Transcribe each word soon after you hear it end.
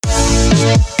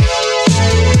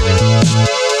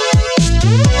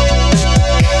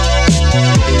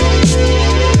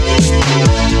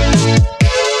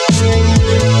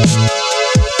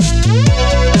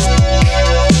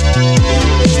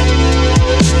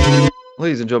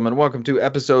Ladies and gentlemen, welcome to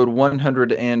episode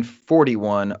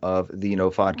 141 of the No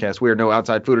Podcast. We are No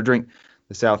Outside Food or Drink,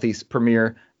 the Southeast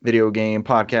premier video game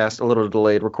podcast. A little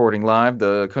delayed recording live.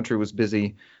 The country was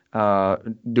busy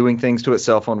doing things to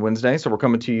itself on Wednesday, so we're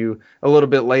coming to you a little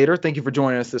bit later. Thank you for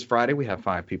joining us this Friday. We have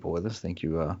 5 people with us. Thank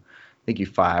you,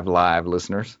 5 live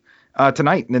listeners.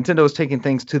 Tonight, Nintendo is taking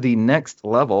things to the next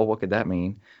level. What could that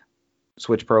mean?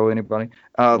 Switch Pro, anybody?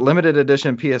 Limited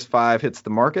edition PS5 hits the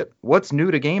market. What's new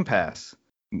to Game Pass?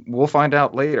 We'll find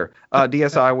out later.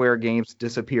 DSiWare games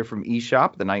disappear from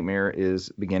eShop. The nightmare is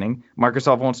beginning.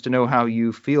 Microsoft wants to know how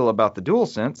you feel about the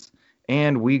DualSense.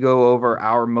 And we go over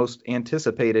our most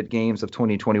anticipated games of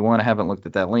 2021. I haven't looked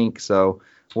at that link, so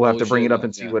we'll have to bring it up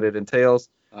and see what it entails.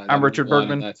 I'm Richard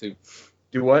Bergman.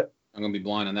 Do what? I'm going to be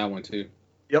blind on that one, too.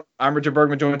 Yep. I'm Richard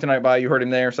Bergman, joined tonight by, you heard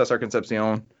him there, Cesar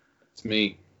Concepcion. It's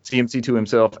me. CMC2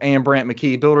 himself, and Brant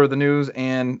McKee, builder of the news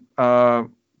and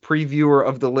previewer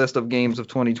of the list of games of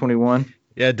 2021.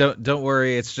 Yeah, don't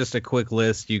worry. It's just a quick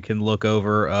list you can look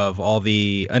over of all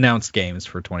the announced games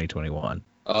for 2021.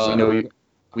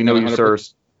 We know you, sir.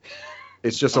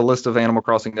 It's just a list of Animal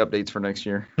Crossing updates for next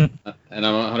year. And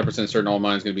I'm 100% certain all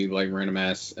mine's going to be like random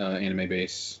ass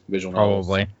anime-based visual novels.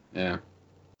 Probably. Yeah.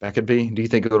 That could be. Do you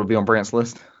think it'll be on Brant's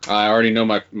list? I already know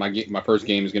my first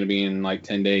game is going to be in like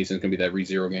 10 days, and it's going to be that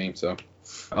ReZero game, so.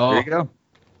 Oh. There you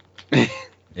go.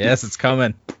 Yes, it's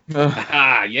coming.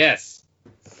 Yes.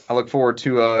 I look forward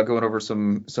to going over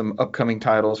some upcoming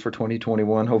titles for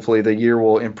 2021. Hopefully the year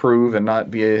will improve and not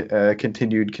be a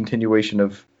continuation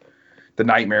of the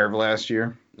nightmare of last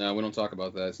year. No, we don't talk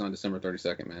about that. It's not December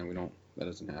 32nd, man. That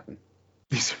doesn't happen.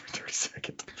 December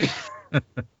 32nd.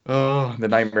 Oh, the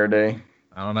nightmare day.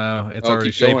 I don't know. It's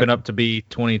already shaping up to be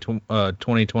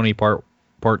 2020 part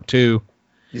 2.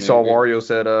 You saw Wario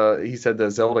said the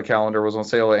Zelda calendar was on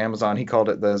sale at Amazon. He called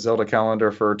it the Zelda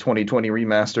calendar for 2020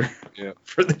 remaster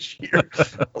for this year.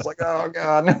 I was like, oh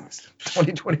god, no, it's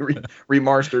 2020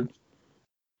 remastered.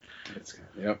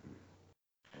 Yep.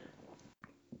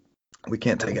 We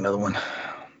can't take another one.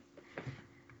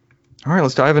 All right,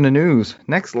 let's dive into news.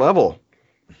 Next Level.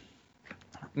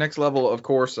 Next Level, of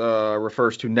course,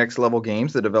 refers to Next Level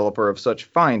Games, the developer of such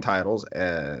fine titles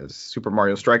as Super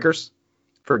Mario Strikers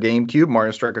for GameCube,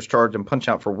 Mario Strikers Charge and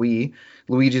Punch-Out for Wii,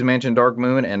 Luigi's Mansion Dark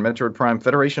Moon, and Metroid Prime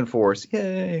Federation Force.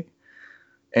 Yay!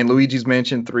 And Luigi's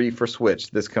Mansion 3 for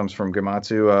Switch. This comes from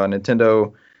Gematsu.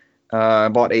 Nintendo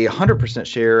bought a 100%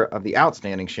 share of the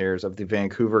outstanding shares of the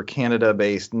Vancouver,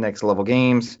 Canada-based Next Level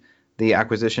Games. The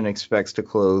acquisition expects to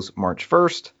close March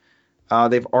 1st.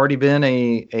 They've already been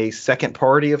a second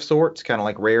party of sorts, kind of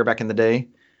like Rare back in the day,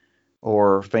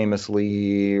 or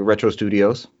famously Retro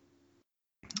Studios.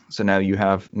 So now you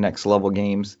have Next Level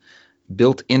Games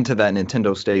built into that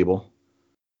Nintendo stable.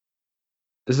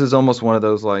 This is almost one of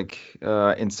those like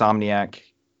Insomniac,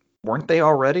 weren't they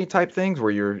already type things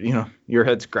where your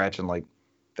head scratching like,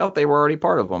 felt they were already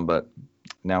part of them, but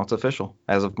now it's official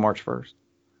as of March 1st.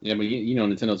 Yeah, but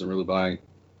Nintendo doesn't really buy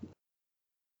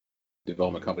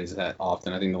development companies that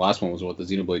often. I think the last one was the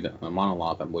Xenoblade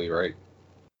Monolith, I believe, right?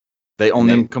 They own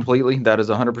them completely? That is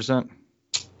 100%?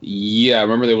 Yeah, I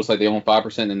remember they was like they own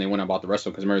 5% and then they went and bought the rest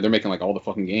of them because remember they're making like all the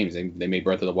fucking games. They made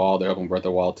Breath of the Wild. They're helping Breath of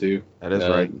the Wild too. That is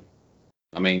right.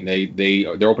 I mean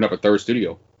they're opening up a third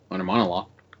studio under Monolith.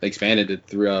 They expanded it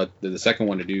through the second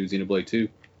one to do Xenoblade 2.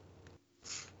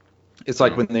 It's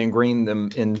like when they ingrain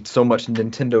them in so much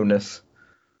Nintendo-ness,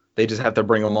 they just have to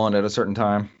bring them on at a certain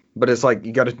time. But it's like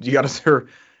you gotta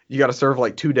serve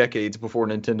like 2 decades before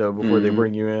Nintendo before they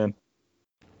bring you in.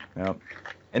 Yeah.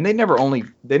 And they never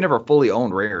fully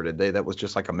owned Rare, did they? That was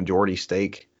just like a majority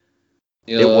stake.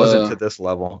 It wasn't to this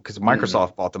level because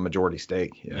Microsoft bought the majority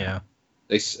stake. Yeah.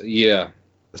 The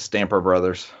Stamper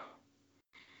brothers.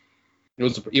 It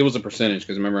was a percentage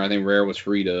because remember I think Rare was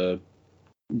free to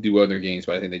do other games,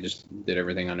 but I think they just did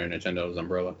everything under Nintendo's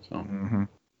umbrella. So. Mm-hmm.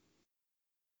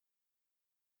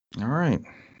 All right.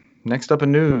 Next up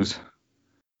in news.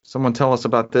 Someone tell us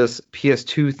about this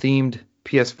PS2 themed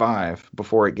PS5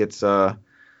 before it gets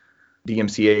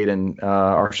DMCA'd and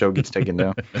our show gets taken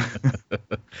down.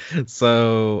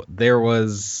 So there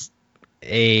was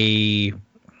I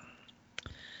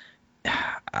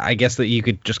guess that you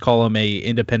could just call them a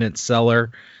independent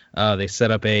seller. They set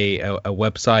up a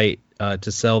website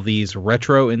to sell these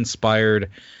retro-inspired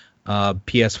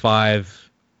PS5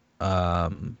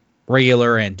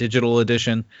 regular and digital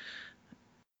edition.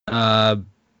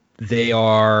 They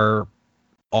are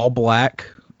all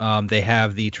black. They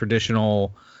have the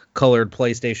traditional colored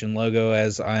PlayStation logo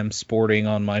as I'm sporting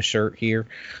on my shirt here.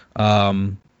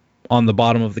 on the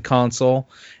bottom of the console.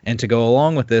 And to go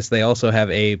along with this, they also have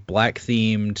a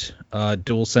black-themed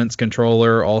DualSense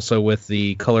controller, also with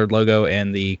the colored logo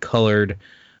and the colored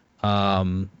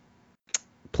PlayStation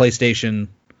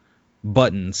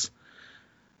buttons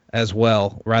as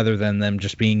well, rather than them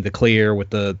just being the clear with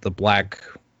the black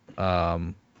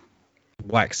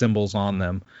black symbols on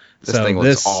them. This thing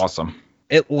looks awesome.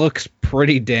 It looks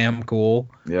pretty damn cool.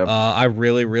 Yep. I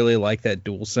really, really like that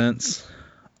DualSense.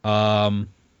 And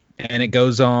it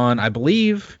goes on, I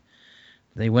believe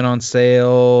they went on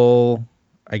sale,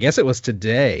 I guess it was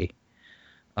today.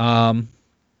 That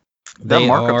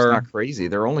markup's not crazy.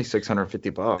 They're only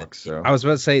 $650. So I was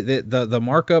about to say the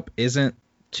markup isn't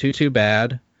too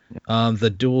bad.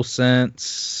 The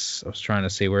DualSense, I was trying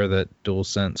to see where the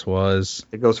DualSense was.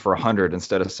 It goes for $100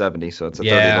 instead of $70, so it's a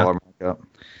 $30 markup.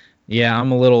 Yeah,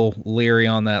 I'm a little leery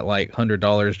on that, like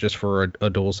 $100 just for a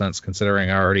DualSense,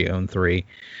 considering I already own 3.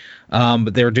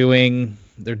 But they're doing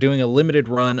a limited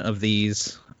run of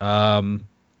these,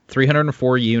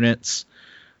 304 units,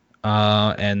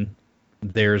 and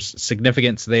there's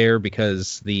significance there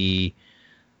because the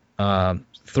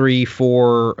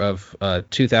 3/4 of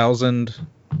 2000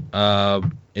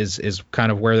 is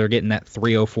kind of where they're getting that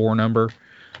 304 number,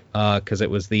 because it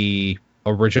was the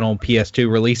original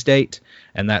PS2 release date,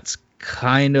 and that's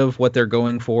kind of what they're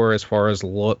going for as far as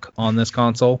look on this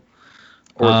console.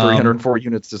 Or 304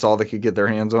 units is all they could get their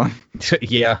hands on.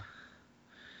 Yeah.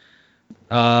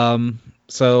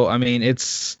 So I mean,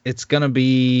 it's gonna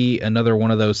be another one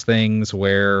of those things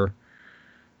where.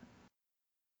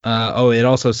 It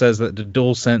also says that the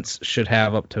DualSense should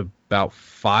have up to about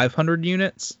 500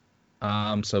 units.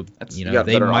 So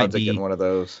they might be one of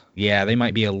those. Yeah, they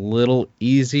might be a little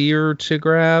easier to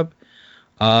grab.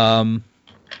 But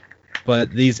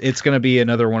it's going to be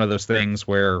another one of those things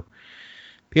where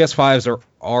PS5s are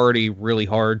already really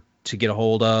hard to get a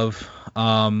hold of.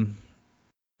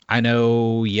 I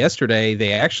know yesterday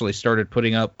they actually started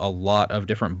putting up a lot of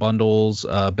different bundles.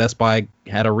 Best Buy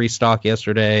had a restock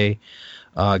yesterday.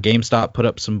 GameStop put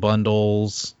up some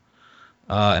bundles.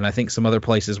 And I think some other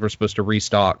places were supposed to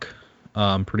restock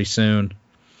pretty soon.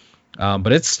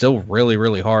 But it's still really,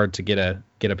 really hard to get a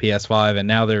PS5. And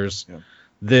now there's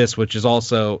this, which is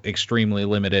also extremely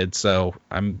limited. So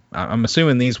I'm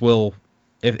assuming these will,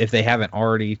 if they haven't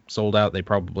already sold out, they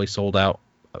probably sold out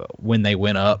when they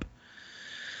went up.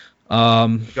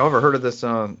 Y'all ever heard of this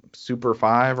Super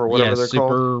 5 or whatever they're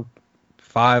called? Super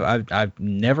 5. I've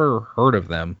never heard of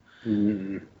them.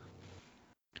 Mm-hmm.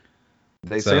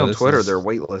 They say on Twitter their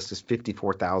wait list is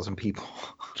 54,000 people.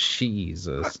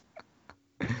 Jesus.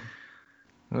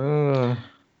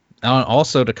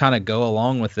 Also, to kind of go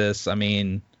along with this, I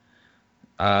mean,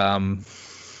 I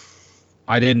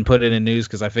didn't put it in news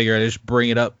because I figured I'd just bring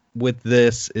it up with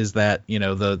this, is that,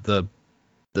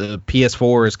 the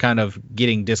PS4 is kind of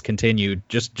getting discontinued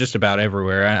just about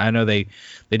everywhere. I know they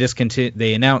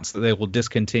announced that they will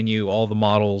discontinue all the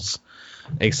models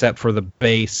except for the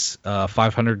base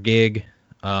 500 gig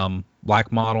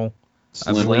black model.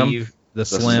 Slim. I believe the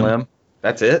Slim.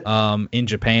 That's it? In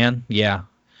Japan, yeah.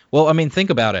 Well, I mean, think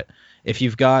about it. If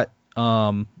you've got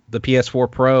the PS4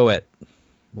 Pro at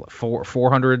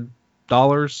 $400,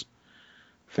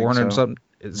 400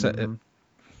 something,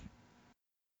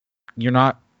 you're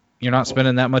not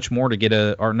spending that much more to get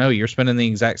you're spending the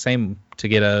exact same to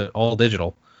get a all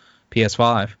digital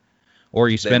PS5, or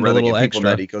you spend a little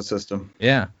extra. That ecosystem.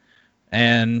 Yeah,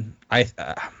 and I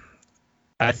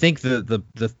think the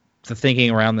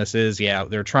thinking around this is,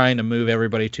 they're trying to move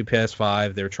everybody to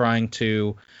PS5. They're trying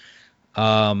to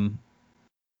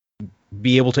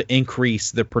be able to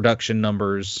increase the production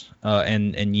numbers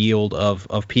and yield of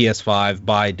PS5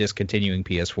 by discontinuing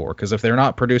PS4. Because if they're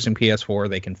not producing PS4,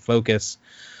 they can focus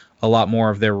a lot more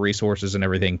of their resources and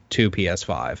everything to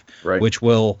PS5, right, which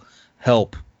will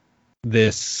help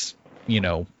this,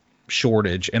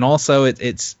 shortage. And also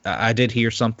it's I did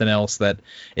hear something else, that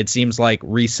it seems like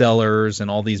resellers and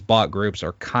all these bot groups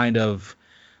are kind of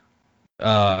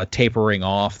tapering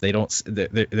off.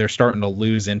 They're starting to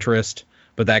lose interest,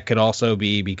 but that could also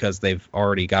be because they've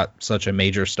already got such a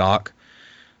major stock.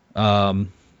 And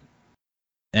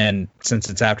since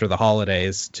it's after the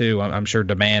holidays too, I'm sure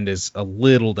demand is a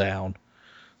little down.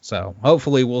 So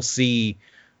hopefully we'll see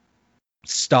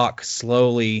stock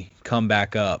slowly come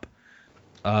back up.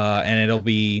 And it'll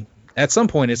be, at some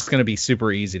point, it's going to be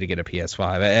super easy to get a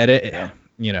PS5.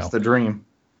 It's the dream.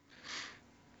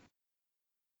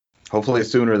 Hopefully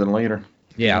sooner than later.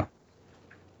 Yeah.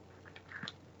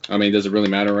 I mean, does it really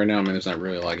matter right now? I mean, there's not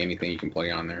really like anything you can play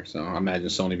on there. So I imagine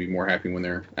Sony would be more happy when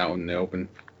they're out in the open,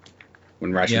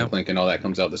 when Ratchet and Clank and all that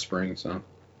comes out this spring. So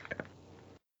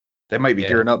They might be Yeah.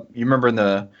 gearing up. You remember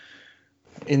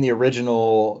in the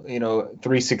original,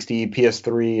 360,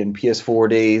 PS3, and PS4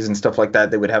 days and stuff like that,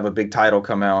 they would have a big title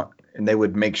come out, and they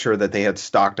would make sure that they had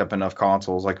stocked up enough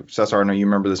consoles. Like, Cesar, I know you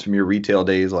remember this from your retail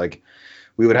days. Like,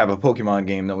 we would have a Pokemon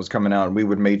game that was coming out, and we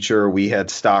would make sure we had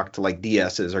stocked like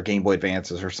DSs or Game Boy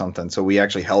Advances or something. So we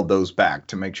actually held those back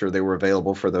to make sure they were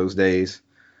available for those days.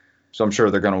 So I'm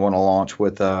sure they're going to want to launch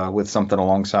with something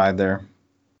alongside there.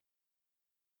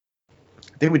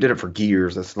 I think we did it for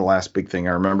Gears. That's the last big thing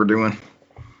I remember doing.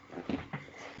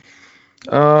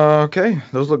 Okay,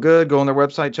 those look good. Go on their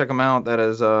website, check them out. That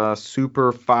is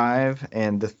Super 5,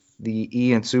 and the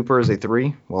E in Super is a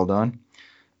 3. Well done.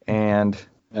 And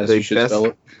As the you should best, spell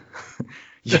it.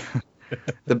 yeah,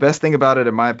 the best thing about it,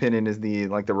 in my opinion, is the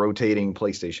rotating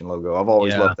PlayStation logo. I've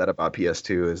always loved that about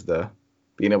PS2, is the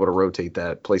being able to rotate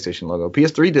that PlayStation logo.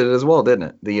 PS3 did it as well, didn't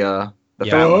it? The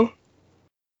fat one.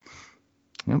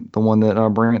 Yep, the one that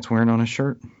Brant's wearing on his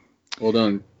shirt. Well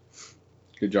done.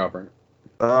 Good job, Brent.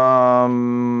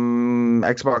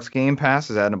 Xbox Game Pass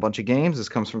is adding a bunch of games. This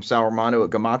comes from Sauromano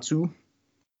at Gamatsu.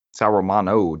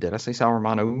 Sauromano. Did I say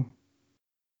Sauromano?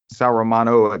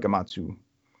 Sauromano at Gamatsu.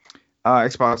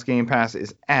 Xbox Game Pass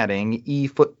is adding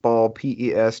eFootball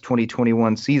PES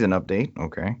 2021 season update.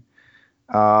 Okay.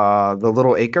 The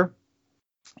Little Acre.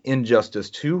 Injustice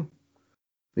 2.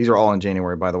 These are all in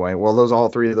January, by the way. Well, all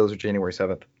three of those are January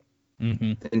 7th.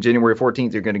 Mm-hmm. In January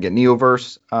 14th, you're going to get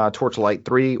Neoverse, Torchlight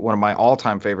 3, one of my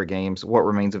all-time favorite games, What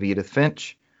Remains of Edith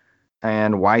Finch,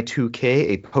 and Y2K,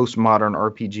 a postmodern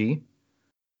RPG.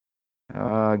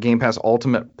 Game Pass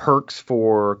Ultimate perks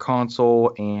for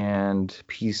console and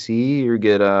PC. You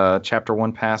get a Chapter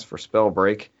 1 pass for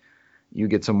Spellbreak. You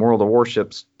get some World of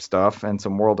Warships stuff and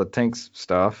some World of Tanks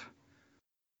stuff.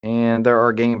 And there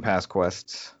are Game Pass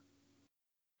quests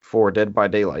for Dead by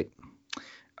Daylight.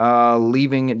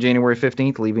 Leaving January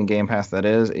 15th, leaving Game Pass that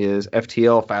is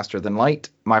FTL Faster Than Light,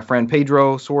 My Friend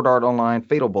Pedro, Sword Art Online,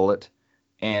 Fatal Bullet,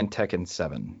 and Tekken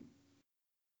 7.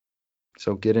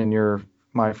 So get in your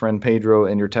My Friend Pedro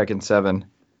and your Tekken 7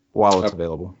 while it's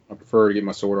available. I prefer to get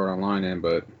my Sword Art Online in,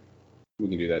 but we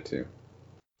can do that too.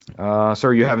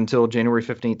 Sir, you have until January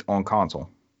 15th on console.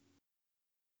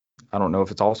 I don't know if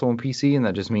it's also on PC, and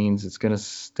that just means it's going to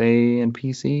stay in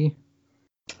PC.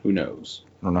 Who knows?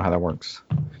 I don't know how that works.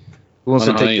 I Who wants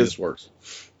don't to know how take any of this? this works.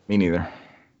 Me neither.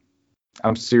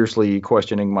 I'm seriously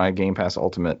questioning my Game Pass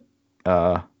Ultimate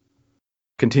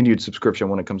continued subscription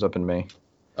when it comes up in May.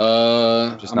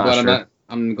 I'm not glad sure.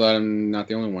 I'm glad I'm not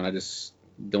the only one. I just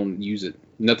don't use it.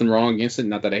 Nothing wrong against it.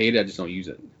 Not that I hate it. I just don't use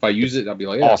it. If I use it, I'll be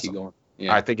like, yeah, I'll keep going.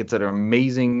 Yeah. I think it's an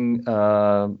amazing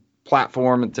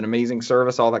platform. It's an amazing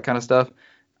service, all that kind of stuff.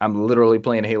 I'm literally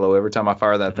playing Halo every time I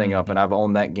fire that thing up, and I've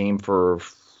owned that game for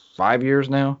 5 years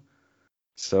now.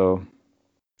 So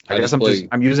I guess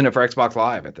I'm using it for Xbox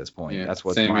Live at this point. Yeah, that's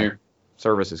what same my here.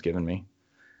 service is giving me.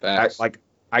 Facts.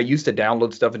 I used to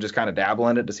download stuff and just kind of dabble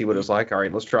in it to see what it was like. All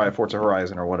right, let's try Forza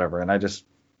Horizon or whatever. And I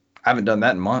haven't done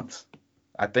that in months.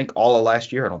 I think all of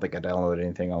last year, I don't think I downloaded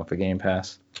anything off of Game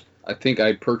Pass. I think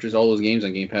I purchased all those games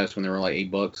on Game Pass when they were like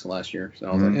 $8 last year. So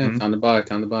I was like, yeah, time to buy.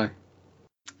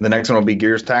 The next one will be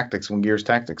Gears Tactics when Gears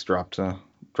Tactics drops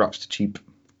to cheap.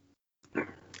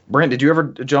 Brent, did you ever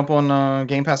jump on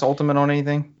Game Pass Ultimate on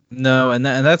anything? No, and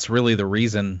that's really the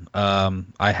reason I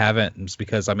haven't. Is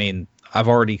because I've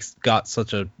already got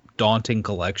such a daunting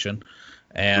collection,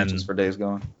 and Reaches for Days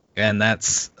Gone. And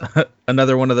that's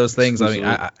another one of those things.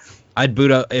 I'd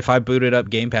boot up if I booted up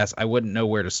Game Pass, I wouldn't know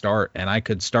where to start, and I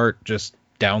could start just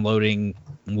downloading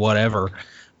whatever,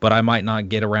 but I might not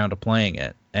get around to playing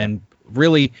it. And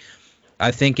really,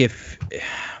 I think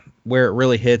where it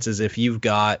really hits is if you've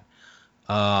got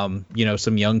some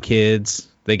young kids,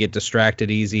 they get distracted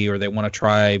easy, or they want to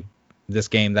try this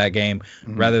game, that game,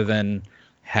 rather than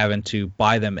having to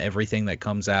buy them everything that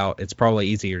comes out. It's probably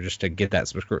easier just to get that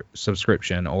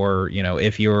subscription. Or,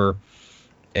 if you're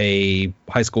a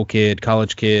high school kid,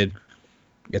 college kid,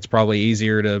 it's probably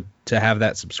easier to have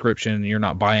that subscription. You're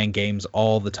not buying games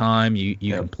all the time. You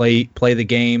can play the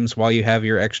games while you have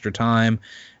your extra time,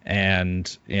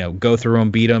 and go through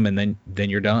them, beat them, and then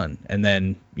you're done. And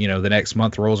then the next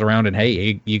month rolls around, and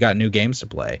hey, you got new games to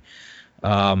play.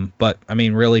 But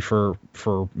really for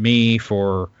me,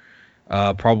 for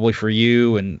probably for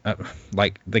you, and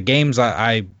like the games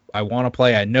I want to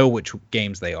play, I know which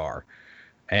games they are,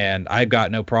 and I've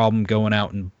got no problem going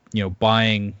out and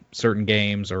buying certain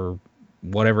games or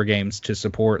whatever games to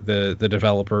support the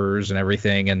developers and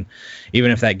everything. And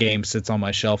even if that game sits on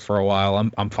my shelf for a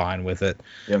while, I'm fine with it.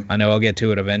 Yeah. I know I'll get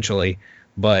to it eventually,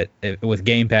 but with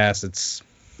Game Pass, it's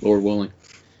Lord willing.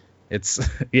 It's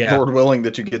yeah. Lord willing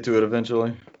that you get to it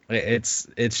eventually. It's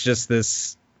just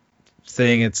this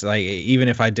thing. It's like even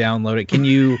if I download it, can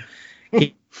you?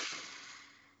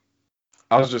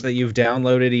 I was just that you've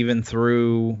downloaded even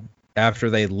through after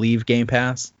they leave Game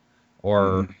Pass,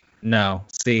 or no?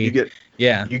 See, you get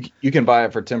yeah, you can buy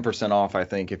it for 10% off. I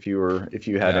think if you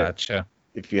had gotcha.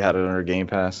 it under Game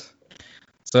Pass.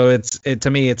 So to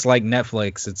me it's like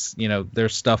Netflix. It's their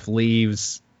stuff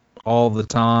leaves all the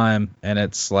time, and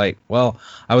it's like, well,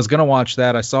 I was gonna watch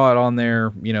that. I saw it on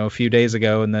there a few days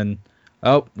ago, and then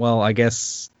I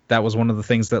guess that was one of the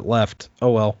things that left.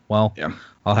 Yeah.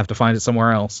 I'll have to find it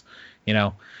somewhere else.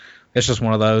 It's just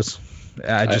one of those.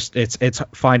 It's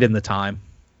finding the time.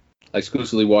 I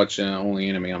exclusively watch only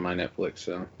anime on my Netflix,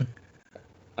 so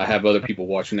I have other people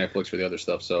watching Netflix for the other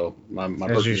stuff. So my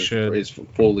purchase is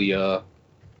fully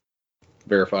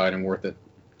verified and worth it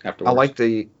afterwards.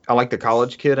 I like the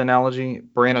college kid analogy,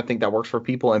 Brand. I think that works for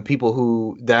people and people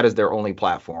who that is their only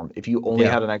platform. If you only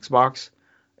had an Xbox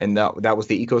and that was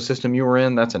the ecosystem you were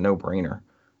in, that's a no-brainer.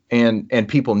 And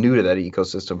people new to that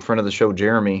ecosystem. Friend of the show,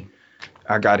 Jeremy,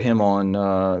 I got him on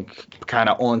kind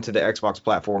of onto the Xbox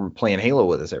platform playing Halo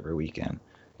with us every weekend.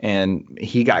 And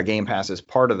he got Game Pass as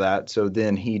part of that. So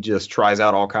then he just tries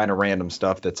out all kind of random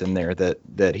stuff that's in there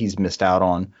that he's missed out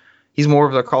on. He's more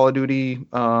of the Call of Duty.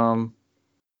 What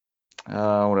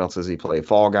else does he play?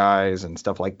 Fall Guys and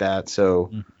stuff like that.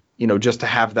 So, just to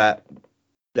have that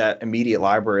immediate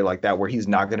library like that where he's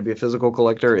not going to be a physical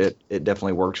collector, it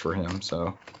definitely works for him.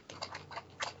 So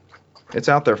it's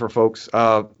out there for folks.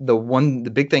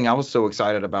 The big thing I was so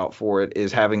excited about for it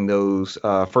is having those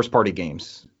first party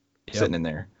games sitting in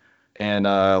there. And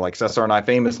like Cesar and I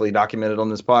famously documented on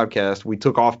this podcast, we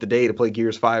took off the day to play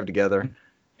Gears 5 together.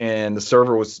 And the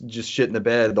server was just shit in the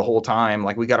bed the whole time.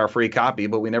 Like, we got our free copy,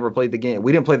 but we never played the game.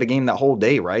 We didn't play the game that whole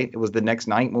day, right? It was the next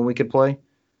night when we could play.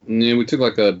 Yeah, we took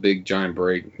like a big giant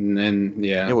break, and then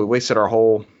we wasted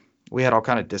we had all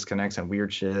kind of disconnects and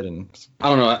weird shit. And I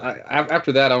don't know.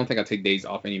 After that, I don't think I take days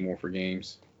off anymore for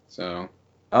games. So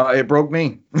it broke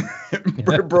me.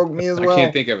 It broke me as well. I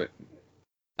can't think of it.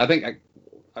 I think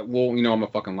I'm a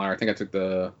fucking liar. I think I took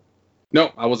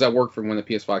No, I was at work for when the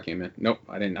PS5 came in. Nope,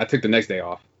 I didn't. I took the next day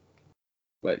off.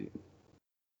 But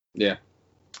yeah.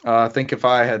 I think if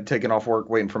I had taken off work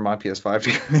waiting for my PS5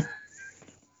 to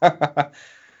come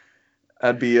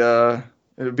in,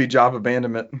 it'd be job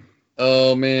abandonment.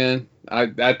 Oh man,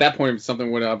 at that point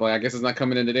something would have I guess it's not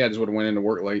coming in today. I just would have went into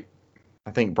work late.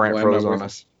 I think Brant froze on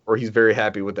us, or he's very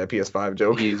happy with that PS5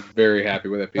 joke. He's very happy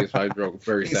with that PS5 joke.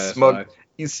 Very satisfied.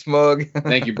 He's smug.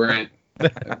 Thank you, Brant. We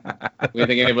didn't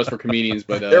think any of us were comedians,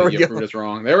 but you proved us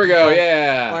wrong. There we go.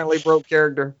 Yeah. Finally broke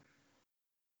character.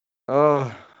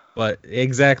 Oh. But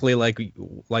exactly like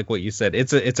what you said,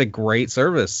 it's a great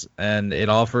service and it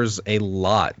offers a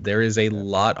lot. There is a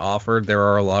lot offered. There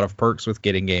are a lot of perks with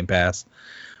getting Game Pass,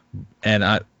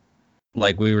 and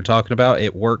like we were talking about,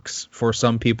 it works for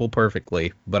some people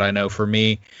perfectly. But I know for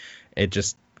me, it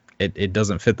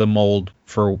doesn't fit the mold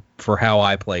for how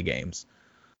I play games.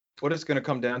 What it's going to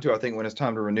come down to, I think, when it's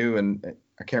time to renew, and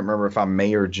I can't remember if I'm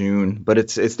May or June, but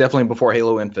it's definitely before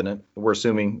Halo Infinite. We're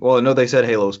assuming. Well, I know they said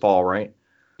Halo's fall, right?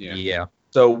 Yeah.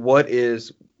 So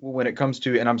when it comes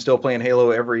to, and I'm still playing Halo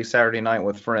every Saturday night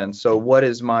with friends. So what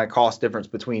is my cost difference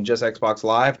between just Xbox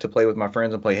Live to play with my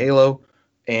friends and play Halo,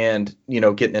 and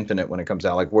getting Infinite when it comes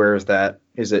out? Like, where is that?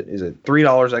 Is it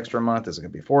 $3 extra a month? Is it gonna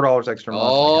be $4 extra a month?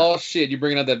 Oh shit! You're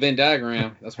bringing out that Venn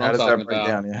diagram. That's what I'm talking about.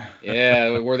 Down,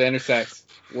 yeah, where the intersects.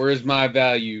 Where is my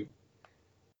value?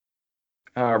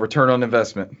 Return on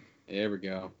investment. There we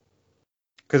go.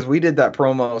 Because we did that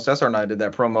promo, Cesar and I did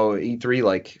that promo at E3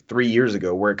 like 3 years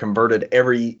ago, where it converted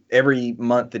every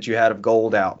month that you had of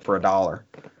gold out for $1.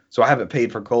 So I haven't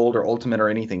paid for gold or ultimate or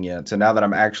anything yet. So now that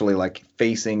I'm actually like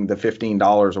facing the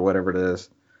 $15 or whatever it is,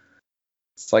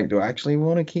 it's like, do I actually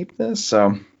want to keep this?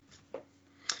 So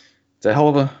it's a hell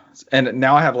of a, and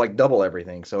now I have like double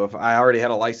everything. So if I already had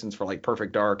a license for like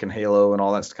Perfect Dark and Halo and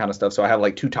all that kind of stuff, so I have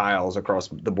like 2 tiles across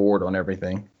the board on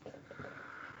everything.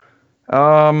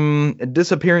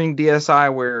 Disappearing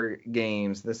DSiWare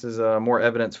games. This is more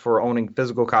evidence for owning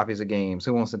physical copies of games.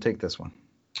 Who wants to take this one?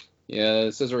 Yeah,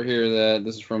 it says right here that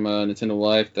this is from Nintendo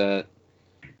Life, that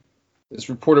it's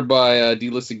reported by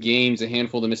Delisted Games, a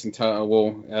handful of the missing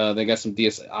they got some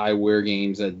DSiWare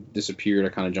games that disappeared. I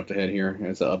kind of jumped ahead here.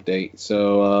 It's an update.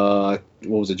 So,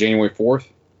 what was it, January 4th?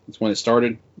 That's when it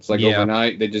started. It's like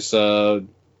overnight. They just,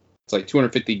 it's like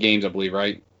 250 games, I believe,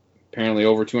 right? Apparently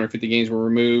over 250 games were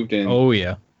removed. And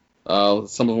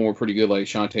some of them were pretty good, like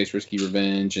Shantae's Risky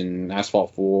Revenge and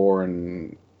Asphalt 4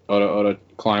 and Oda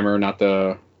Climber, not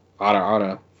the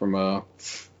Ada from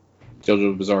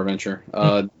JoJo's Bizarre Adventure.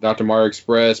 Dr. Mario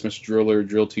Express, Mr. Driller,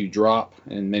 Drill 2 Drop,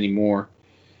 and many more.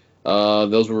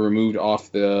 Those were removed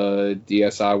off the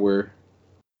DSiWare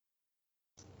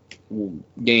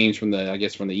games from the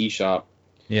eShop.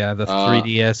 Yeah, the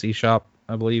 3DS eShop,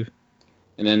 I believe.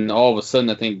 And then all of a sudden,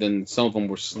 I think then some of them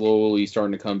were slowly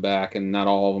starting to come back, and not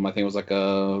all of them. I think it was like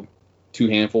 2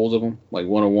 handfuls of them, like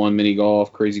 101 Mini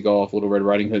Golf, Crazy Golf, Little Red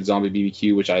Riding Hood, Zombie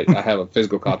BBQ, which I have a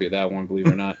physical copy of that one, believe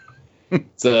it or not.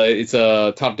 It's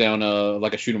a top down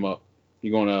like a shoot 'em up.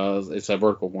 It's a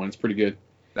vertical one. It's pretty good.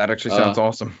 That actually sounds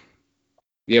awesome.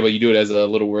 Yeah, but you do it as a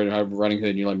Little Red Riding Hood,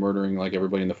 and you're like murdering like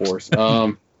everybody in the forest.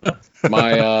 That's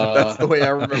the way I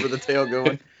remember the tale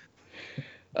going.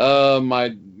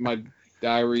 My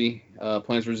diary,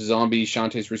 Plants vs Zombies,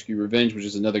 Shantae's Risky Revenge, which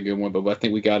is another good one, but I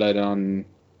think we got it on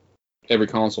every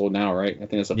console now, right? I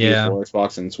think it's a PS4,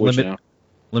 Xbox, and Switch now.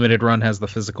 Limited Run has the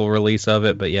physical release of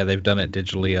it, but yeah, they've done it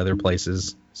digitally other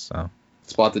places. So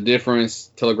Spot the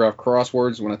Difference, Telegraph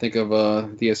Crosswords. When I think of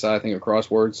DSi, I think of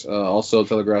Crosswords. Also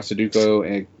Telegraph Sudoku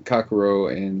and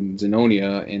Kakuro and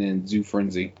Zenonia, and then Zoo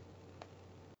Frenzy.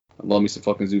 I love me some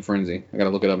fucking Zoo Frenzy. I gotta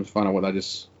look it up and find out what I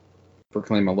just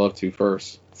proclaimed my love to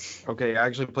first. Okay, I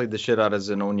actually played the shit out of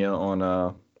Zenonia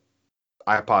on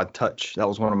iPod Touch. That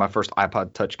was one of my first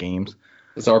iPod Touch games.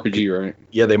 It's RPG, right?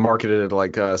 Yeah, they marketed it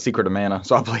like Secret of Mana,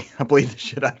 so I played the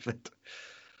shit out of it.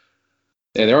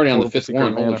 Yeah, they're already on the 5th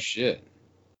one. Holy shit.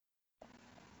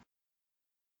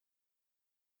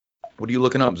 What are you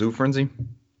looking up, Zoo Frenzy?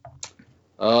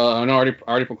 I know I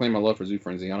already proclaimed my love for Zoo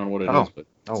Frenzy. I don't know what it is, but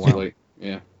it's too late.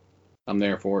 Yeah, I'm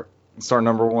there for it. It's our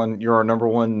number one. You're our number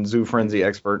one Zoo Frenzy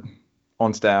expert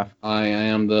on staff. I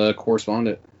am the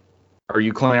correspondent. Are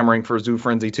you clamoring for Zoo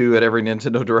Frenzy 2 at every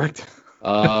Nintendo Direct?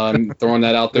 I'm throwing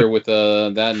that out there with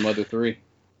that and Mother 3.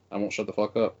 I won't shut the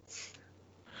fuck up.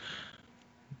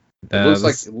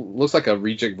 It looks like a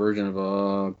reject version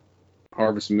of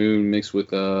Harvest Moon mixed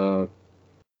with Diner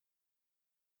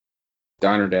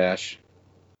Dash.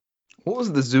 What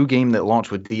was the Zoo game that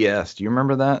launched with DS? Do you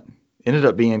remember that? Ended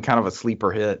up being kind of a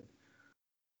sleeper hit.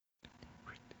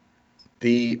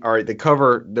 The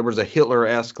cover, there was a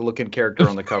Hitler-esque looking character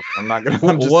on the cover. I'm not gonna.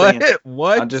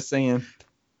 What? I'm just saying.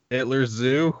 Hitler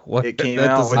Zoo? What? It came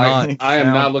out. I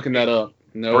am not looking that up.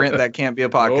 No, Brent, that can't be a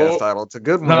podcast title. It's a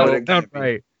good one, but it can't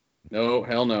be. No,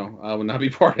 hell no. I will not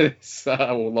be part of this.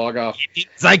 I will log off.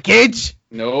 Zycage?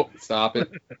 Nope, stop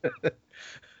it.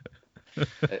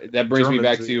 That brings me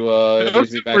back to. No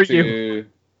Zoo for you.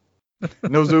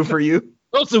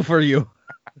 No Zoo for you.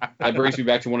 That brings me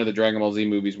back to one of the Dragon Ball Z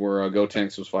movies where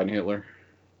Gotenks was fighting Hitler.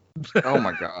 Oh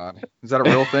my god, is that a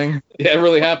real thing? Yeah, it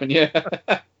really happened. Yeah,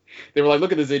 they were like,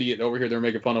 "Look at this idiot over here." They're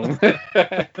making fun of him.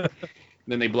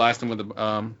 Then they blast him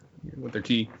with their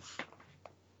key.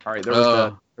 All right, there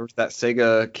was that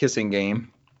Sega kissing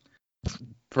game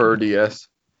for DS.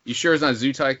 You sure it's not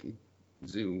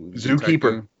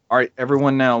Zookeeper? All right,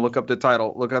 everyone now look up the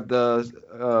title. Look up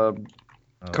the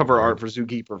cover art for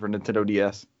Zookeeper for Nintendo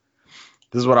DS.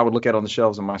 This is what I would look at on the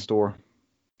shelves in my store.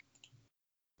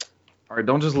 All right,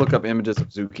 don't just look up images of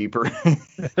Zookeeper.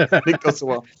 It goes so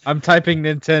well. I'm typing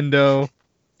Nintendo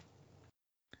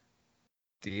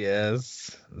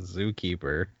DS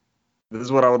Zookeeper. This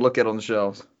is what I would look at on the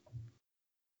shelves.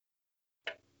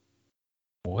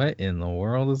 What in the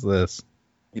world is this?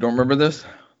 You don't remember this?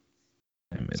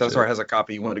 Cesar has a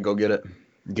copy. You want to go get it.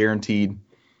 Guaranteed.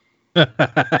 Right?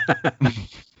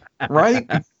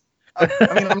 I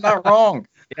mean, I'm not wrong.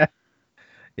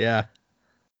 Yeah.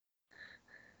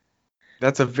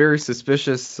 That's a very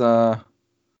suspicious... And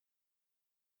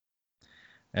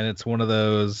it's one of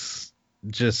those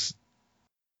just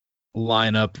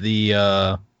line up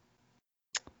the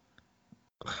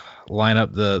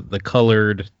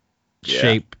colored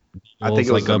shape. I think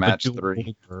it was like a match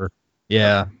 3.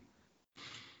 Yeah.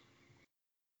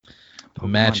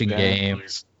 Matching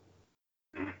games.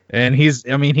 And he's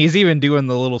even doing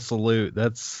the little salute.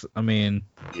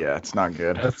 Yeah, it's not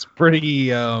good. That's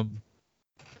pretty I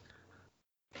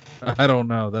don't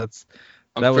know. That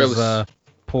was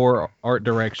poor art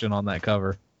direction on that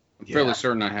cover. I'm fairly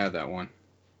certain I had that one.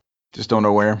 Just don't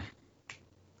know where.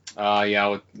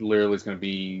 Literally it's going to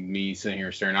be me sitting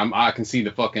here staring. I can see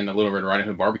the fucking Little Red Riding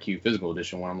Hood Barbecue physical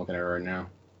edition one I'm looking at right now.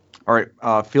 All right,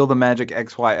 Feel the Magic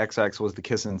XYXX was the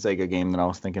Kissin' Sega game that I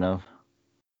was thinking of.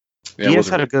 Yeah, DS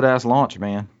had a good ass launch,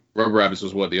 man. Rubber Rabbits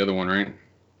was what, the other one, right?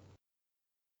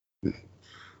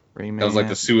 Rayman. That was like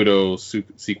the pseudo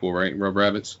sequel, right? Rubber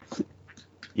Rabbits.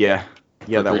 Yeah,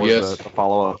 that was the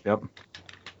follow-up. Yep.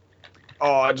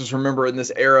 Oh, I just remember in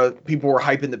this era, people were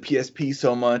hyping the PSP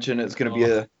so much, and it's going to be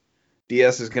a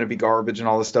DS is going to be garbage and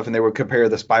all this stuff, and they would compare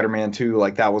the Spider-Man 2,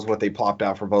 like that was what they plopped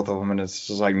out for both of them, and it's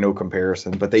just like no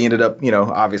comparison. But they ended up,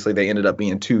 obviously they ended up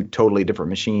being two totally different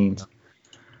machines.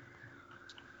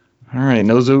 All right,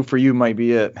 no Zoot for you might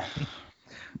be it.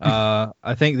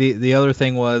 I think the other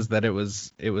thing was that it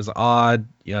was odd.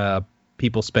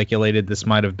 People speculated this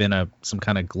might have been some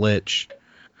kind of glitch,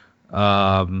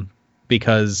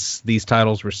 because these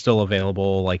titles were still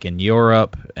available like in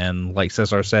Europe, and like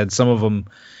Cesar said, some of them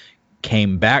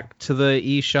came back to the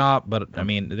eShop, but I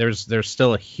mean, there's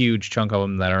still a huge chunk of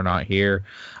them that are not here.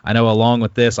 I know along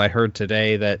with this, I heard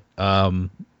today that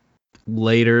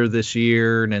later this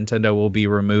year, Nintendo will be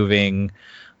removing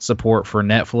support for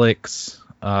Netflix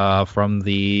from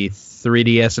the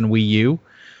 3DS and Wii U,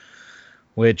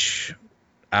 which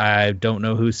I don't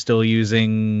know who's still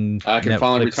using. I can Netflix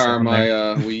finally retire on my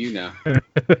there. Wii U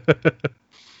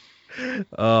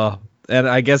now. And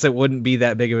I guess it wouldn't be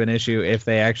that big of an issue if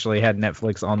they actually had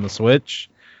Netflix on the Switch,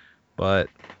 but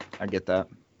I get that.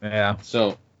 yeah.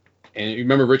 So, and you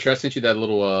remember, Richard, I sent you that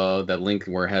little that link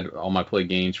where I had all my play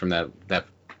games from that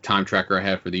time tracker I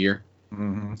had for the year.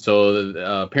 Mm-hmm. So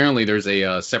apparently there's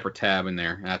a separate tab in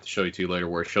there. I have to show you later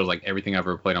where it shows like everything I've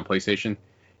ever played on PlayStation,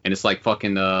 and it's like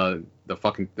fucking the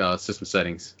fucking system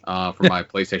settings for my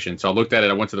PlayStation. So I looked at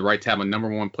it. I went to the right tab. My number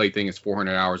one play thing is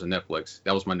 400 hours of Netflix.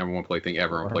 That was my number one play thing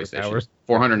ever on 400 PlayStation. hours?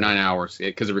 409 hours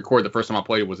because it recorded the first time I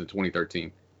played it was in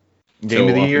 2013. Game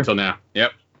of the year. Until now.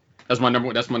 Yep. That's my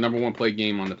number one play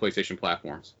game on the PlayStation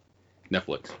platforms.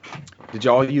 Netflix. Did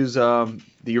y'all use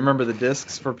do you remember the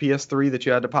discs for PS3 that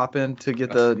you had to pop in to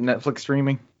get the Netflix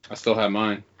streaming? I still have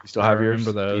mine. You still have yours?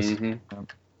 Remember those? Mm-hmm.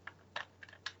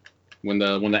 When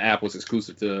the app was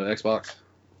exclusive to Xbox.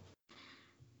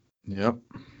 Yep.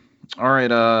 All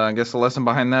right. I guess the lesson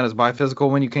behind that is buy physical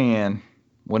when you can,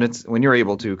 when you're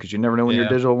able to, because you never know when your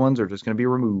Yeah. digital ones are just going to be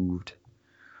removed.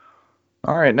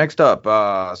 All right. Next up,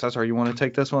 Cesar, you want to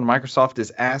take this one? Microsoft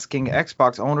is asking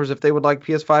Xbox owners if they would like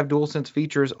PS5 DualSense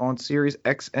features on Series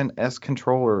X and S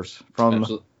controllers from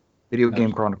Video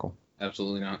Game Chronicle.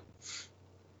 Absolutely not.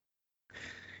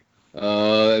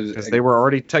 Because they were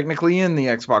already technically in the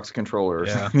Xbox controllers.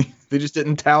 Yeah. They just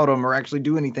didn't tout them or actually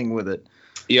do anything with it.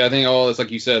 Yeah, I think all it's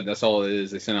like you said. That's all it is.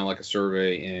 They sent out like a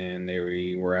survey, and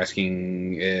they were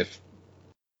asking if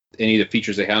any of the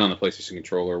features they had on the PlayStation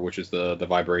controller, which is the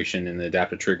vibration and the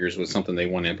adaptive triggers, was something they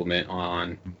want to implement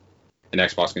on an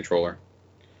Xbox controller.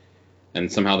 And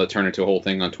somehow that turned into a whole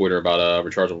thing on Twitter about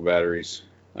rechargeable batteries,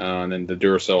 and then the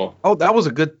Duracell. Oh, that was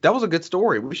a good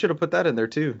story. We should have put that in there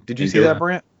too. Did you And see that,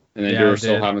 Brant? And then Yeah, I Duracell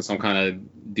did. having some kind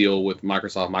of deal with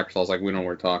Microsoft. Microsoft's like, we know what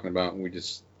we're talking about. We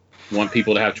just want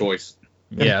people to have choice.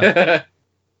 Yeah.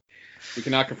 We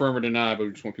cannot confirm or deny, but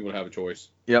we just want people to have a choice.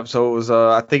 Yep. So it was.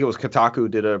 I think it was Kotaku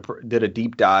did a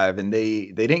deep dive, and they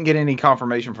didn't get any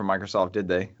confirmation from Microsoft, did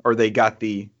they? Or they got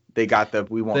the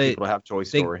we want people to have choice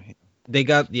story. They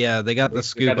got the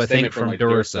scoop, I think, from like,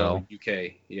 Duracell.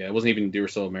 UK. Yeah, it wasn't even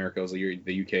Duracell America. It was the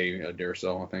UK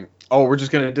Duracell, I think. Oh, we're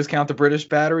just gonna discount the British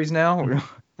batteries now.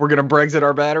 We're gonna Brexit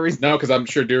our batteries. No, because I'm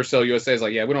sure Duracell USA is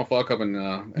like, yeah, we don't fuck up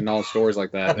in all stores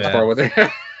like that. That's Yeah. part of what they.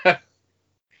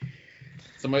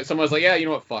 Somebody's like, yeah, you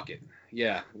know what? Fuck it.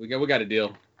 Yeah, we got a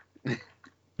deal.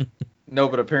 No,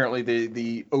 but apparently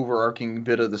the overarching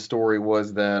bit of the story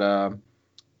was that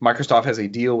Microsoft has a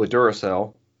deal with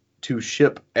Duracell to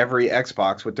ship every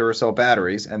Xbox with Duracell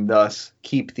batteries, and thus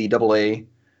keep the AA.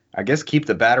 I guess keep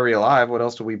the battery alive. What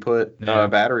else do we put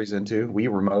batteries into? Wii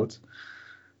remotes.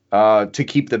 To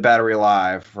keep the battery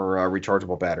alive for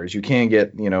rechargeable batteries. You can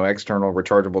get, external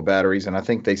rechargeable batteries, and I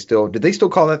think did they still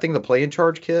call that thing the Play and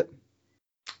Charge kit?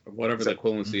 Whatever the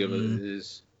equivalency of it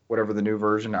is. Whatever the new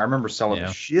version. I remember selling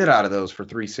the shit out of those for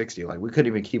 $360. Like, we couldn't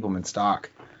even keep them in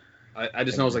stock. I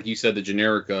just know it's like you said, the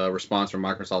generic response from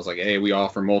Microsoft is like, hey, we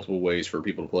offer multiple ways for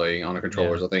people to play on the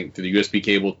controllers. Yeah. I think through the USB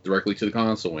cable directly to the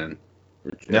console and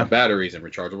batteries and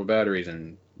rechargeable batteries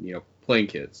and, playing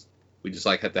kits. We just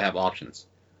have to have options.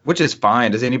 Which is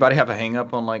fine. Does anybody have a hang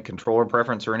up on like controller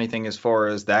preference or anything as far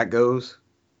as that goes?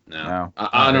 No.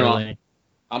 I don't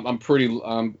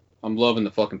know. I'm loving the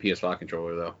fucking PS5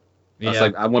 controller though. Yeah.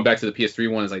 I went back to the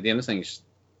PS3 one. It's like, damn, this thing is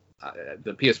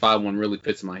the PS5 one really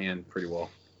fits in my hand pretty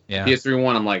well. Yeah. PS3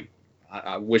 one, I'm like,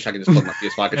 I wish I could just plug my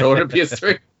PS5 controller to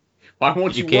PS3. Why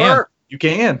won't you can. work? You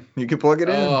can plug it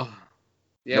in.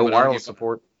 Yeah, no but wireless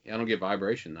support. I don't get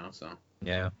vibration though, so.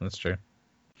 Yeah, that's true.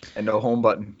 And no home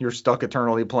button. You're stuck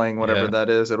eternally playing whatever that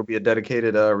is. It'll be a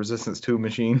dedicated Resistance 2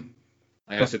 machine.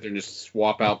 I gotta sit there and just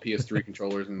swap out PS3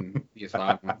 controllers and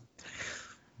PS5 ones.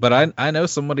 But I know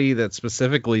somebody that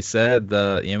specifically said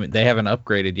they haven't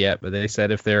upgraded yet, but they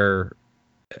said if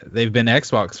they've been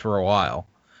Xbox for a while,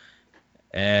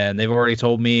 and they've already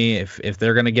told me if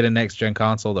they're gonna get a next gen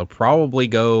console, they'll probably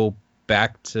go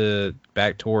back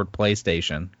toward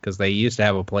PlayStation, because they used to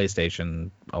have a PlayStation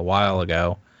a while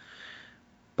ago,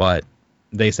 but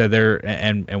they said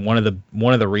and one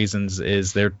of the reasons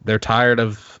is they're tired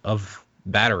of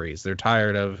batteries. They're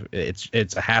tired of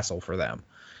it's a hassle for them,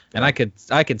 and I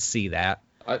could see that.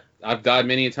 I've died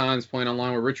many a times playing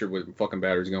online with Richard with fucking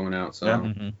batteries going out. So,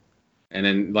 Mm-hmm. And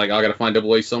then like I gotta find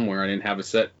AA somewhere. I didn't have a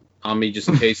set on me just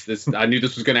in case this. I knew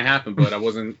this was gonna happen, but I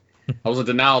was in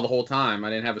denial the whole time. I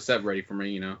didn't have a set ready for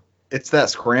me, It's that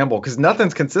scramble because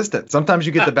nothing's consistent. Sometimes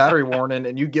you get the battery warning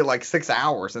and you get like 6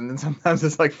 hours, and then sometimes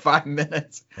it's like 5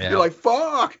 minutes. Yeah. You're like,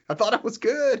 fuck, I thought it was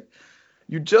good.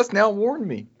 You just now warned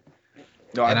me.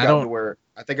 No, I've And gotten to where,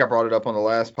 I think I brought it up on the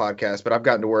last podcast, but I've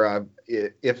gotten to where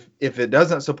if it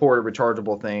doesn't support a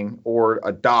rechargeable thing or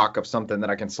a dock of something that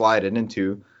I can slide it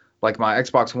into, like my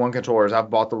Xbox One controllers, I've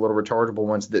bought the little rechargeable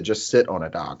ones that just sit on a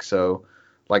dock. So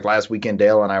like last weekend,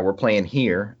 Dale and I were playing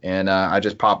here, and I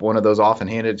just popped one of those off and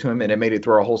handed it to him, and it made it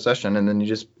through a whole session. And then you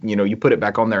just, you put it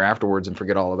back on there afterwards and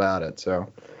forget all about it.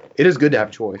 So it is good to have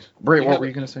choice. Brent, what were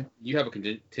you going to say? You have a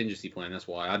contingency plan. That's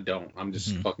why I don't. I'm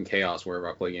just fucking chaos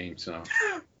wherever I play games. So,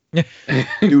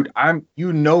 dude,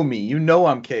 you know me. You know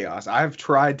I'm chaos. I've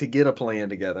tried to get a plan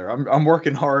together. I'm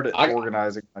working hard at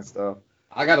organizing my stuff.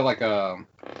 I got I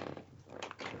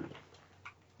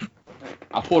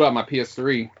pulled out my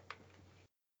PS3.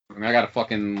 And I got a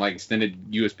fucking like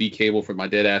extended USB cable for my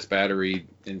dead ass battery,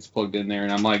 and it's plugged in there.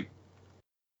 And I'm like,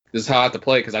 this is how I have to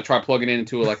play, because I tried plugging it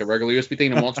into like a regular USB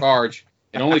thing and it won't charge.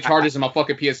 It only charges in my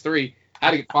fucking PS3. I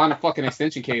had to find a fucking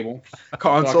extension cable,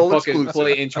 console so I can fucking exclusive.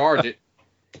 play and charge it.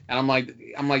 And I'm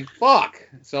like, fuck.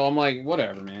 So I'm like,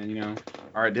 whatever, man.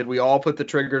 All right, did we all put the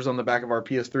triggers on the back of our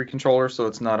PS3 controller so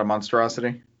it's not a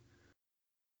monstrosity?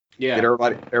 Yeah. Did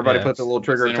everybody put the little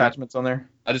trigger Center. attachments on there?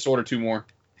 I just ordered 2 more.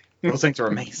 Those things are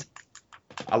amazing.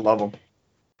 I love them.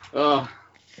 Oh.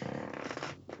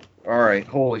 All right,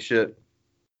 holy shit.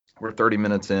 We're 30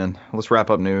 minutes in. Let's wrap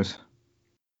up news.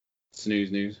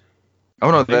 Snooze news.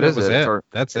 Oh, no, I think that is was it.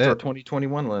 That's It's our it.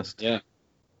 2021 list. Yeah.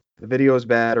 The video is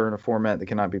bad or in a format that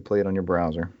cannot be played on your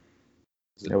browser.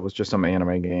 It was just some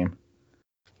anime game.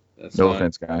 That's No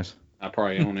offense, guys. I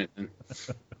probably own it.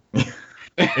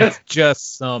 It's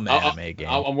just some anime game.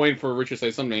 I'm waiting for Richard to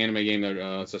say some anime game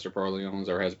that Sister Probably owns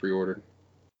or has pre-ordered.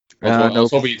 Nope. I was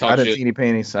hoping you talk I didn't shit. see any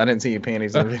panties. I didn't see any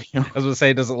panties in the video. I was gonna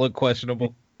say, does it look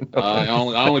questionable? I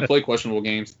only play questionable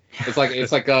games. It's like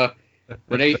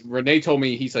Renee told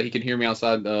me, he said he can hear me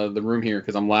outside the room here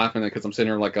because I'm laughing because I'm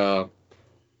sitting here like I'm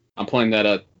playing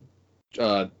that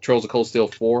Trolls of Cold Steel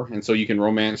 4, and so you can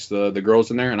romance the girls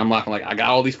in there, and I'm laughing like I got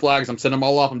all these flags, I'm setting them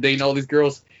all off, I'm dating all these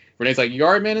girls. Renee's like, you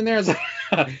alright, man, in there?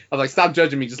 I was like, stop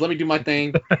judging me, just let me do my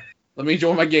thing, let me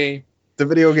enjoy my game. It's a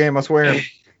video game, I swear.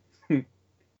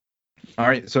 All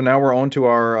right, so now we're on to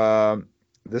our.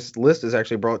 This list is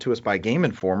actually brought to us by Game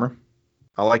Informer.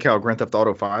 I like how Grand Theft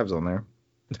Auto 5's on there.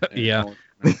 Yeah.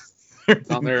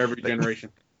 It's on there every generation.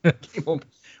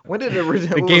 When did it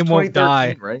originally? The game won't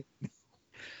die. Right?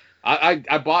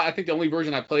 I bought, I think the only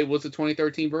version I played was the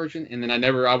 2013 version, and then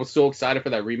I was so excited for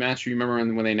that remaster. You remember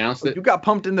when they announced it? You got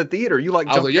pumped in the theater. You like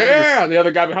I was like, jumped out of yeah! And the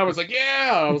other guy behind was like,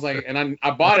 yeah! I was like, and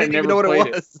I bought it and didn't never even know what played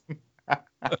it was.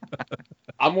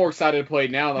 I'm more excited to play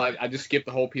it now that I just skipped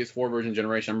the whole PS4 version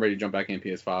generation. I'm ready to jump back in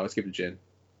PS5. I skipped the gen.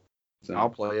 So.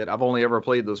 I'll play it. I've only ever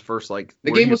played those first The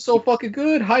game was so fucking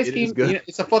good. Heist It game, is good.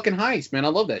 it's a fucking heist, man. I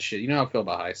love that shit. You know how I feel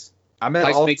about heist. I met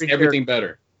Heist all makes three everything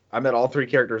better. I met all 3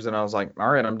 characters and I was like, all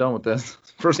right, I'm done with this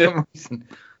for some reason.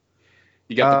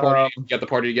 You got the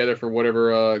party together for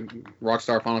whatever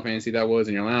Rockstar Final Fantasy that was,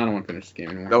 and you're like, I don't want to finish this game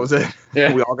anymore. That was it.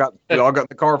 Yeah. we all got in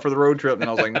the car for the road trip, and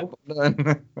I was like, nope, I'm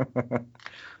done.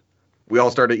 We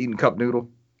all started eating cup noodle.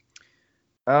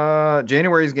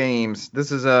 January's games.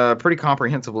 This is a pretty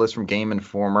comprehensive list from Game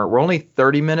Informer. We're only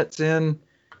 30 minutes in.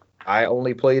 I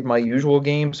only played my usual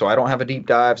game, so I don't have a deep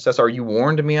dive. Cesar, you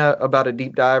warned me about a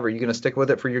deep dive. Are you going to stick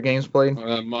with it for your games played?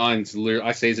 Mine's literally,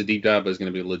 I say it's a deep dive, but it's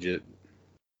going to be legit,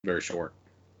 very short.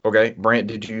 Okay. Brant,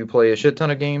 did you play a shit ton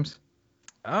of games?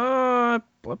 I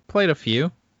played a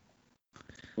few.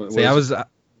 What See, I was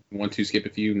 1-2 skip a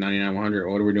few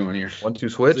 99-100. What are we doing here? 1-2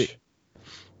 switch?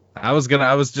 I was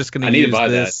just gonna. I need to use buy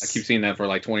this. that. I keep seeing that for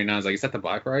like 29. I was like, is that the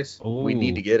buy price? We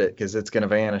need to get it because it's going to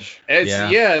vanish.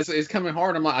 It's coming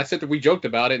hard. I said that we joked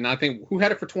about it, and I think who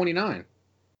had it for 29?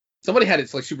 Somebody had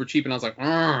it like super cheap, and I was like,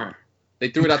 Argh. They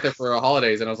threw it out there for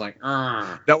holidays, and I was like,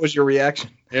 Argh. That was your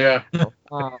reaction. Yeah.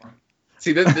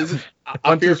 See, this is I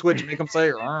 1-2 switch, make them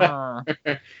say, No,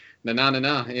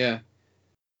 yeah.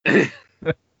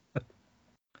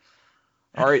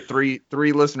 All right, three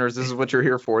listeners. This is what you're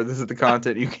here for. This is the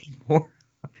content you came for.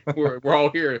 We're all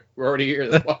here. We're already here.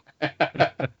 That's why.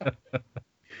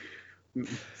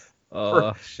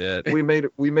 Oh shit. We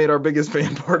made our biggest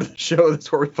fan part of the show.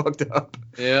 That's where we fucked up.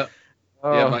 Yeah.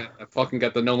 I fucking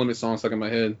got the No Limit song stuck in my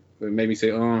head. It made me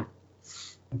say, All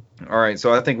right,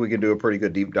 so I think we can do a pretty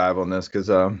good deep dive on this because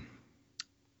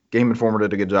Game Informer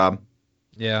did a good job.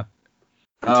 Yeah.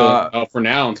 For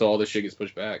now, until all this shit gets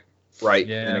pushed back. Right.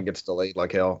 Yeah. And it gets delayed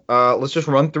like hell. Let's just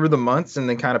run through the months and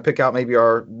then kind of pick out maybe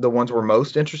the ones we're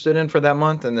most interested in for that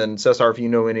month. And then Cesar, if you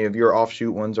know any of your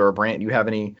offshoot ones, or Brant, you have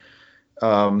any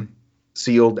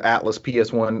sealed Atlas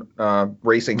PS1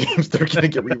 racing games that are going to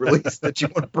get re-released that you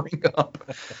want to bring up.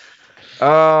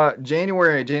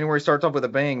 January starts off with a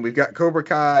bang. We've got Cobra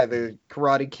Kai, the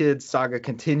Karate Kid saga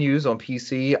continues on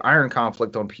PC, Iron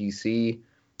Conflict on PC,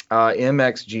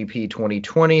 MXGP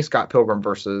 2020, Scott Pilgrim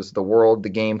vs. the World, the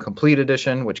game complete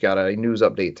edition, which got a news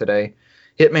update today.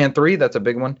 Hitman 3, that's a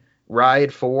big one.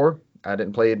 Ride 4, I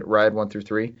didn't play Ride 1 through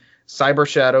 3. Cyber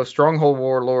Shadow, Stronghold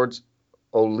Warlords,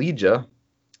 Olija,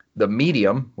 The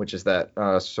Medium, which is that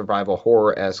survival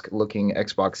horror-esque looking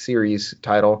Xbox Series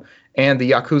title, and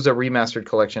the Yakuza Remastered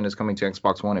Collection is coming to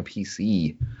Xbox One and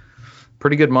PC.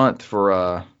 Pretty good month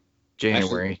for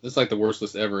January. Actually, this is like the worst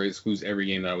list ever. It excludes every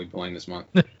game that I'll be playing this month.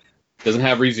 Doesn't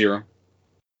have ReZero.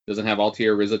 Doesn't have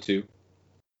Altair Risa 2.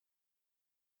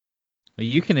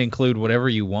 You can include whatever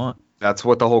you want. That's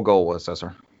what the whole goal was,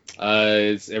 Cesar.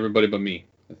 It's everybody but me.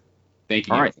 Thank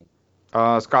you. All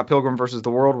right. Scott Pilgrim vs. the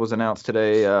World was announced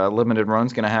today. Limited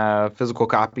run's going to have physical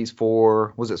copies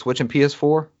for, was it Switch and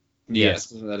PS4? Yes,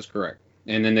 that is correct.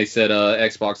 And then they said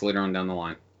Xbox later on down the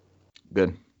line.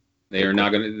 Good. They are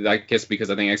not going to, I guess because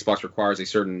I think Xbox requires a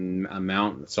certain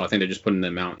amount, so I think they're just putting the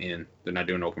amount in. They're not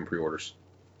doing open pre-orders.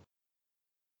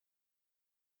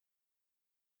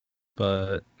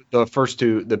 But the first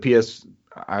two, the PS,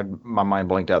 my mind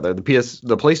blanked out there. The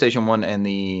PlayStation one and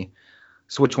the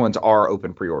Switch ones are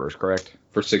open pre-orders, correct?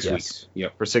 For 6 weeks.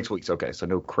 Yep. For 6 weeks. Okay, so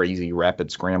no crazy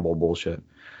rapid scramble bullshit.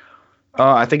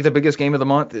 I think the biggest game of the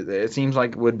month, it seems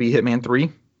like, would be Hitman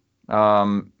 3.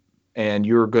 And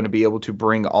you're going to be able to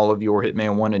bring all of your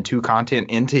Hitman 1 and 2 content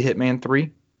into Hitman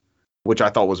 3, which I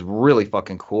thought was really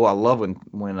fucking cool. I love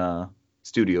when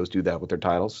studios do that with their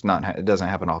titles. It doesn't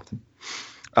happen often.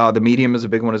 The Medium is a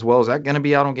big one as well. Is that going to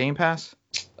be out on Game Pass?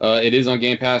 It is on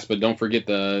Game Pass, but don't forget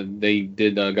they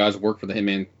did God's work for the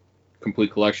Hitman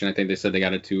Complete Collection. I think they said they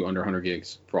got it to under 100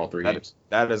 gigs for all three games.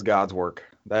 That is God's work.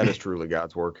 That is truly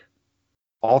God's work.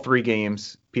 All 3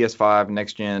 games, PS5,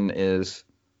 next gen, is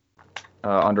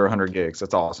under 100 gigs.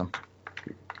 That's awesome.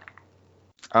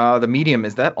 The Medium,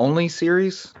 is that only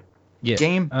series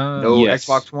game? No yes.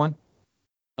 Xbox One?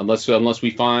 Unless we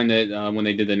find that when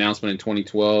they did the announcement in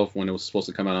 2012, when it was supposed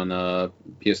to come out on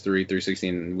PS3, 360,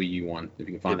 and Wii U one, if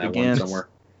you can find one somewhere.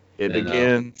 It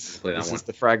begins. This is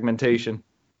the fragmentation.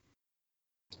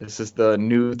 This is the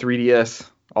new 3DS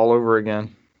all over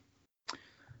again.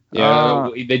 Yeah,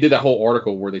 they did that whole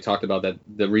article where they talked about that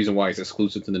the reason why it's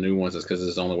exclusive to the new ones is because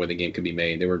it's the only way the game could be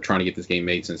made. They were trying to get this game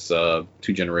made since 2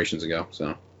 generations ago,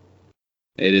 so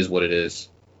it is what it is.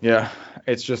 Yeah,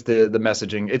 it's just the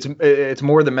messaging. It's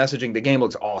more the messaging. The game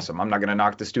looks awesome. I'm not going to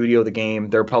knock the studio, the game,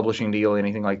 their publishing deal,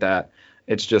 anything like that.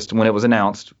 It's just when it was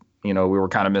announced, we were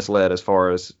kind of misled as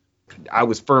far as I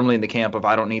was firmly in the camp of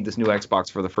I don't need this new Xbox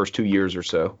for the first 2 years or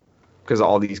so because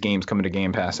all these games coming to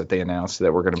Game Pass that they announced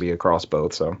that were going to be across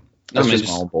both. So that's just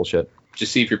my own bullshit.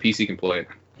 Just see if your PC can play it.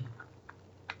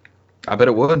 I bet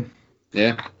it would.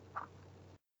 Yeah.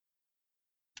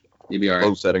 You'd be all right.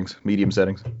 Low settings, medium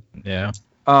settings. Yeah.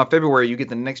 February, you get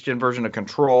the next-gen version of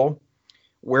Control,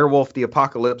 Werewolf the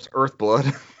Apocalypse,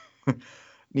 Earthblood,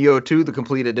 Neo 2, the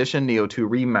complete edition, Neo 2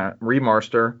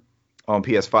 Remaster on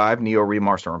PS5, Neo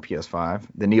Remaster on PS5,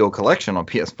 the Neo Collection on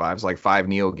PS5. It's like 5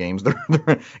 Neo games.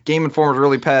 Game Informer's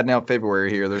really padding out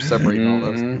February here. They're separating all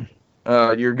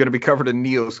those. You're going to be covered in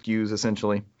Neo SKUs,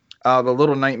 essentially. The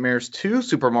Little Nightmares 2,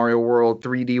 Super Mario World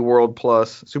 3D World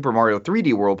plus Super Mario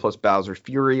 3D World plus Bowser's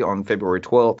Fury on February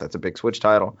 12th. That's a big Switch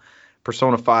title.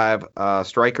 Persona 5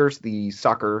 Strikers, the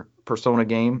soccer Persona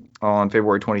game, on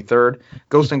February 23rd.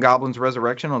 Ghosts and Goblins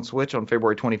Resurrection on Switch on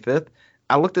February 25th.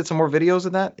 I looked at some more videos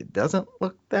of that. It doesn't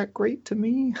look that great to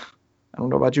me. I don't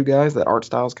know about you guys. That art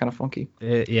style is kind of funky.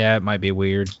 It might be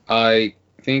weird. I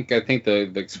think the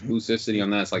exclusivity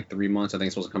on that is like 3 months. I think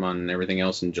it's supposed to come on and everything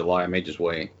else in July. I may just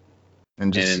wait. I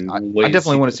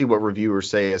definitely want to see what reviewers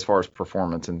say as far as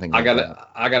performance and things like that.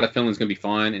 I got a feeling it's going to be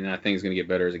fine, and I think it's going to get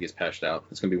better as it gets patched out.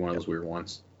 It's going to be one of those weird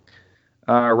ones.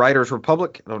 Riders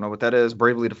Republic, I don't know what that is.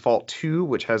 Bravely Default 2,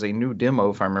 which has a new demo,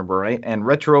 if I remember right. And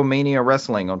Retromania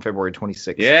Wrestling on February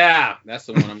 26th. Yeah, that's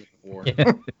the one I'm looking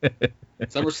for. Yeah.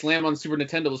 SummerSlam on Super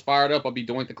Nintendo. Let's fire it up. I'll be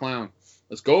Doink the Clown.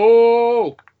 Let's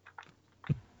go!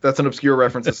 That's an obscure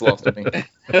reference that's lost to me.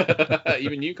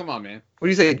 Even you, come on, man. What do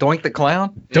you say, Doink the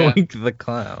Clown? Yeah. Doink the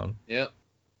Clown. Yep.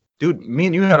 Dude, me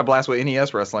and you had a blast with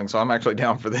NES wrestling, so I'm actually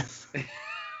down for this.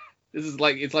 This is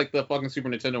like it's like the fucking Super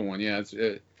Nintendo one. Yeah,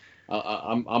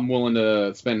 I'm willing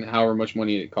to spend however much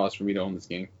money it costs for me to own this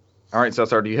game. All right,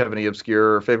 Cesar, do you have any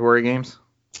obscure February games?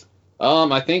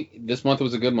 I think this month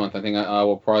was a good month. I think I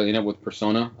will probably end up with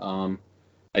Persona.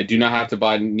 I do not have to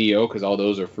buy Neo because all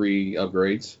those are free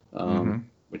upgrades,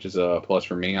 which is a plus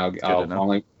for me. I'll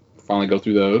finally go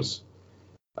through those.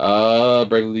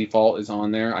 Bravely Default is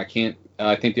on there. I think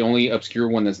the only obscure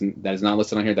one that is not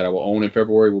listed on here that I will own in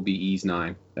February will be Ease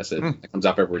 9. That's it. It comes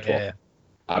out February 12th. Yeah.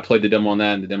 I played the demo on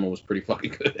that, and the demo was pretty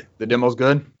fucking good. The demo's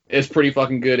good? It's pretty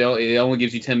fucking good. It only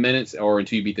gives you 10 minutes or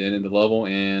until you beat the end of the level.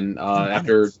 And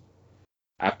after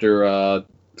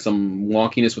some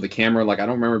wonkiness with the camera, like I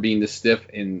don't remember being this stiff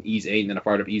in Ease 8, and then I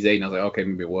fired up Ease 8, and I was like, okay,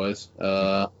 maybe it was.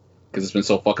 Because it's been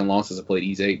so fucking long since I played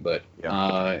Ease 8. But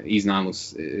Ease 9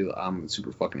 I'm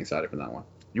super fucking excited for that one.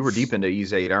 You were deep into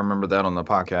Ease 8. I remember that on the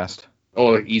podcast.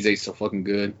 Oh, Ease 8's so fucking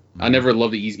good. I never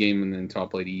loved the Ease game until I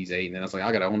played Ease 8, and then I was like,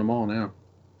 I gotta own them all now.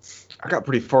 I got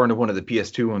pretty far into one of the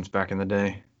PS2 ones back in the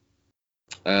day.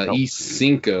 Ease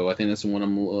 5, I think that's the one I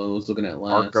was looking at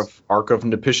last. Arc of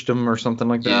Nepishtim or something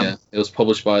like that. Yeah, it was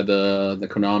published by the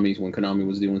Konami when Konami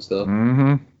was doing stuff.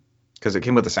 Because it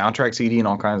came with the soundtrack CD and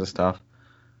all kinds of stuff.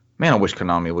 Man, I wish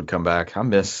Konami would come back. I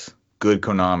miss good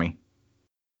Konami.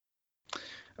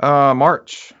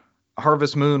 March,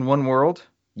 Harvest Moon One World,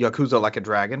 Yakuza Like a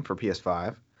Dragon for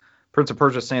PS5, Prince of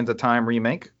Persia Sands of Time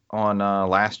remake on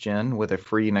last gen with a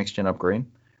free next gen upgrade,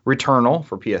 Returnal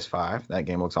for PS5, that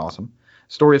game looks awesome,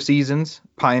 Story of Seasons,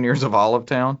 Pioneers of Olive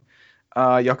Town,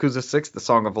 Yakuza 6, The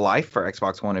Song of Life for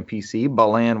Xbox One and PC,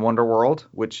 Balan Wonderworld,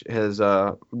 which has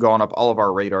gone up all of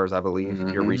our radars, I believe,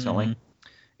 here recently.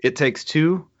 It Takes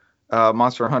Two,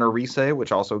 Monster Hunter Rise,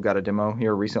 which also got a demo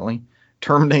here recently.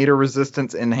 Terminator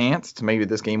Resistance Enhanced. Maybe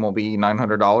this game will be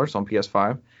 $900 on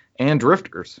PS5. And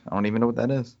Drifters. I don't even know what that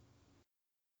is.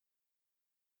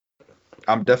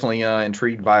 I'm definitely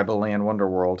intrigued by Balan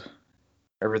Wonderworld.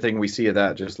 Everything we see of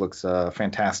that just looks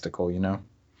fantastical, you know?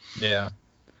 Yeah.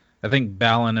 I think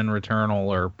Balan and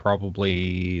Returnal are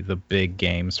probably the big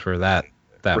games for that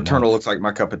Returnal month. looks like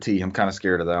my cup of tea. I'm kind of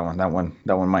scared of that one.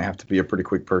 That one might have to be a pretty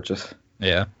quick purchase.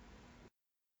 Yeah.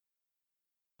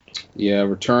 Yeah,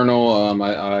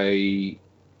 Returnal.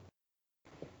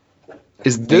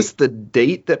 Is this the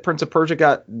date that Prince of Persia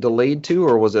got delayed to,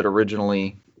 or was it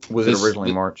originally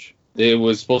March? It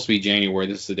was supposed to be January.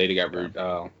 This is the date it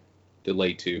got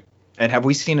delayed to. And have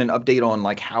we seen an update on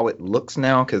like how it looks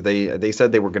now? Because they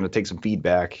said they were going to take some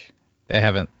feedback. They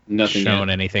haven't shown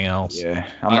anything else.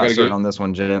 Yeah, I'm not certain on this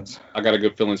one, gents. I got a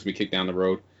good feeling it's going to be kicked down the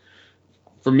road.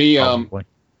 For me, Probably.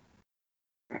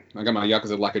 I got my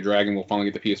Yakuza Like a Dragon. We'll finally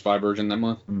get the PS5 version that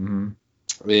month.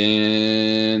 Mm-hmm.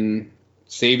 And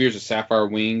Saviors of Sapphire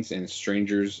Wings and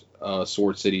Strangers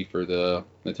Sword City for the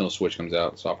Nintendo Switch comes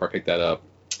out, so I'll probably pick that up.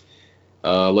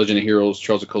 Legend of Heroes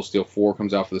Trails of Cold Steel 4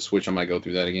 comes out for the Switch. I might go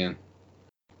through that again.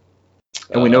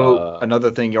 And we know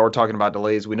another thing, y'all were talking about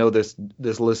delays. We know this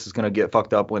list is going to get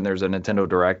fucked up when there's a Nintendo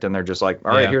Direct and they're just like,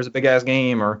 all right, here's a big ass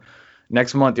game, or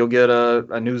next month you'll get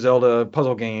a new Zelda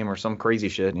puzzle game or some crazy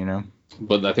shit, you know.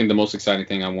 But I think the most exciting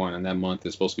thing I want in that month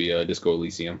is supposed to be Disco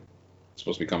Elysium. It's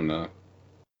supposed to be coming to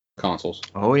consoles.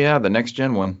 Oh yeah, the next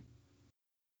gen one.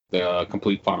 The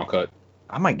complete Final Cut.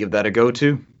 I might give that a go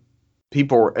too.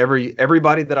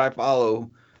 Everybody that I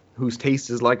follow whose taste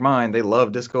is like mine, they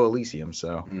love Disco Elysium,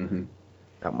 so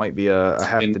that might be a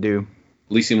have to do.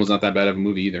 Elysium was not that bad of a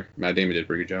movie either. Matt Damon did a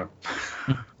pretty good job.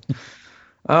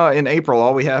 In April,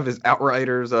 all we have is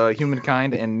Outriders,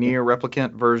 Humankind, and Nier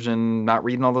Replicant version. Not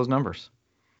reading all those numbers.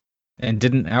 And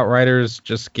didn't Outriders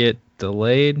just get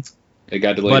delayed? It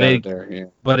got delayed out there, yeah.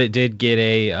 But it did get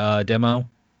a demo.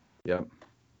 Yep.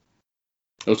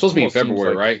 It was supposed to be in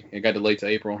February, right? It got delayed to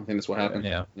April. I think that's what happened.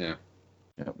 Yeah.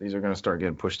 Yep, these are going to start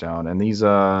getting pushed out, and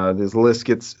this list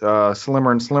gets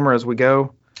slimmer and slimmer as we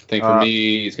go. I think for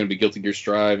me, it's going to be Guilty Gear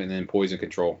Strive and then Poison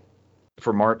Control.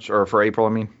 For March, or for April, I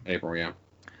mean? April, yeah.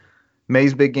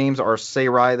 May's big games are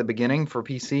Seirai the Beginning for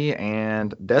PC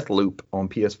and Deathloop on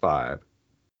PS5.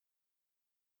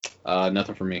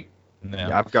 Nothing for me.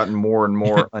 Yeah, I've gotten more and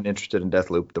more uninterested in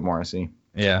Deathloop the more I see.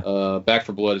 Yeah. Back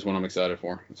 4 Blood is what I'm excited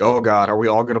for. Oh God, are we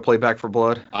all going to play Back 4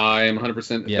 Blood? I am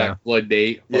 100% Back 4 Blood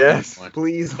date. Yes,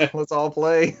 please, let's all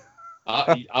play.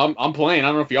 I'm playing. I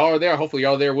don't know if y'all are there. Hopefully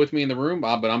y'all are there with me in the room,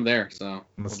 but I'm there. So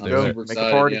Let's I'm do it. super Make a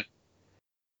excited. party. Yeah.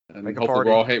 And Make a hopefully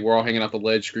party. we're all hanging off the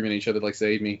ledge, screaming at each other like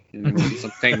 "Save me!" And then we'll see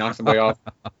some tank knock somebody off.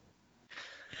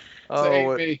 Oh,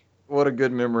 Save me! what a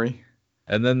good memory.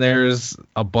 And then there's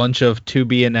a bunch of to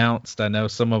be announced. I know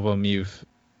some of them you've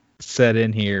said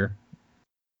in here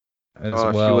as She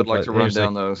well. would like but to run there's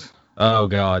down those. Oh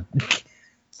God.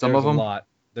 Some There's of them. a lot.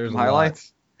 There's Some a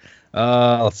highlights.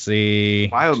 lot. Let's see.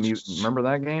 Biomutant. Remember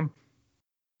that game?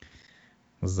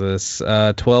 Was this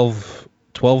 12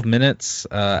 minutes?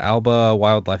 Alba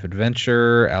Wildlife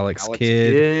Adventure, Alex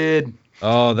Kidd.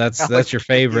 Oh, that's Alex your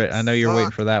favorite. Kidd I know you're waiting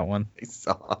suck. for that one. They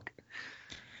suck.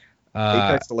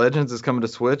 Apex Legends is coming to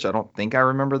Switch. I don't think I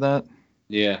remember that.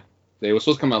 Yeah, they were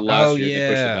supposed to come out last year. yeah.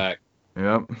 They pushed it back.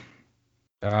 Yep.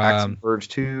 Axiom Verge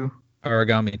 2.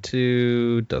 Origami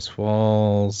 2, Dust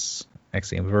Falls,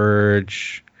 Axiom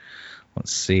Verge.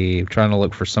 Let's see. I'm trying to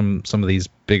look for some of these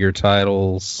bigger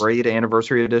titles. Braid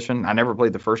Anniversary Edition. I never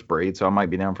played the first Braid, so I might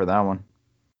be down for that one.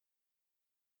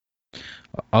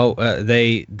 Oh,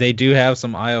 they do have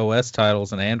some iOS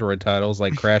titles and Android titles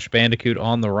like Crash Bandicoot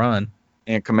On the Run.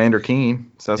 And Commander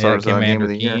Keen. So that's our game of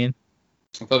the year.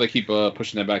 I thought they keep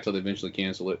pushing that back till they eventually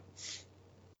cancel it.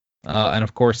 And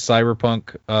of course,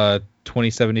 Cyberpunk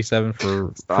 2077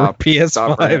 for for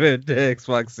PS5 that. and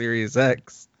Xbox Series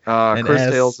X.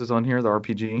 Chris Tales is on here, the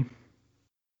RPG.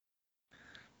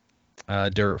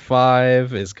 Dirt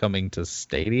 5 is coming to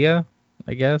Stadia,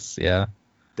 I guess. Yeah.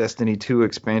 Destiny 2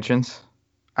 expansions.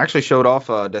 I actually showed off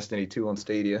Destiny 2 on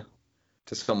Stadia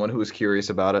to someone who was curious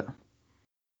about it.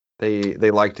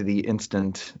 They liked the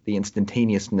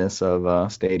instantaneousness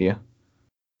of Stadia.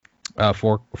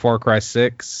 Far Cry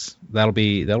 6. That'll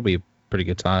be a pretty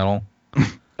good title.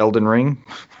 Elden Ring.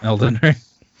 Elden Ring.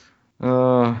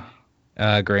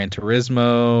 Gran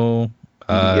Turismo.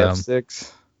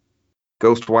 EDF6.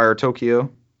 Ghostwire Tokyo.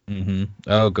 Mm-hmm.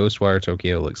 Oh, Ghostwire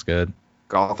Tokyo looks good.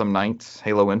 Gotham Knights.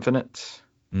 Halo Infinite.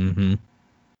 Mm-hmm.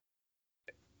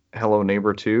 Hello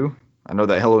Neighbor 2. I know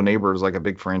that Hello Neighbor is like a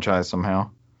big franchise somehow.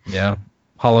 Yeah.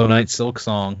 Hollow Knight Silk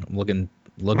Song. I'm looking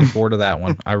forward to that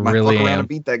one. I really fuck around am. and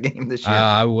beat that game this year.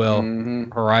 I will.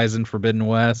 Mm-hmm. Horizon Forbidden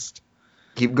West.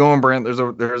 Keep going, Brant.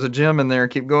 There's a gem in there.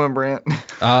 Keep going, Brant.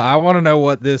 I want to know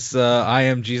what this I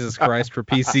Am Jesus Christ for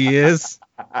PC is.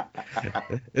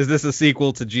 Is this a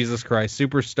sequel to Jesus Christ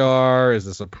Superstar? Is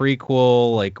this a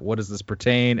prequel? Like, what does this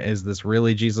pertain? Is this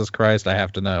really Jesus Christ? I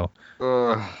have to know.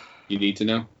 You need to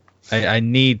know. I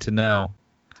need to know.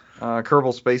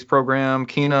 Kerbal Space Program,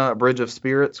 Kena, Bridge of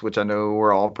Spirits, which I know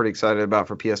we're all pretty excited about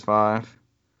for PS5.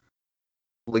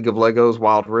 League of Legos,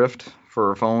 Wild Rift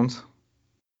for phones.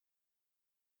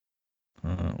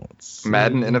 Let's see.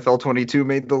 Madden NFL 22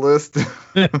 made the list.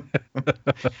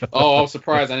 Oh, I was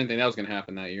surprised. I didn't think that was going to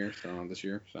happen this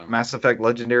year. So. Mass Effect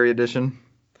Legendary Edition.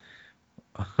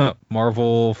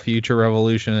 Marvel Future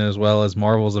Revolution, as well as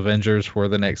Marvel's Avengers for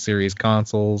the next series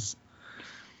consoles.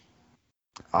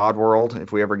 Oddworld,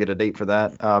 if we ever get a date for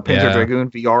that. Panzer Dragoon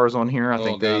VR is on here. I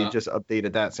think they God. just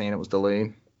updated that saying it was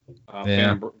delayed.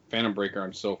 Phantom Breaker.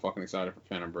 I'm so fucking excited for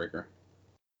Phantom Breaker.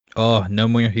 Oh,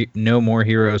 No More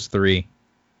Heroes 3.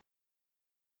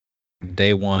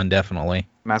 Day one, definitely.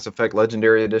 Mass Effect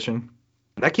Legendary Edition.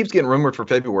 That keeps getting rumored for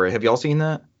February. Have y'all seen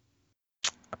that?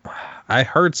 I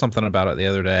heard something about it the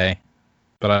other day,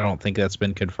 but I don't think that's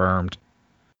been confirmed.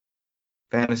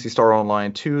 Phantasy Star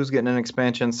Online 2 is getting an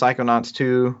expansion. Psychonauts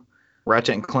 2.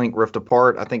 Ratchet and Clank Rift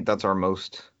Apart. I think that's our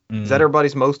most... Is that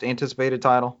everybody's most anticipated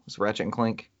title? It's Ratchet and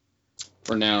Clank.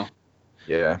 For now.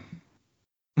 Yeah.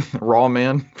 Raw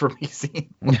Man for PC.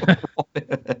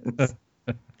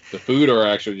 The food or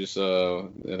actually just the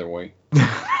other way?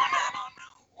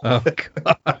 Oh,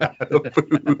 God.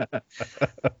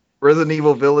 Resident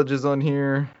Evil Village is on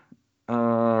here.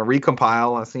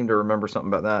 Recompile. I seem to remember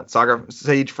something about that. Saga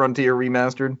Sage Frontier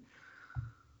Remastered.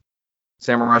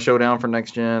 Samurai Showdown for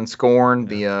next gen. Scorn,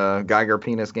 the Geiger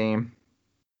penis game.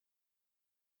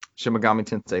 Shin Megami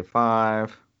Tensei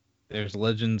 5. There's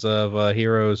Legends of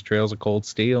Heroes Trails of Cold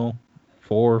Steel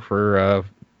 4 for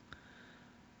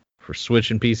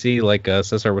Switch and PC, like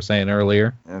Cesar was saying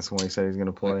earlier. That's the one he said he's going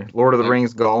to play. Lord of the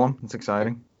Rings Gollum. It's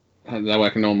exciting. That way I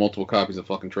can own multiple copies of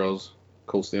fucking Trails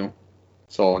Cold Steel.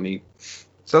 That's all I need.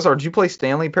 Cesar, did you play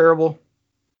Stanley Parable?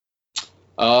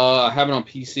 I have it on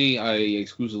PC. I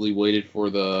exclusively waited for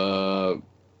the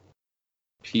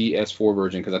PS4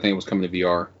 version because I think it was coming to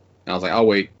VR. And I was like, I'll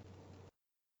wait.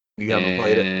 You haven't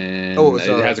played it? Oh, it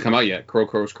hasn't come out yet.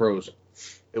 Crows.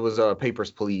 It was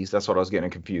Papers, Please. That's what I was getting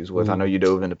confused with. I know you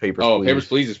dove into Papers, Please. Oh, Papers,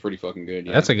 Please is pretty fucking good.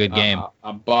 Yeah. That's a good game.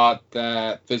 I bought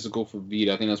that physical for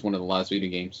Vita. I think that's one of the last Vita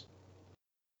games.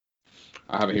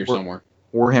 I have it here somewhere.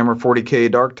 Warhammer 40K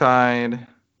Darktide,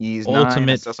 Ys 9.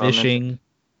 Ultimate Fishing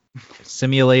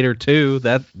Simulator 2.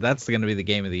 That's going to be the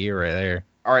game of the year right there.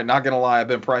 All right, not gonna lie, I've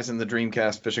been pricing the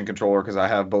Dreamcast fishing controller because I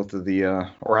have both of the,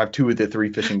 or I have 2 of the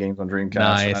 3 fishing games on Dreamcast.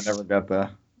 Nice. And I never got the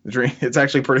Dream. It's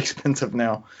actually pretty expensive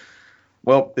now.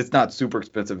 Well, it's not super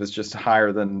expensive. It's just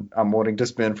higher than I'm wanting to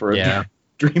spend for a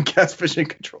Dreamcast fishing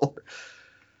controller.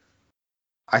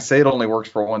 I say it only works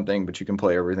for one thing, but you can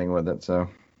play everything with it. So.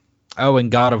 Oh, and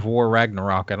God of War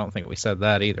Ragnarok. I don't think we said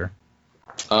that either.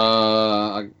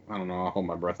 I don't know. I'll hold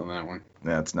my breath on that one.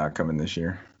 That's not coming this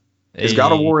year. Is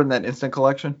God of War in that instant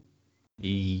collection?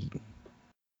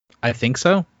 I think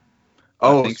so.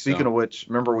 Oh, speaking of which,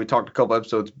 remember we talked a couple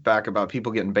episodes back about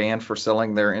people getting banned for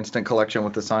selling their instant collection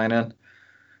with the sign-in?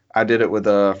 I did it with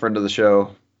a friend of the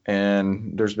show,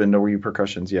 and there's been no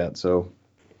repercussions yet, so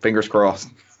fingers crossed.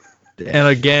 And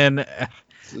again,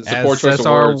 as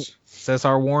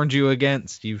Cesar warned you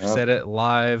against, you've said it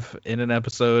live in an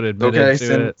episode, admitted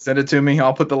to it. Send it to me.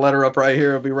 I'll put the letter up right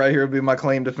here. It'll be right here. It'll be my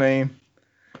claim to fame.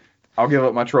 I'll give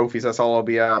up my trophies. That's all I'll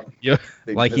be out. Yeah,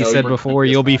 like you said before,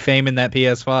 you'll be faming that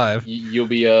PS5. You'll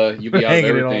be out of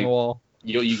hanging it on the wall.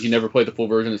 You can never play the full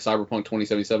version of Cyberpunk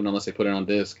 2077 unless they put it on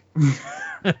disc.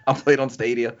 I'll play it on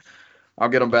Stadia. I'll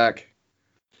get them back.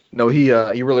 No, he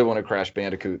really wanted Crash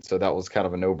Bandicoot, so that was kind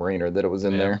of a no-brainer that it was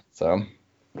in there. So,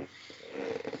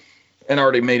 and I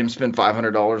already made him spend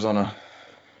 $500 on a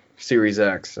Series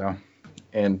X, so,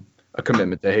 and a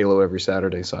commitment to Halo every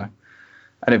Saturday. So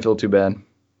I didn't feel too bad.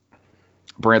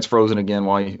 Brant's frozen again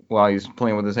while he's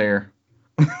playing with his hair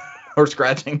or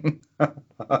scratching.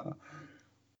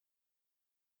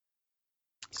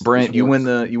 Brant, you win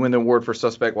the award for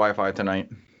suspect Wi-Fi tonight.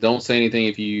 Don't say anything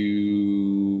if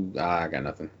you. I got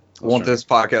nothing. I want this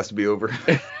podcast to be over.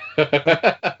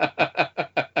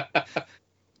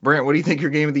 Brant, what do you think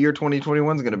your game of the year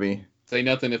 2021 is going to be? Say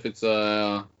nothing if it's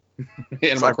Animal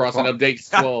Crossing Update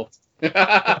 12.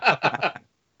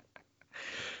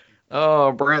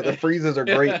 Oh, Brant, the freezes are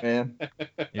great, man.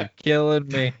 You're killing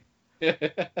me.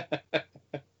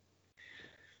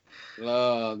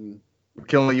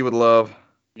 Killing you with love.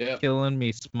 Yeah. Killing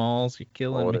me, Smalls. You're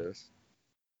killing me. It is.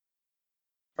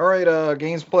 All right,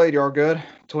 games played. Y'all good?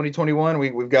 2021.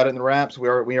 We've got it in the wraps. We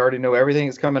already know everything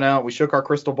is coming out. We shook our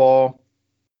crystal ball.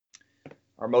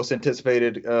 Our most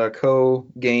anticipated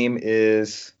game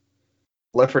is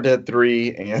Left 4 Dead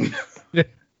 3 and.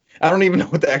 I don't even know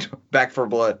what the actual Back 4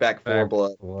 Blood.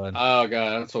 Oh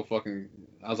god, I'm so fucking.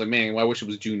 I was like, man, I wish it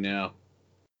was June now.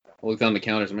 I looked down the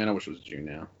counters, man, I wish it was June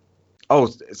now. Oh,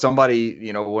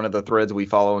 somebody, one of the threads we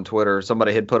follow on Twitter,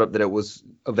 somebody had put up that it was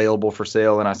available for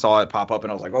sale, and I saw it pop up,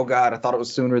 and I was like, oh god, I thought it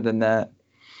was sooner than that.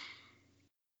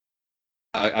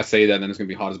 I say that, and then it's gonna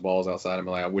be hot as balls outside. I'm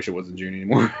like, I wish it wasn't June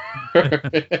anymore.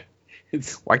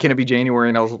 Why can't it be January?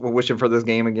 And I was wishing for this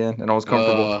game again, and I was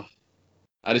comfortable.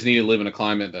 I just need to live in a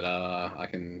climate that I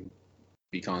can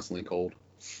be constantly cold.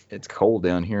 It's cold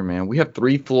down here, man. We have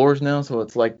 3 floors now, so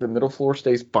it's like the middle floor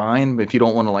stays fine, but if you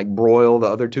don't want to like broil the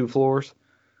other 2 floors.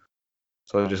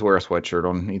 So I just wear a sweatshirt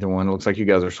on either one. It looks like you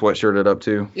guys are sweatshirted up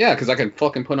too. Yeah, because I can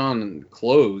fucking put on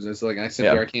clothes. It's like I sit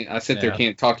there,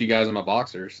 can't talk to you guys in my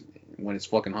boxers when it's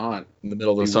fucking hot. In the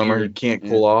middle of the summer, you can't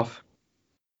cool off.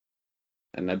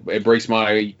 And it breaks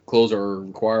my clothes are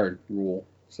required rule.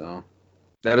 So.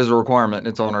 That is a requirement.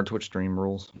 It's on our Twitch stream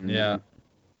rules. Yeah.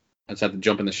 I just have to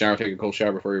jump in the shower, take a cold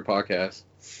shower before your podcast.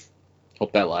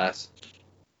 Hope that lasts.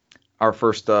 Our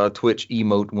first Twitch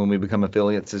emote when we become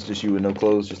affiliates is just you with no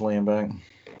clothes, just laying back.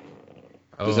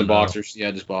 Just in boxers. Yeah,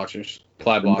 just boxers.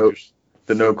 Plaid boxers.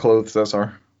 The no clothes, that's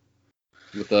our.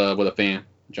 With a fan.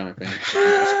 Giant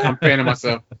fan. I'm fanning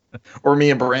myself. Or me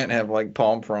and Brant have like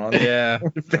palm fronds. Yeah.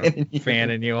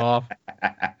 Fanning you off.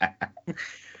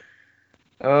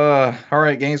 All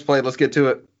right, games played. Let's get to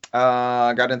it.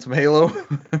 I got in some Halo.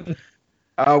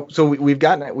 So we've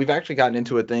actually gotten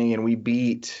into a thing, and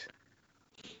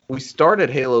we started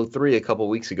Halo 3 a couple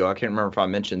weeks ago. I can't remember if I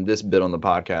mentioned this bit on the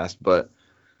podcast, but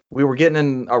we were getting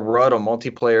in a rut on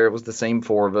multiplayer. It was the same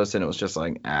 4 of us, and it was just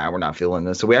like, we're not feeling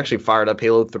this. So we actually fired up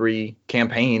Halo 3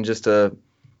 campaign just to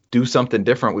do something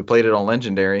different. We played it on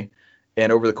Legendary,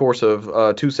 and over the course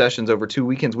of 2 sessions over 2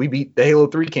 weekends, we beat the Halo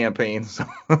 3 campaign. So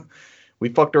we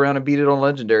fucked around and beat it on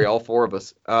Legendary, all 4 of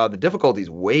us. The difficulty is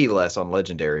way less on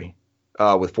Legendary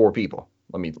with 4 people.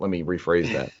 Let me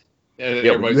rephrase that.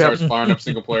 Everybody starts firing up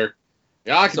single player.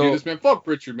 Yeah, I can do this, man. Fuck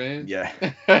Richard, man. Yeah.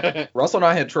 Russell and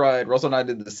I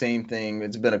did the same thing.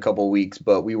 It's been a couple weeks,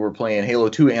 but we were playing Halo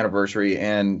 2 Anniversary,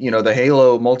 and the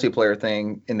Halo multiplayer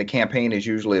thing in the campaign is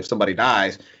usually if somebody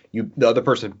dies, the other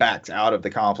person backs out of the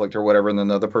conflict or whatever, and then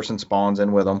the other person spawns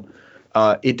in with them.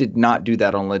 It did not do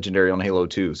that on Legendary on Halo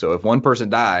 2. So if one person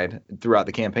died throughout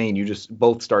the campaign, you just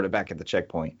both started back at the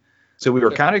checkpoint. So we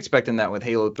were kind of expecting that with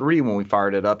Halo 3 when we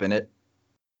fired it up, and it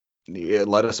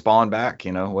let us spawn back,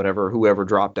 whoever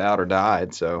dropped out or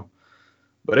died. So,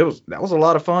 but that was a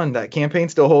lot of fun. That campaign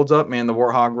still holds up, man. The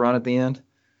Warthog run at the end.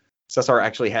 Cesar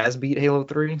actually has beat Halo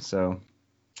 3, so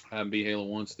I haven't beat Halo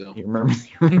 1 still. you remember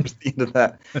the end of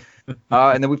that.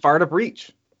 And then we fired up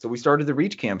Reach. So we started the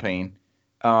Reach campaign.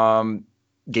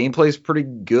 Gameplay's pretty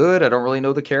good. I don't really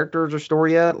know the characters or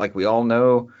story yet. Like, we all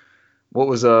know what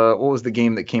was the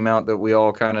game that came out that we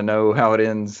all kind of know how it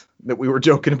ends, that we were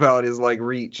joking about, is like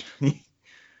Reach. So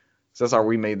that's how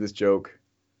we made this joke.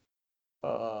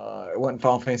 It wasn't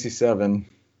Final Fantasy 7.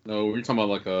 No, we were talking about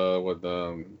like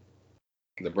the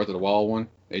Breath of the Wild one,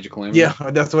 Age of Calamity. Yeah,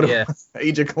 that's what it was.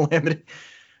 Age of Calamity.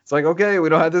 It's like, okay, we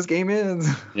know how this game ends.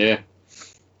 Yeah.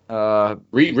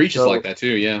 Reach is like that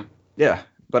too. Yeah. Yeah,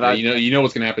 but you know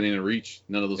what's gonna happen in a Reach.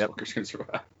 None of those fuckers can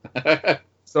survive.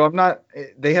 So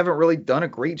they haven't really done a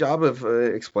great job of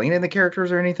explaining the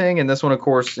characters or anything. And this one, of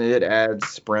course, it adds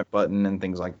sprint button and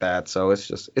things like that. So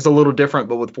it's a little different,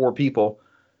 but with 4 people.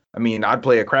 I mean, I'd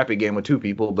play a crappy game with 2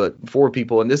 people, but 4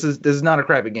 people, and this is not a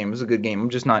crappy game. This is a good game. I'm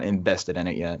just not invested in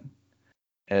it yet,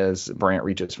 as Brant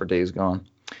reaches for Days Gone.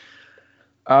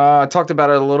 I talked about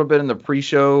it a little bit in the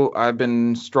pre-show. I've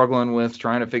been struggling with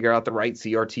trying to figure out the right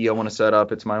CRT I want to set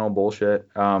up. It's my own bullshit.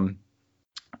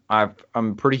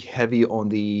 I'm pretty heavy on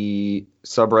the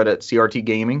subreddit CRT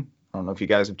Gaming. I don't know if you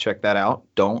guys have checked that out.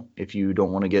 Don't, if you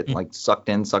don't want to get like sucked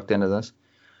into this.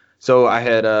 So I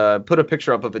had put a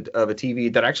picture up of a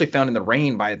TV that I actually found in the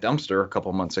rain by a dumpster a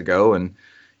couple months ago, and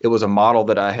it was a model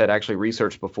that I had actually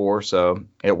researched before, so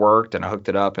it worked, and I hooked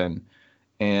it up, and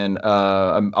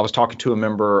I was talking to a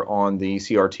member on the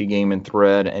CRT Gaming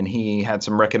thread, and he had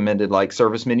some recommended like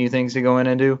service menu things to go in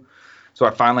and do. So I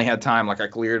finally had time. Like I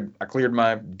cleared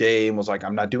my day and was like,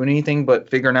 I'm not doing anything but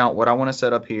figuring out what I want to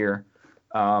set up here.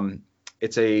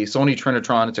 It's a Sony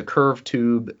Trinitron. It's a curved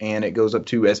tube, and it goes up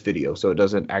to S-Video, so it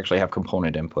doesn't actually have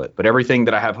component input. But everything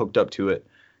that I have hooked up to it,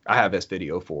 I have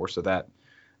S-Video for, so that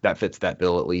fits that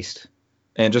bill at least.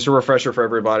 And just a refresher for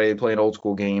everybody playing old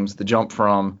school games, the jump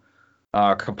from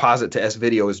composite to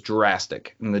S-Video is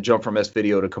drastic, and the jump from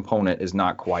S-Video to component is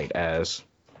not quite as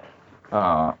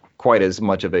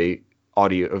much of a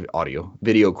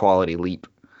video quality leap.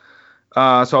 So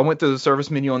I went through the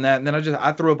service menu on that, and then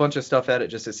I threw a bunch of stuff at it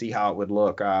just to see how it would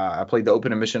look. I played the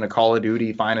opening mission of Call of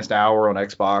Duty Finest Hour on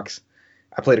Xbox.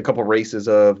 I played a couple races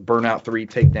of Burnout 3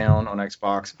 Takedown on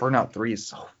Xbox. Burnout 3 is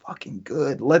so fucking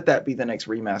good. Let that be the next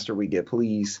remaster we get,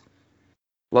 please.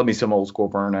 Love me some old school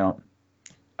Burnout.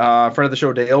 Friend of the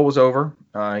show, Dale, was over.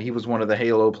 He was one of the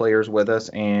Halo players with us,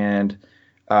 and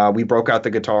we broke out the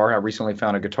guitar. I recently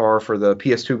found a guitar for the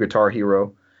PS2 Guitar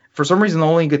Hero. For some reason, the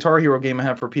only Guitar Hero game I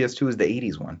have for PS2 is the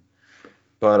 80s one.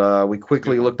 But we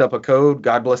quickly looked up a code.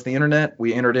 God bless the internet.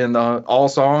 We entered in all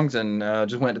songs and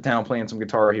just went to town playing some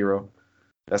Guitar Hero.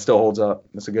 That still holds up.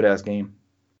 It's a good-ass game.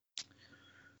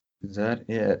 Is that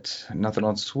it? Nothing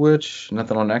on Switch.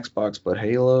 Nothing on Xbox but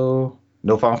Halo.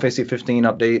 No Final Fantasy 15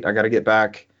 update. I got to get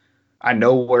back. I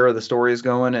know where the story is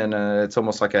going, and it's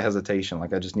almost like a hesitation.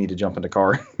 Like I just need to jump in the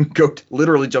car.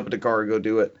 Literally jump in the car and go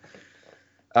do it.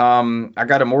 I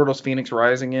got Immortals Phoenix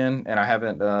Rising in, and I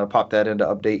haven't popped that into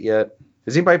update yet.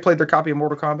 Has anybody played their copy of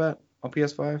Mortal Kombat on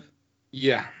PS5?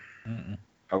 Yeah.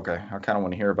 Okay, I kind of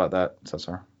want to hear about that,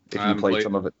 Cesar. If you played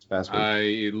some of it this past week.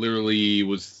 It literally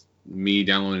was me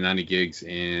downloading 90 gigs,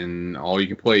 and all you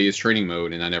can play is training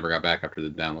mode, and I never got back after the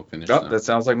download finished. Oh, that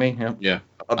sounds like me. Yeah. Yeah.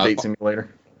 Update simulator.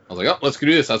 I was like, oh, let's go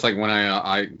do this. That's like when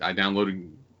I downloaded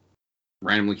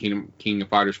randomly King of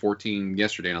Fighters 14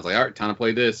 yesterday, and I was like, all right, time to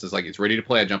play this. It's like, it's ready to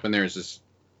play. I jump in there. It's just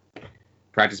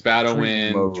practice battle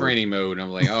training mode. And I'm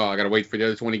like, oh, I got to wait for the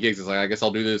other 20 gigs. It's like, I guess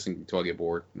I'll do this until I get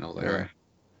bored. And I was like, all right.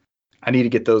 I need to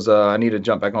get those. I need to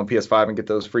jump back on PS5 and get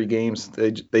those free games.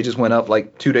 They just went up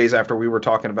like 2 days after we were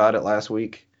talking about it last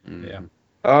week. Yeah.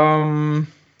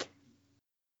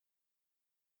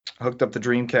 Hooked up the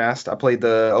Dreamcast. I played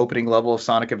the opening level of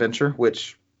Sonic Adventure,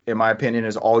 which, in my opinion,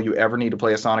 is all you ever need to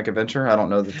play a Sonic Adventure. I don't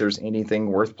know that there's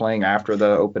anything worth playing after the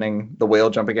opening, the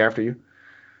whale jumping after you.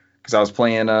 Because I was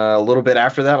playing a little bit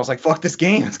after that. I was like, fuck this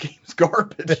game. This game's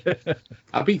garbage.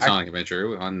 I beat Sonic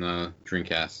Adventure on the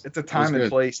Dreamcast. It's a time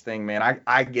and place thing, man.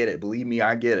 I get it. Believe me,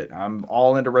 I get it. I'm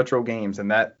all into retro games,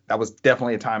 and that was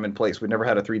definitely a time and place. We never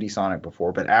had a 3D Sonic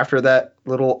before. But after that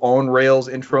little on-rails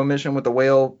intro mission with the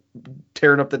whale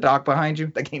tearing up the dock behind you,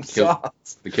 that game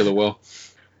sucks. The killer whale.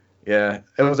 Yeah,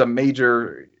 it was a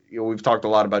major we've talked a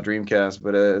lot about Dreamcast,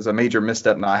 but it's a major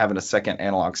misstep not having a second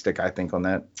analog stick, I think, on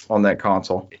that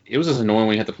console. It was just annoying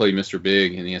when you had to play Mr.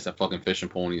 Big and he has that fucking fishing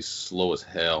pole and he's slow as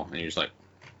hell. And you're just like...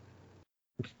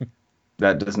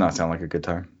 That does not sound like a good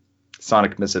time.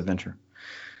 Sonic Misadventure.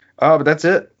 But that's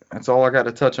it. That's all I got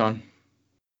to touch on.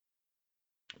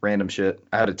 Random shit.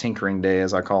 I had a tinkering day,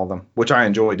 as I call them, which I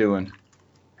enjoy doing.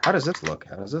 How does this look?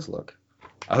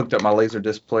 I hooked up my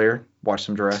Laserdisc player, watched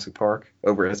some Jurassic Park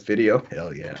over S video.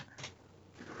 Hell yeah.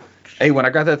 Hey, when I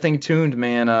got that thing tuned,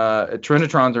 man,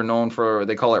 Trinitrons are known for,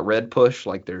 they call it red push,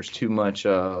 like there's too much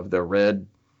of the red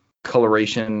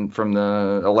coloration from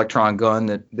the electron gun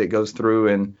that goes through,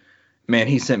 and man,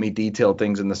 he sent me detailed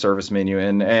things in the service menu,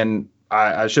 and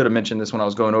I should have mentioned this when I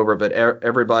was going over it, but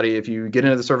everybody, if you get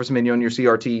into the service menu on your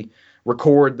CRT,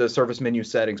 record the service menu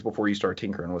settings before you start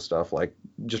tinkering with stuff. Like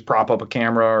just prop up a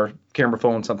camera or camera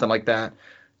phone, something like that.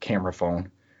 Camera phone.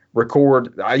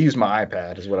 Record. I use my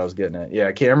iPad is what I was getting at.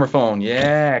 Yeah, camera phone.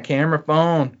 Yeah, camera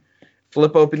phone.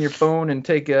 Flip open your phone and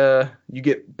you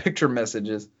get picture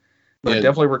messages. But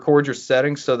definitely record your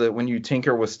settings so that when you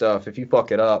tinker with stuff, if you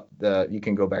fuck it up, you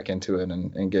can go back into it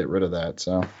and get rid of that.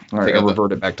 So, all right, I'll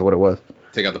revert it back to what it was.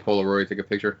 Take out the Polaroid, take a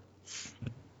picture.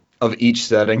 Of each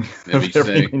setting.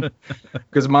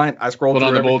 Because mine, I scrolled through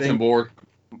everything. Put on the bulletin board.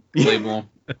 Label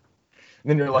them.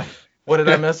 Then you're like, what did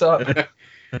I mess up?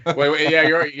 wait,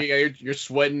 yeah, you're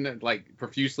sweating like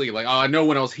profusely. Like, oh, I know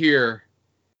when I was here.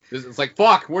 It's like,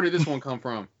 fuck, where did this one come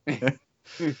from?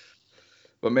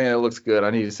 But man, it looks good. I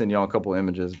need to send y'all a couple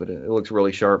images, but it looks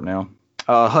really sharp now.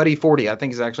 Huddy 40, I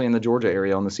think, is actually in the Georgia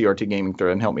area on the CRT gaming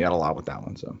thread and helped me out a lot with that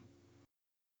one. So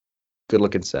good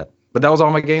looking set. But that was all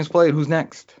my games played. Who's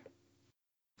next?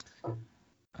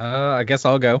 I guess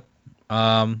I'll go.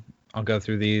 I'll go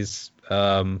through these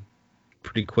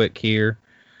pretty quick here.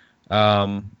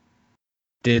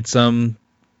 Did some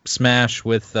Smash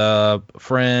with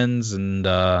friends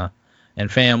and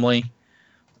family.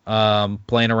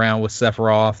 Playing around with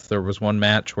Sephiroth. There was one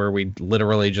match where we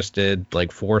literally just did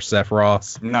like 4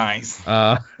 Sephiroths. Nice.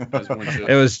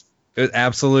 It was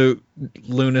absolute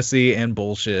lunacy and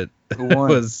bullshit. Who won?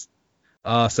 It was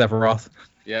Sephiroth.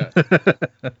 Yeah.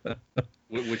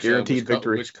 Guaranteed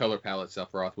victory. Which color palette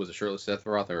Sephiroth? Was it shirtless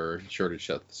Sephiroth or shirted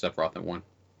Sephiroth that won?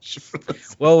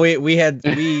 Well, we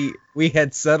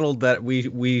had settled that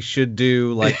we should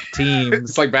do like teams.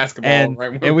 It's like basketball,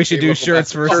 right? And we should do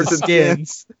shirts versus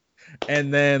skins.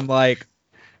 And then like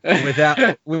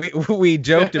without we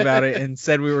joked about it and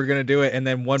said we were gonna do it, and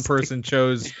then one person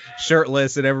chose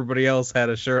shirtless and everybody else had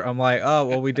a shirt. I'm like, oh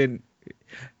well, we didn't.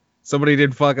 Somebody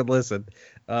didn't fucking listen.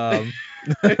 It's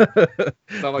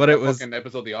not like but it was fucking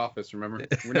episode of The Office. Remember,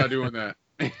 we're not doing that.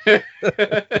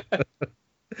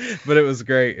 But it was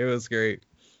great. It was great.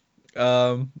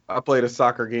 I played a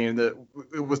soccer game that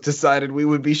it was decided we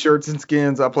would be shirts and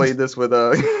skins. I played this with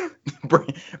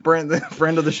Brent, the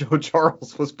friend of the show,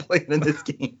 Charles, was playing in this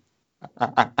game.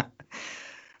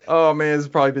 Oh man, it's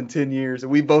probably been 10 years,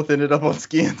 and we both ended up on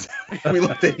skins. We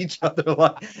looked at each other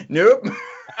like, nope.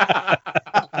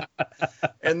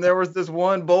 And there was this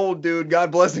one bold dude,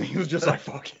 God bless him, he was just like,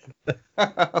 fuck it.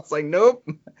 I was like, nope,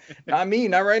 not me,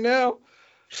 not right now.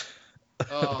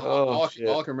 All I can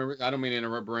remember, I don't mean to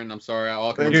interrupt, Brent. I'm sorry.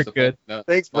 All I can remember You're good.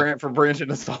 Thanks, Brent, for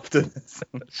branching us off to this.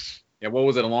 Yeah, what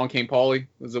was it? Along Came Polly?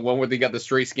 Was it one where they got the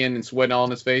straight skin and sweating all in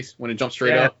his face when it jumped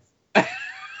straight up?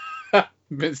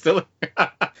 Ben Stiller.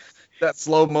 That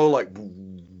slow mo, like.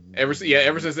 Ever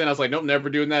since then, I was like, nope, never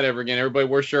doing that ever again. Everybody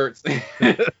wear shirts.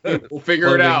 We'll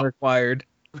figure it out. Required.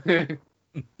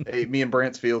 Hey, me and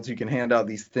Brant's Fields, you can hand out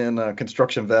these thin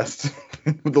construction vests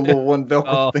with the little one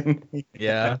velcro thing.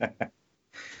 Yeah.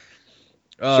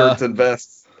 Shirts and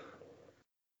vests.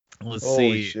 Let's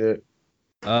Holy see. Shit.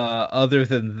 Other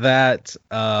than that,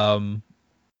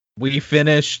 we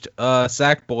finished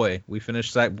Sackboy. We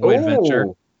finished Sackboy Adventure.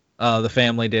 The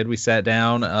family did. We sat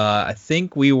down. I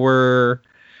think we were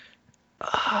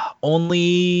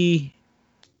only.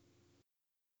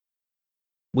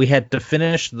 We had to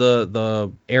finish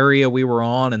the area we were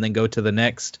on and then go to the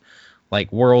next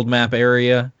like world map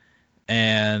area,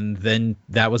 and then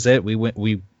that was it.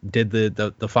 We did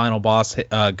the final boss.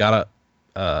 Got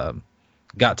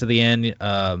to the end.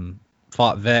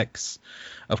 Fought Vex,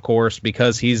 of course,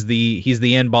 because he's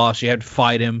the end boss. You had to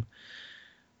fight him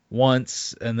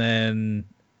once, and then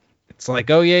it's like,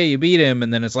 oh yeah, you beat him,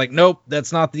 and then it's like, nope,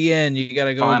 that's not the end. You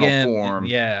gotta go final again. Form.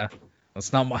 Yeah.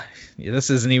 That's not my. This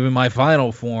isn't even my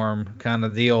final form, kind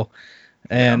of deal,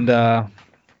 and so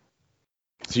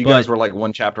you guys were like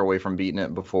one chapter away from beating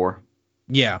it before.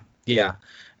 Yeah,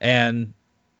 and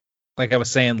like I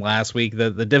was saying last week,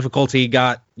 the difficulty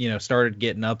got, started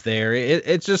getting up there.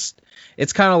 It's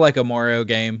kind of like a Mario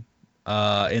game,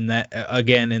 in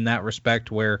that respect,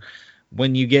 where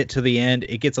when you get to the end,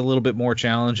 it gets a little bit more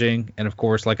challenging. And of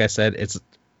course, like I said, it's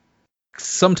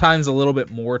sometimes a little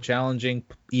bit more challenging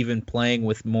even playing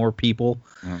with more people,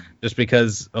 just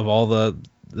because of all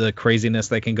the craziness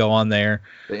that can go on there.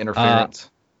 The interference.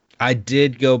 I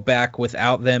did go back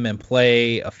without them and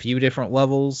play a few different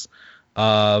levels,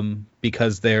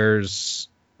 because there's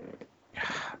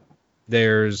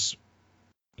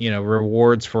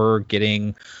rewards for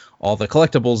getting all the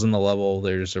collectibles in the level.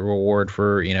 There's a reward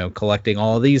for, collecting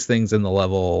all of these things in the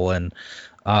level. And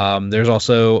there's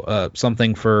also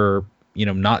something for,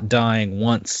 not dying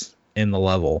once in the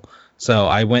level. So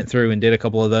I went through and did a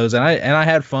couple of those, and I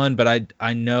had fun, but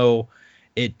I know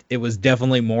it was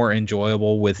definitely more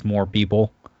enjoyable with more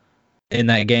people in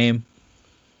that game.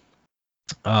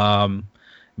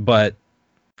 But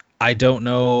I don't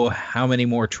know how many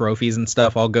more trophies and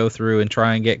stuff I'll go through and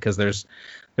try and get, because there's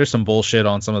some bullshit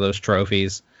on some of those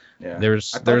trophies. Yeah. I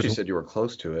thought you said you were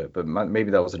close to it, but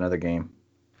maybe that was another game.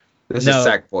 This is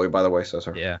Sackboy, by the way, so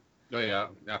sorry. Yeah. Oh yeah,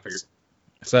 I figured.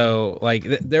 So like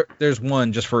there's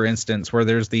one, just for instance, where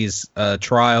there's these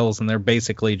trials, and they're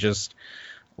basically just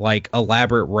like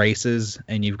elaborate races,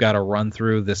 and you've got to run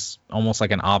through this almost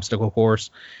like an obstacle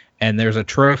course. And there's a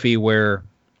trophy where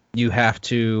you have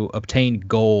to obtain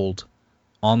gold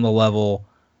on the level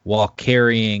while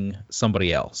carrying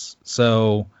somebody else.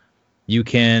 So you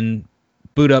can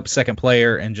boot up second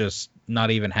player and just not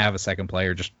even have a second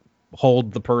player, just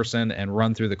hold the person and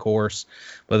run through the course.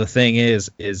 But the thing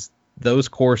is those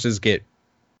courses get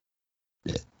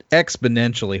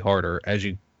exponentially harder as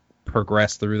you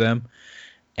progress through them.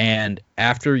 And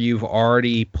after you've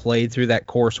already played through that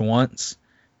course once,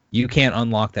 you can't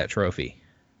unlock that trophy.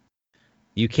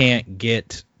 You can't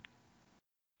get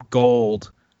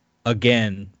gold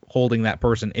again holding that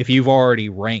person if you've already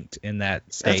ranked in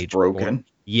that stage. That's broken.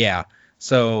 Yeah.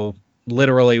 So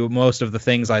literally most of the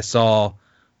things I saw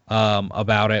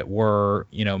about it were,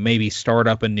 maybe start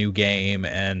up a new game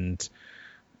and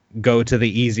go to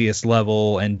the easiest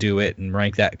level and do it and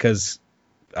rank that. Because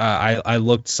I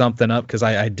looked something up because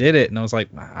I did it and I was like,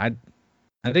 I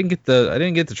didn't get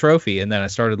the trophy. And then I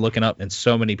started looking up, and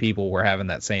so many people were having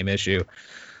that same issue.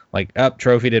 Like,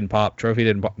 trophy didn't pop,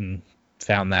 and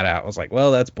found that out. I was like,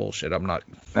 well, that's bullshit. I'm not.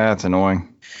 That's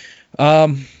annoying.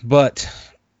 But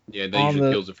yeah, that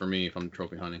usually kills it for me if I'm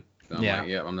trophy hunting. So I'm yeah.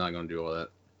 like, I'm not gonna do all that.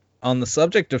 On the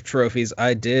subject of trophies,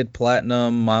 I did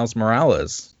platinum Miles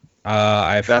Morales.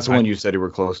 That's when you said you were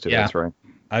close to. Yeah, that's right.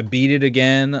 I beat it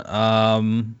again.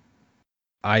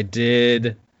 I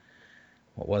did.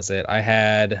 What was it? I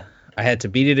had to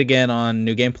beat it again on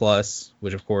New Game Plus,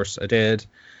 which of course I did.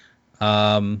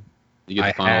 You get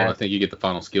the final. I think you get the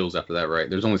final skills after that, right?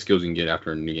 There's only skills you can get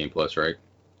after New Game Plus, right?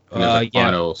 And there's a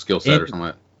final skill set or something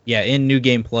like that. Yeah, in New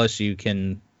Game Plus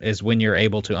is when you're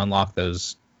able to unlock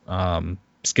those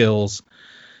skills.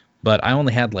 But I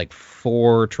only had like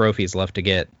 4 trophies left to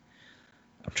get.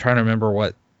 I'm trying to remember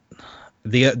what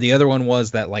the other one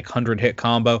was, that like 100-hit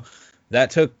combo.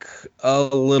 That took a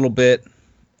little bit.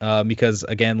 Because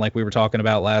again, like we were talking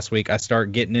about last week, I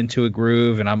start getting into a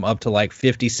groove and I'm up to like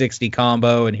 50-60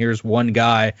 combo, and here's one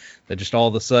guy that just all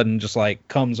of a sudden just like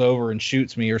comes over and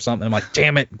shoots me or something. I'm like,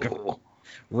 damn it,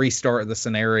 restart the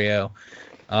scenario.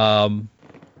 You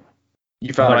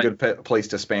found a good place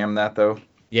to spam that though.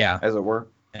 Yeah, as it were.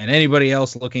 And anybody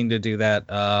else looking to do that,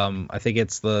 I think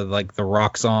it's the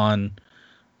Roxxon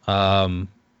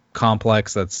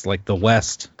complex. That's like the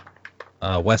West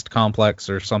complex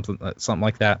or something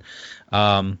like that,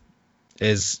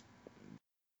 is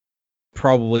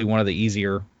probably one of the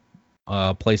easier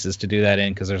places to do that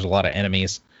in, because there's a lot of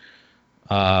enemies.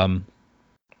 But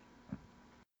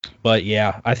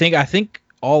yeah, I think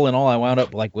all in all, I wound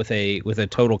up like with a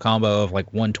total combo of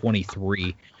like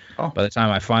 123. By the time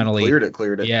I finally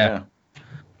cleared it. Yeah.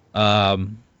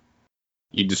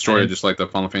 You destroyed it just like the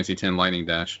Final Fantasy X Lightning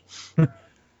Dash.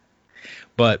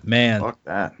 But man, fuck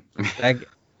that.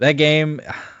 That game,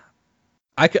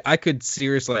 I could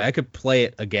seriously play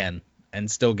it again and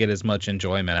still get as much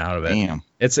enjoyment out of it. Damn.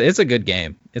 It's a good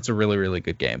game. It's a really, really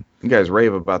good game. You guys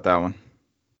rave about that one.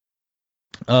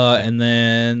 And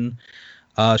then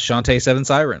Shantae 7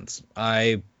 Sirens.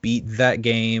 I beat that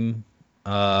game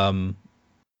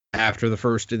after the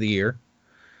first of the year.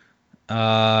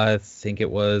 I think it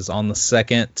was on the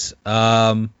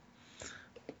 2nd.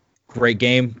 Great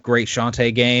game, great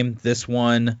Shantae game. This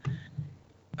one,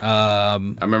 I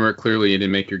remember it clearly. You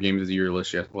didn't make your Game of the Year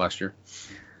list last year.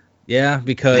 Yeah,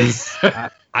 because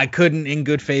I couldn't in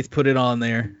good faith put it on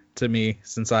there. to me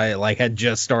since I had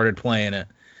just started playing it.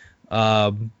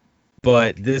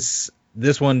 But this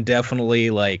one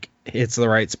definitely hits the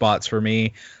right spots for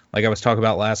me. Like I was talking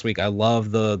about last week, I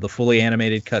love the fully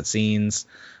animated cutscenes.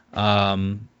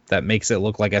 That makes it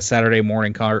look like a Saturday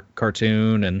morning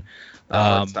cartoon, and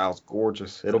art style's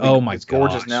gorgeous. It's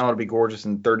gorgeous now. It'll be gorgeous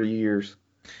in 30 years.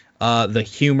 The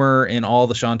humor in all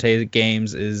the Shantae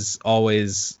games is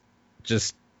always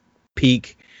just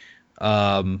peak.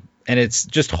 And it's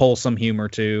just wholesome humor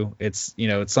too. It's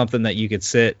it's something that you could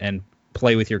sit and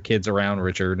play with your kids around,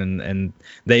 Richard, and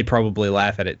they'd probably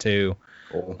laugh at it too.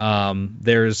 Cool.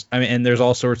 There's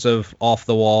all sorts of off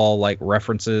the wall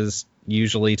references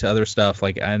usually to other stuff.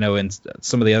 Like I know in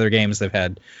some of the other games they've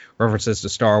had references to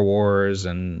Star Wars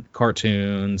and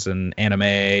cartoons and anime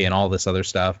and all this other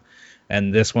stuff.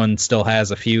 And this one still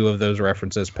has a few of those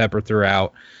references peppered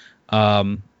throughout.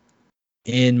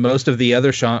 In most of the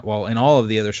other in all of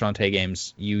the other Shantae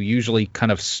games, you usually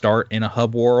kind of start in a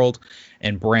hub world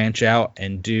and branch out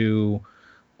and do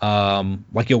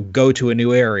you'll go to a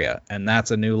new area and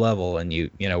that's a new level, and you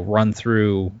run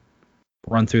through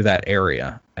that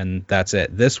area and that's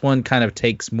it. This one kind of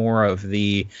takes more of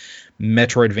the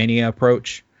Metroidvania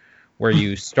approach, where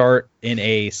you start in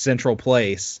a central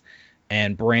place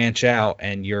and branch out,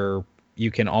 and you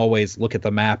can always look at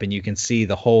the map and you can see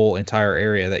the whole entire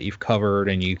area that you've covered,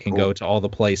 and you can go to all the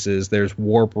places. There's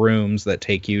warp rooms that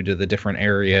take you to the different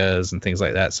areas and things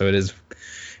like that. So it's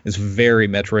very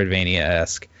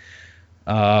Metroidvania-esque.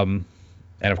 And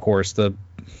of course the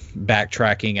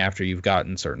backtracking after you've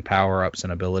gotten certain power-ups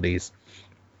and abilities.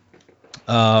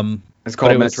 It's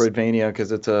called Metroidvania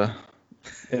because it's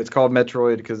called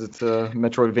Metroid because it's a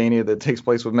Metroidvania that takes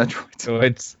place with Metroid. So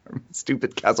it's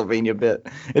stupid Castlevania bit.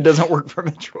 It doesn't work for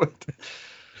Metroid.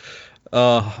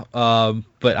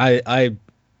 But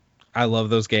I love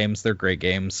those games. They're great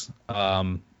games.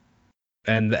 And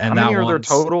how many are there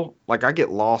total? Like I get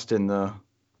lost in the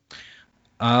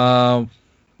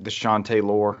Shantae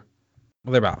lore.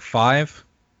 Well, they're about 5.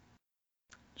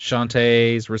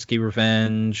 Shantae's Risky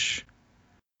Revenge.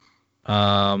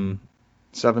 7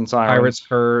 Sirens. Pirate's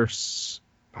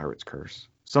Curse.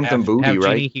 Something booty,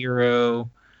 right? Genie Hero.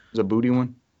 Is a booty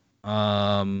one?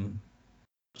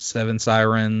 7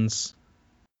 Sirens.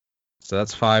 So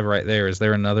that's 5 right there. Is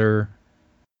there another?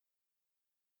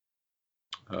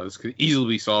 This could easily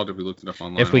be solved if we looked it up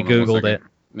online. If we Googled it.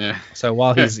 Yeah. So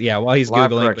while he's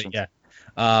Googling, but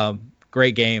yeah.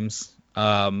 Great games.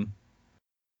 And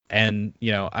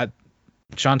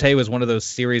Shantae was one of those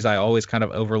series I always kind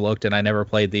of overlooked, and I never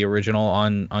played the original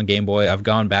on Game Boy. I've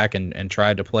gone back and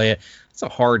tried to play it. It's a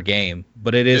hard game,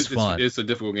 but it's fun. It's a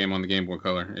difficult game on the Game Boy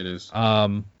Color. It is.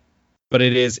 But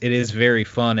it is very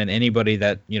fun, and anybody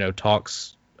that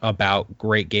talks about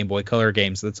great Game Boy Color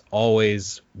games, that's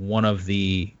always one of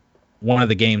the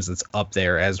games that's up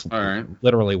there as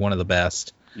literally one of the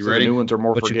best. You ready? The new ones are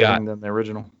more forgiving than the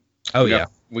original.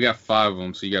 We got 5 of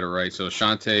them, so you got it right. So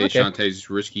Shantae, okay. Shantae's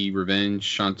Risky Revenge,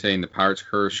 Shantae and the Pirate's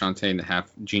Curse, Shantae and the Half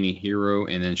Genie Hero,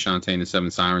 and then Shantae and the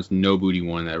 7 Sirens. No booty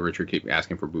one that Richard kept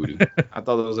asking for booty. I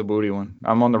thought that was a booty one.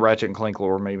 I'm on the Ratchet and Clank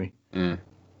lore, maybe.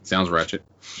 Sounds Ratchet.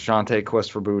 Shantae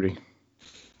Quest for Booty.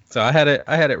 So I had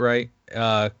it right,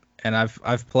 and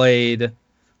I've played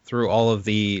through all of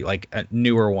the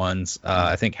newer ones.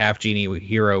 I think Half Genie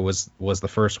Hero was the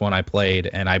first one I played,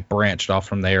 and I branched off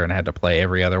from there and had to play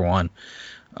every other one.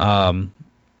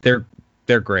 They're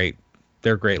great.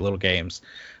 They're great little games.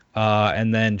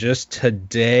 And then just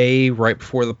today, right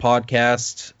before the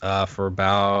podcast, for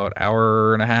about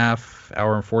hour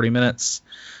and 40 minutes,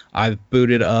 I've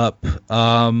booted up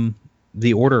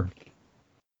The Order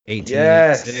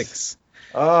 1886.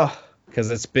 Yes. Because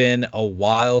it's been a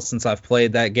while since I've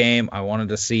played that game. I wanted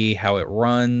to see how it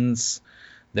runs.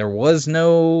 There was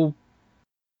no...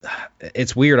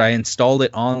 It's weird. I installed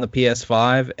it on the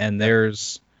PS5, and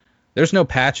there's no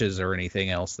patches or anything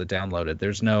else that downloaded.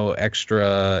 There's no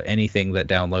extra anything that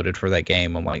downloaded for that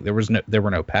game. I'm like, there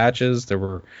were no patches. There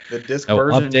were the disc no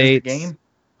version updates. Of the game?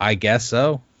 I guess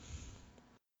so.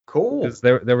 Cool. Because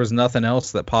there was nothing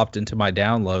else that popped into my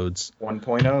downloads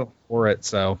 1.0 for it,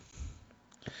 so...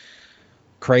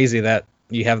 Crazy that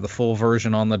you have the full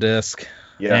version on the disc.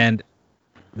 Yeah. And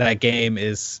that game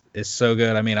is so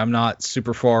good. I mean, I'm not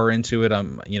super far into it.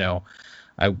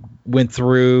 I went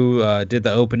through, did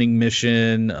the opening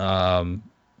mission.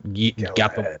 You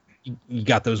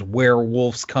got those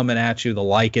werewolves coming at you, the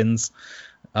Lycans,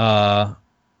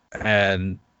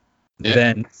 and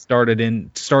then started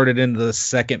into the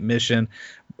second mission.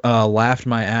 Laughed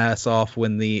my ass off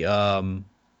when the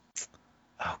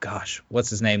oh gosh, what's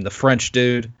his name? The French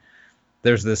dude.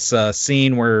 There's this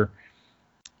scene where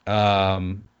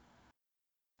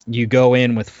you go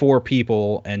in with 4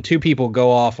 people and 2 people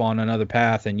go off on another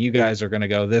path and you guys are going to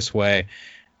go this way,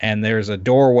 and there's a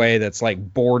doorway that's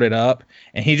like boarded up,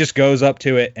 and he just goes up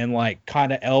to it and like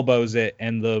kind of elbows it,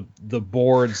 and the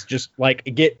boards just like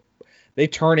they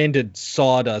turn into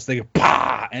sawdust. They go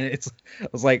bah, and I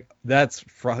was like, that's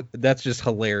just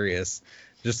hilarious.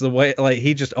 Just the way like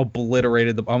he just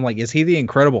obliterated the. I'm like, is he the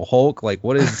Incredible Hulk? Like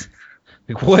what is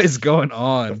going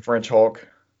on? The French Hulk,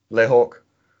 Le Hulk.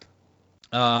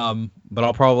 But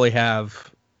I'll probably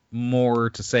have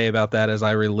more to say about that as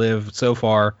I relive. So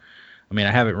far, I mean,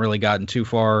 I haven't really gotten too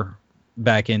far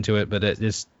back into it, but it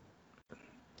just,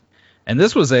 and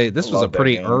this was a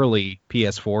pretty early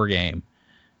PS4 game,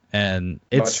 and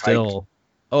it's still,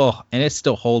 and it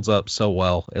still holds up so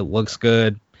well. It looks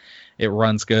good, it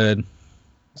runs good.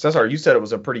 Cesar, you said it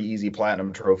was a pretty easy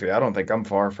platinum trophy. I don't think I'm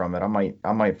far from it.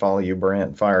 I might follow you,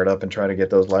 Brent, fire it up and try to get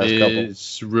those last couple.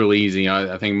 It's really easy.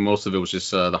 I think most of it was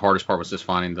just the hardest part was just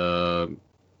finding the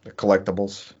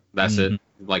collectibles. That's it.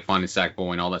 Like finding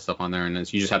Sackboy and all that stuff on there, and then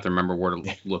you just have to remember where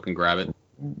to look and grab it.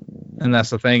 And that's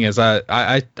the thing is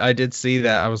I did see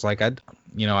that. I was like, I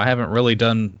haven't really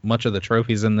done much of the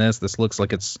trophies in this. This looks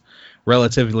like it's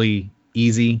relatively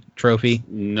easy trophy.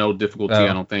 No difficulty,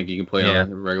 I don't think. You can play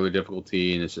on regular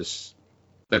difficulty, and it's just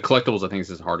the collectibles I think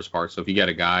is the hardest part. So if you got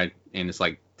a guide and it's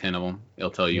like 10 of them,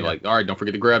 it'll tell you like, all right, don't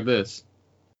forget to grab this.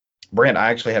 Brent, I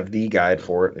actually have the guide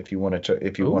for it if you want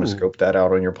to scope that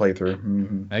out on your playthrough.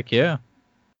 Mm-hmm. Heck yeah.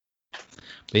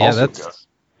 But yeah, also,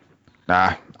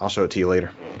 I'll show it to you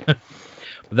later.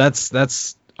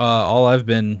 That's all I've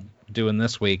been doing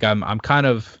this week. I'm kind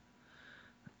of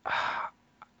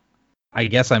I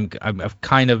guess I'm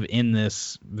kind of in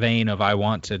this vein of I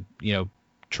want to,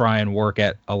 try and work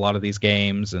at a lot of these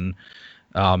games and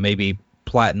maybe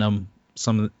platinum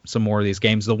some more of these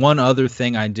games. The one other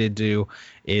thing I did do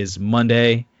is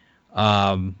Monday,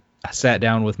 I sat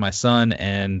down with my son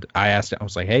and I asked him, I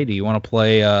was like, hey, do you want to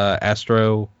play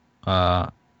Astro's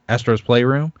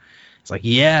Playroom? It's like,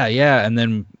 yeah. And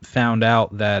then found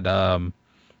out that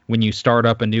when you start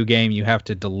up a new game, you have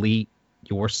to delete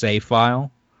your save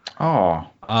file. Oh.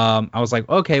 I was like,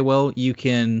 okay, well, we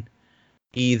can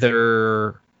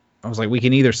either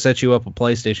set you up a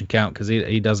PlayStation account because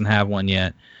he doesn't have one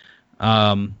yet.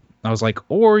 I was like,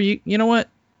 or you know what?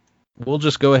 We'll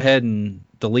just go ahead and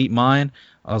delete mine.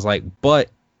 I was like, but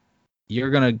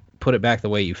you're going to put it back the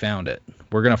way you found it.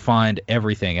 We're going to find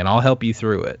everything and I'll help you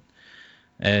through it.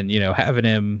 And, having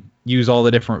him use all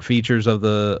the different features of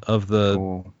the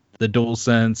the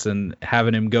DualSense and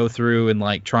having him go through and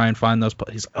like try and find those.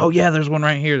 He's like, oh yeah, there's one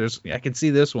right here. I can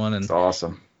see this one. And it's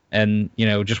awesome. And,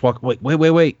 just walk,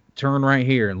 wait, turn right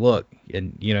here and look.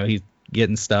 And, he's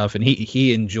getting stuff and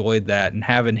he enjoyed that, and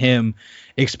having him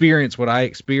experience what I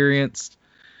experienced,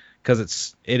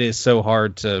 because it is so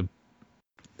hard to,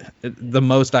 the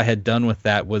most I had done with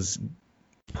that was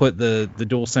put the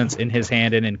DualSense in his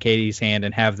hand and in Katie's hand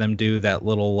and have them do that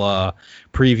little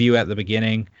preview at the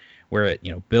beginning where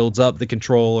it, builds up the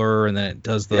controller and then it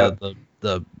does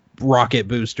the rocket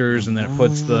boosters and then it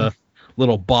puts the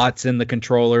little bots in the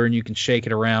controller and you can shake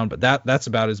it around. But that's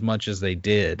about as much as they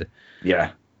did.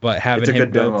 Yeah. But having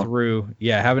him go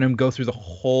through the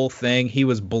whole thing, he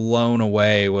was blown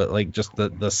away with like just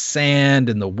the sand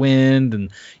and the wind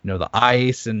and the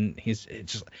ice, and it's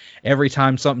just every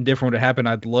time something different would happen,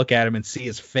 I'd look at him and see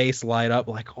his face light up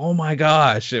like, oh my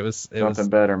gosh, it was something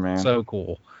better, man. So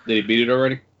cool. Did he beat it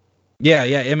already? Yeah.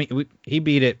 I mean, he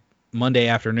beat it Monday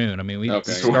afternoon. I mean, we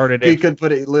started it.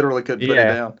 He literally couldn't put it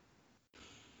down.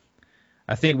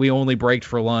 I think we only braked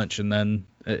for lunch, and then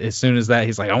as soon as that,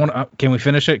 he's like, can we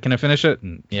finish it? Can I finish it?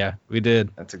 And yeah, we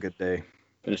did. That's a good day.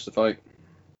 Finish the fight.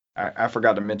 I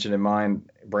forgot to mention in mine,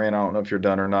 Brand, I don't know if you're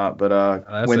done or not, but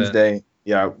Wednesday,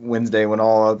 Wednesday when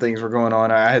all things were going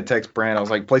on, I had text Brand. I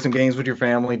was like, play some games with your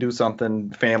family, do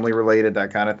something family related,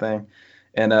 that kind of thing.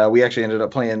 And we actually ended up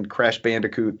playing Crash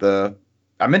Bandicoot.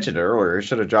 I mentioned it earlier. It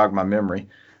should have jogged my memory.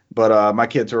 But my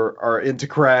kids are into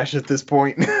Crash at this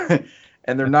point,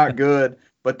 and they're not good.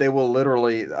 But they will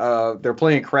literally, they're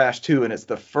playing Crash 2, and it's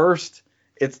the first,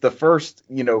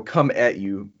 come at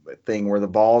you thing where the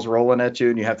ball's rolling at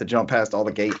you and you have to jump past all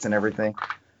the gates and everything.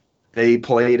 They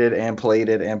played it and played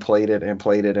it and played it and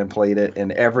played it and played it,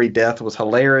 and every death was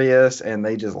hilarious, and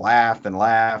they just laughed,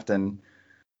 and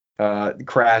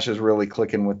Crash is really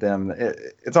clicking with them.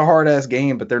 It's a hard-ass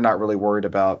game, but they're not really worried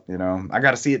about, I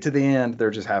got to see it to the end. They're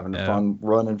just having fun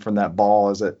running from that ball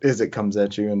as it comes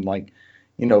at you, and like,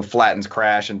 flattens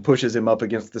Crash and pushes him up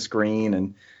against the screen,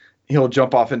 and he'll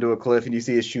jump off into a cliff and you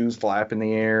see his shoes flap in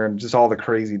the air and just all the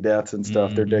crazy deaths and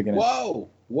stuff. They're digging it. Whoa.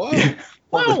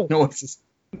 Whoa. Noises.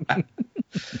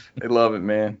 They love it,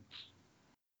 man.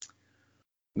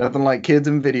 Nothing like kids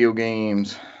and video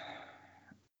games.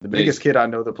 The biggest kid I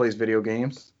know that plays video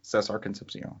games, Cesar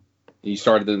Concepcion. You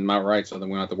started them out right, so then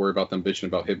we don't have to worry about them bitching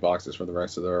about hitboxes for the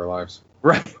rest of their lives.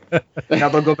 Right. Now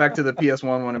they'll go back to the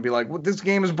PS1 one and be like, well, this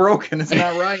game is broken. It's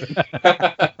not right.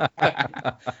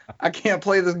 I can't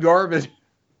play this garbage.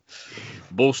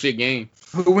 Bullshit game.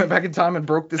 Who went back in time and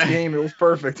broke this game? It was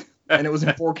perfect. And it was in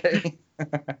 4K.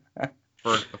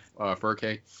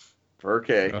 4K.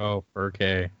 4K. Oh,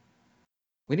 4K.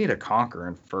 We need a Conquer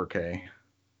in 4K.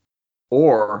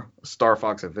 Or Star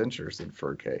Fox Adventures in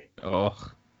 4K. Oh.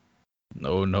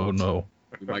 No.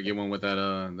 We might get one with that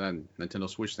Nintendo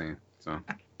Switch thing. So.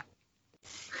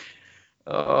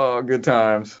 Oh, good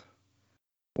times.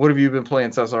 What have you been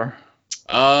playing, Cesar?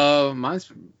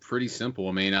 Mine's pretty simple.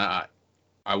 I mean,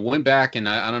 I went back and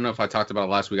I don't know if I talked about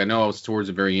it last week. I know I was towards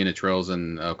the very end of Trails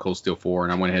and Cold Steel 4,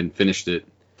 and I went ahead and finished it.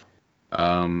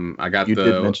 You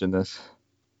did mention this.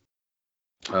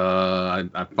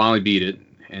 I finally beat it,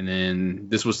 and then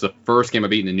this was the first game I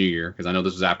beat in the new year, because I know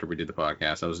this was after we did the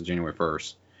podcast. That was January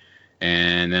 1st.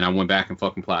 And then I went back and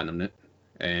fucking platinumed it,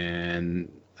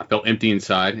 and I felt empty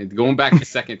inside. Going back the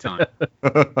second time.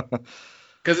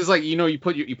 Because it's like, you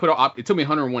put it took me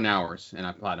 101 hours, and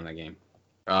I platinumed that game.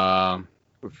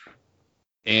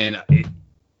 And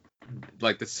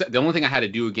the only thing I had to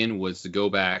do again was to go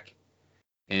back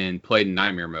and play in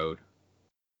Nightmare mode,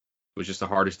 which is the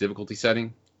hardest difficulty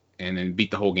setting, and then beat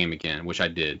the whole game again, which I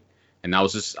did. And I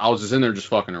was just in there just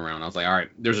fucking around. I was like, all right,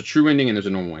 there's a true ending and there's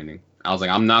a normal ending. I was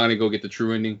like, I'm not gonna go get the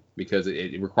true ending because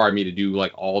it required me to do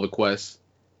like all the quests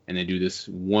and then do this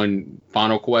one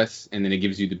final quest, and then it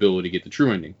gives you the ability to get the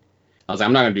true ending. I was like,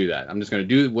 I'm not gonna do that. I'm just gonna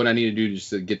do what I need to do just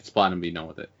to get this plot and be done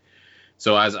with it.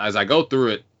 So as I go through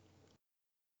it,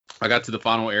 I got to the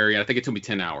final area. I think it took me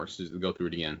 10 hours to go through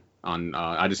it again.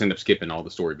 I just ended up skipping all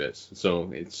the story bits.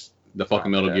 So it's the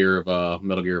fucking Metal Gear of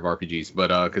RPGs,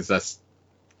 but because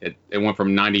it went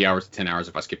from 90 hours to 10 hours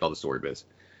if I skipped all the story bits.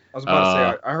 I was about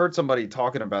to say, I heard somebody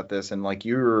talking about this, and like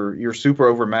you're super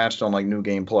overmatched on like New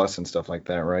Game Plus and stuff like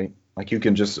that, right? Like you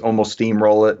can just almost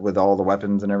steamroll it with all the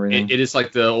weapons and everything. It is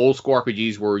like the old school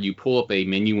RPGs where you pull up a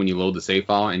menu when you load the save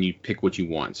file and you pick what you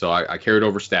want. So I carried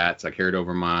over stats, I carried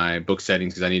over my book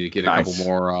settings because I needed to get a couple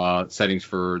more settings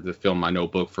for the film, my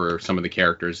notebook for some of the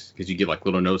characters, because you get like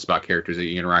little notes about characters that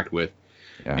you interact with.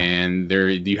 Yeah. And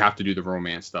you have to do the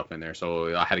romance stuff in there.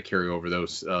 So I had to carry over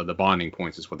those, the bonding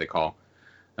points is what they call.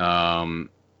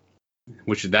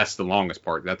 Which that's the longest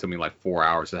part. That took me like 4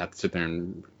 hours. I have to sit there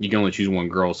and you can only choose one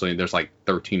girl, so there's like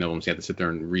 13 of them. So you have to sit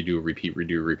there and redo,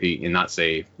 repeat, and not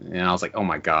save. And I was like, oh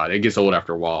my god, it gets old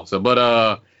after a while. So,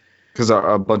 but because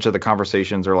a bunch of the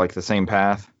conversations are like the same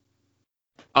path.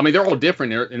 I mean, they're all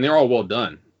different, and they're all well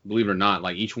done. Believe it or not,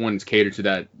 like each one's catered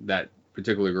to that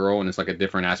particular girl, and it's like a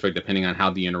different aspect depending on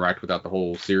how they interact without the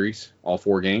whole series, all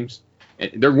 4 games.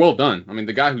 And they're well done. I mean,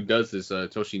 the guy who does this,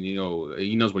 Toshi Nino,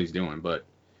 he knows what he's doing, but.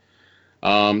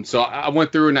 So I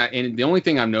went through and the only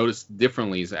thing I've noticed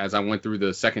differently is as I went through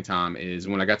the second time is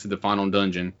when I got to the final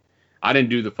dungeon, I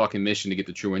didn't do the fucking mission to get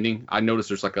the true ending. I noticed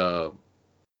there's like a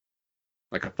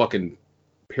fucking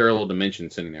parallel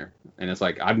dimension sitting there, and it's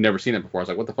like I've never seen it before. I was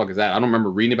like, what the fuck is that? I don't remember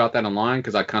reading about that online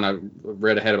because I kind of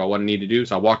read ahead about what I need to do.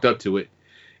 So I walked up to it,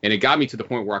 and it got me to the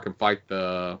point where I can fight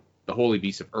the holy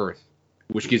beast of Earth,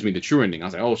 which gives me the true ending. I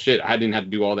was like, oh shit, I didn't have to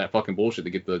do all that fucking bullshit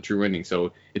to get the true ending.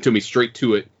 So it took me straight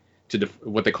to it. To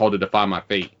what they call to defy my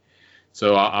fate.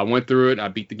 So I went through it. I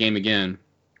beat the game again.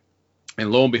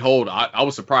 And lo and behold, I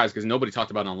was surprised because nobody talked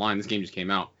about it online. This game just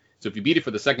came out. So if you beat it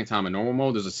for the second time in normal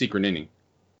mode, there's a secret ending.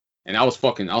 And I was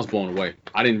blown away.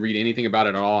 I didn't read anything about it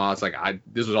at all. I was like,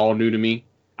 this was all new to me.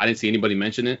 I didn't see anybody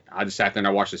mention it. I just sat there and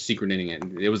I watched the secret ending.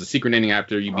 And it was a secret ending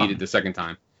after you beat it the second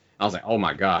time. I was like, oh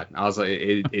my God. I was like,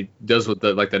 it does with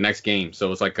the next game.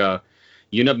 So it's like,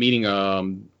 you end up meeting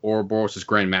Ouroboros'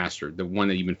 Grandmaster, the one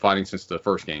that you've been fighting since the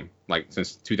first game, like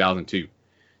since 2002.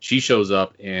 She shows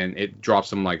up and it drops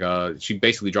some she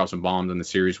basically drops some bombs in the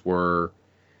series where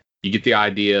you get the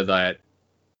idea that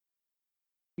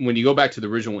when you go back to the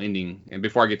original ending, and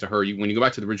before I get to her, when you go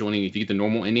back to the original ending, if you get the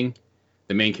normal ending,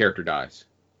 the main character dies.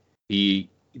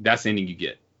 That's the ending you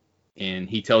get, and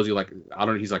he tells you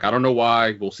he's like, I don't know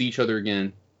why, we'll see each other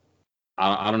again.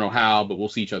 I don't know how, but we'll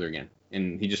see each other again.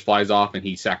 And he just flies off and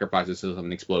he sacrifices himself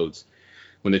and explodes.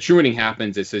 When the true ending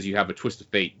happens, it says you have a twist of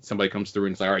fate. Somebody comes through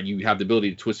and it's like, all right, you have the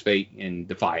ability to twist fate and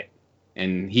defy it.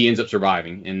 And he ends up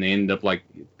surviving. And they end up like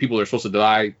people that are supposed to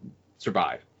die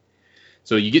survive.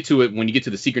 So you get to it. When you get to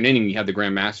the secret ending, you have the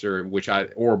Grandmaster, which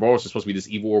Ouroboros is supposed to be this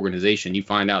evil organization. You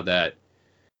find out that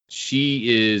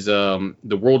she is the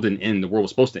world didn't end. The world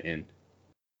was supposed to end.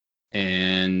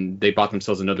 and they bought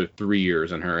themselves another 3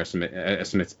 years on her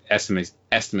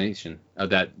estimation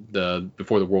of that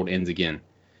before the world ends again.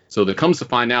 So that comes to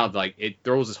find out, like, it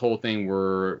throws this whole thing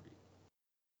where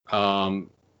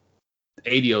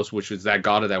Adios, which is that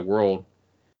god of that world,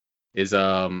 is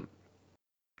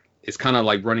it's kind of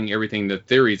like running everything. The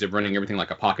theories of running everything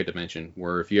like a pocket dimension,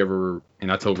 where if you ever,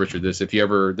 and I told Richard this, if you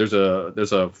ever, there's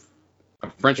a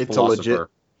French philosopher.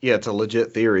 It's a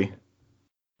legit theory.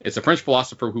 It's a French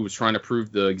philosopher who was trying to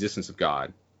prove the existence of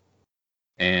God,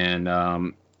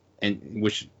 and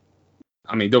which,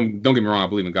 I mean, don't get me wrong, I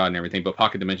believe in God and everything, but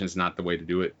pocket dimension is not the way to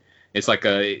do it. It's like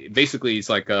basically it's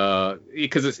like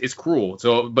because it's cruel.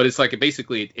 So, but it's like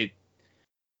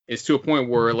it's to a point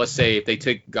where, let's say,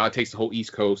 if God takes the whole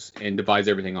East Coast and divides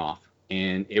everything off,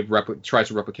 and it tries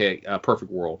to replicate a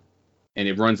perfect world, and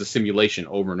it runs a simulation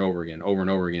over and over again,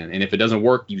 and if it doesn't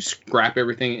work, you scrap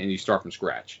everything and you start from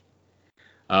scratch.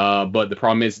 But the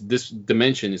problem is this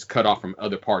dimension is cut off from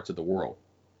other parts of the world.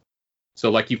 So,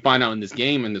 like, you find out in this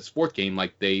game, in this fourth game,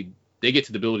 like they get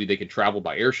to the ability they can travel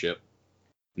by airship,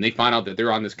 and they find out that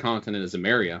they're on this continent of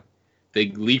Zemeria. They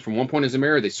leave from one point of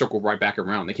Zemeria, they circle right back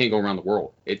around. They can't go around the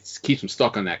world. It keeps them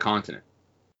stuck on that continent.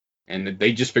 And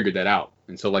they just figured that out.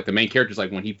 And so, like, the main character's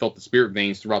like, when he felt the spirit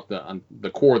veins throughout the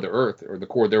core of the earth, or the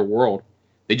core of their world,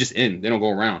 they just end. They don't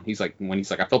go around. He's like,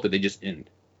 I felt that they just end.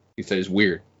 He said it's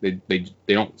weird. They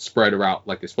don't spread out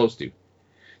like they're supposed to.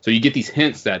 So you get these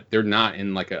hints that they're not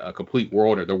in like a complete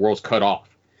world, or their world's cut off.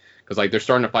 Because, like, they're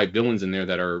starting to fight villains in there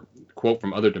that are, quote,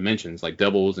 from other dimensions, like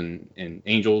devils and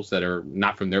angels that are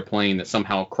not from their plane, that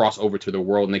somehow cross over to their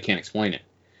world and they can't explain it.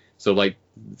 So, like,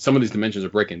 some of these dimensions are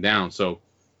breaking down. So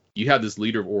you have this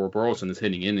leader of Ouroboros in this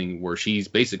hidden ending where she's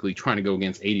basically trying to go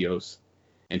against Adios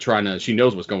and she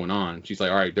knows what's going on. She's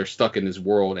like, all right, they're stuck in this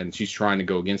world, and she's trying to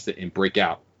go against it and break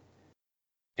out.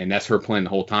 And that's her plan the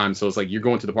whole time. So it's like you're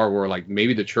going to the part where, like,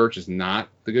 maybe the church is not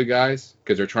the good guys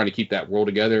because they're trying to keep that world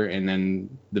together, and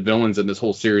then the villains in this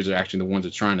whole series are actually the ones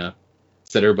that are trying to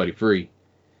set everybody free.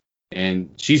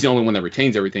 And she's the only one that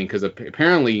retains everything, because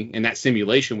apparently in that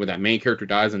simulation where that main character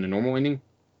dies in the normal ending,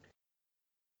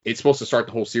 it's supposed to start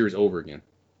the whole series over again.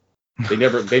 They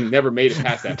never made it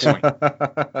past that point.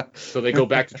 So they go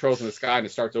back to Trolls in the Sky and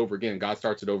it starts over again. God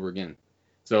starts it over again.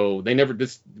 So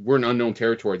we're in unknown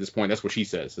territory at this point. That's what she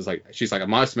says. It's like, she's like, in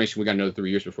my estimation, we got another 3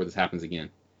 years before this happens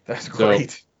again. That's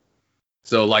great.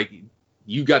 So like,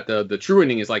 you got the true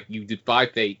ending is like you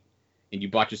defied fate and you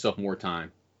bought yourself more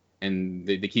time, and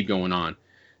they keep going on.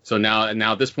 So now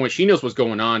at this point, she knows what's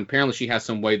going on. Apparently, she has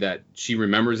some way that she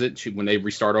remembers it. When they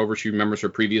restart over, she remembers her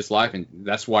previous life, and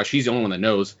that's why she's the only one that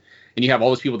knows. And you have all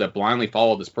those people that blindly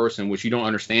follow this person, which you don't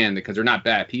understand because they're not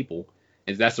bad people.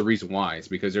 And that's the reason why. It's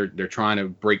because they're trying to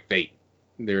break fate.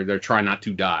 They're trying not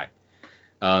to die.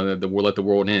 Let the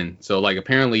world end. So, like,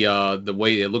 apparently, the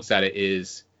way it looks at it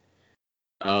is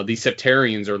these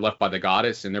Septarians are left by the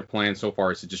goddess, and their plan so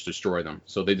far is to just destroy them.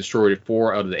 So they destroyed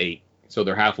 4 out of the 8. So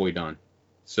they're halfway done.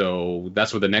 So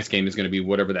that's what the next game is going to be,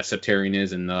 whatever that Septarian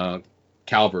is in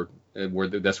Calvard,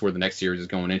 that's where the next series is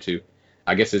going into.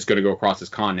 I guess it's going to go across this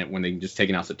continent when they just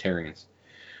taking out Septarians,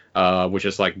 which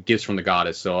is like gifts from the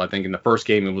goddess. So I think in the first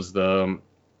game it was the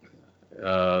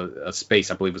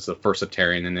space, I believe was the first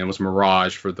Septarian, and then it was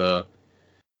Mirage for the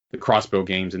crossbow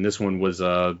games, and this one was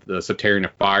the Septarian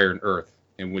of Fire and Earth.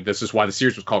 And this is why the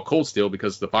series was called Cold Steel,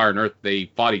 because the Fire and Earth, they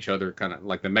fought each other, kind of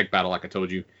like the mech battle, like I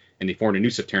told you, and they formed a new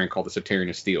Septarian called the Septarian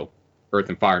of Steel. Earth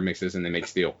and fire mixes, and they make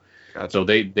steel. Gotcha. So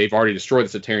they've already destroyed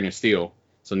the Septarian of Steel.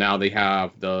 So now they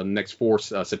have the next 4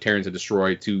 Septarians to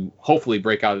destroy to hopefully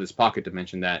break out of this pocket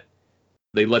dimension that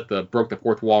they broke the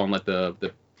 4th wall and let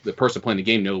the person playing the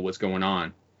game know what's going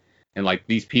on. And like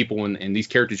these people and these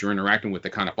characters you're interacting with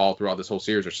that kind of follow throughout this whole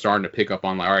series are starting to pick up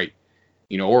on, like, all right,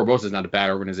 Ouroboros is not a bad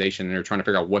organization, and they're trying to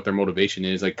figure out what their motivation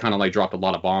is. Like, kind of like dropped a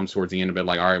lot of bombs towards the end of it,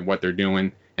 like, all right, what they're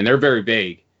doing. And they're very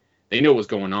vague. They know what's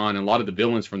going on, and a lot of the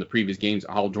villains from the previous games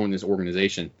all join this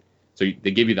organization. So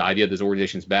they give you the idea this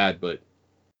organization's bad, but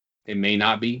it may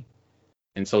not be.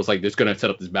 And so it's like it's going to set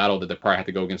up this battle that they probably have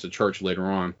to go against the church later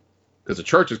on, because the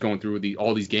church is going through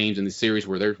all these games in this series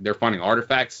where they're finding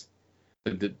artifacts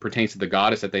that pertains to the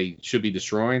goddess that they should be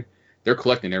destroying. They're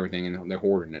collecting everything and they're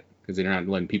hoarding it because they're not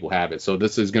letting people have it. So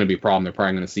this is going to be a problem they're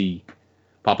probably going to see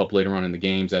pop up later on in the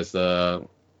games as they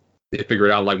figure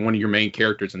it out. Like one of your main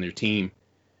characters in their team,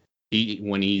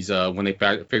 when they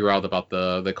figure out about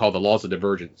they call the laws of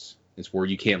divergence. It's where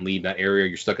you can't leave that area.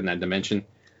 You're stuck in that dimension.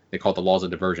 They call it the laws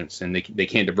of divergence, and they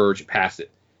can't diverge past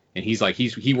it. And he's like,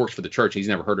 he works for the church. He's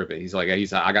never heard of it. He's like,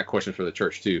 I got questions for the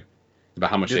church too about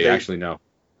how much they actually know.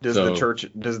 Does So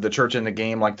the church in the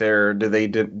game like do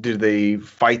they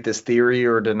fight this theory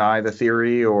or deny the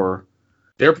theory or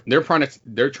they're trying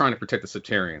to protect the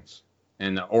Septarians,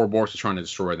 and the Ouroboros is trying to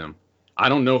destroy them. I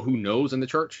don't know who knows in the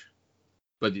church,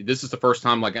 but this is the first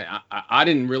time. Like I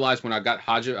didn't realize when I got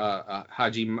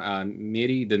Haji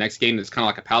Miri, the next game that's kind of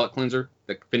like a palate cleanser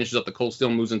that finishes up the Cold Steel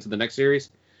and moves into the next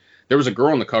series. There was a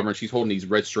girl on the cover and she's holding these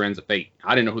red strands of fate.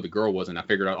 I didn't know who the girl was, and I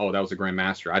figured out, oh, that was the Grand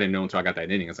Master. I didn't know until I got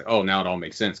that ending. I was like, oh, now it all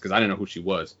makes sense because I didn't know who she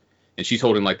was. And she's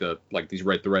holding like these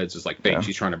red threads, just like fate. Yeah.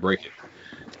 She's trying to break it.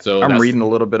 So I'm reading a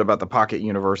little bit about the pocket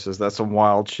universes. That's some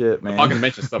wild shit, man. The pocket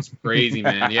dimension stuff's crazy,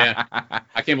 man. Yeah,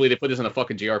 I can't believe they put this in a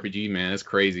fucking JRPG, man. It's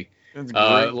crazy. It's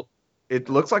great. It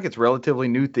looks like it's relatively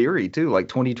new theory too, like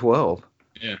 2012.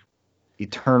 Yeah.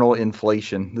 Eternal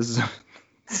inflation. This is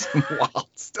some wild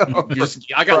stuff.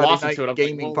 I got lost into it. I'm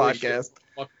gaming like, podcast.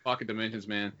 Fuck pocket dimensions,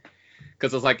 man.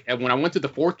 Because it's like when I went to the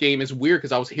fourth game, it's weird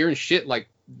because I was hearing shit like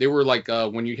they were like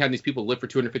when you had these people live for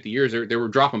 250 years, they were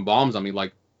dropping bombs on me.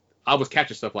 Like I was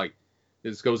catching stuff like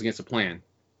this goes against the plan.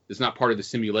 It's not part of the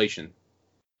simulation.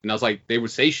 And I was like, they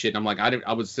would say shit. And I'm like,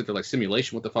 I would sit there like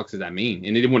simulation. What the fuck does that mean?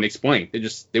 And they wouldn't explain.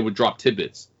 They would drop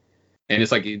tidbits. And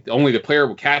it's like only the player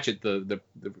will catch it. The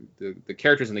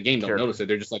characters in the game don't notice it.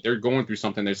 They're just like they're going through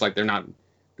something. There's like they're not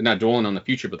dwelling on the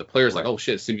future, but the player's like, oh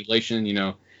shit, simulation. You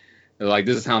know, they're like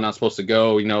this is how it's supposed to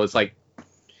go. You know, it's like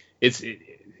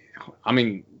I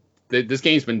mean, this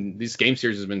game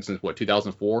series has been since what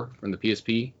 2004 from the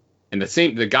PSP. And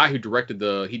the guy who directed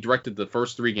the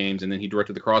first 3 games and then he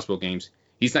directed the Crossbow games.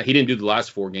 He didn't do the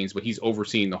last 4 games, but he's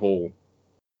overseeing the whole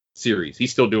series.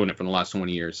 He's still doing it for the last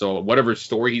 20 years. So whatever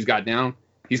story he's got down,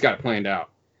 he's got it planned out.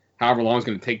 However long it's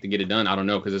going to take to get it done, I don't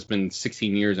know, because it's been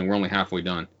 16 years and we're only halfway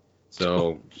done.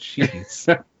 So,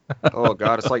 jeez. Oh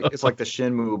god, it's like the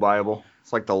Shenmue Bible.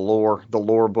 It's like the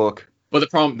lore book. But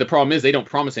the problem is they don't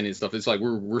promise any of this stuff. It's like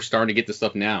we're starting to get this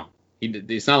stuff now.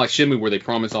 It's not like Shenmue where they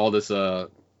promise all this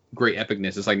great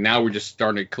epicness. It's like now we're just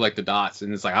starting to collect the dots,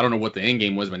 and it's like I don't know what the end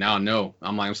game was, but now I know.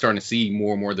 I'm starting to see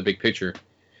more and more of the big picture.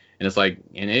 And it's like,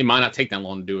 and it might not take that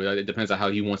long to do it. It depends on how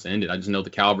he wants to end it. I just know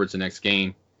the Calvard's the next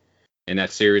game in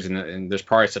that series, and there's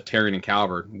probably Septarian and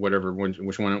Calvard,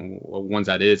 which ones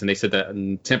that is. And they said that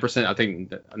 10%, I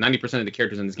think 90% of the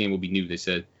characters in this game will be new. They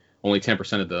said only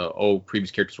 10% of the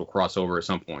previous characters will cross over at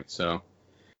some point. So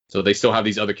they still have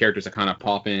these other characters that kind of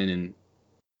pop in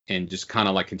and just kind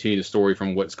of like continue the story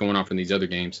from what's going on from these other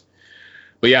games.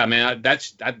 But yeah, man, I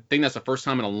think that's the first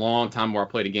time in a long time where I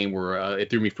played a game where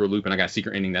it threw me for a loop and I got a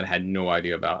secret ending that I had no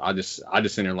idea about. I just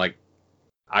sit there like,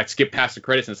 I skipped past the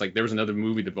credits and it's like there was another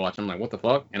movie to watch. I'm like, what the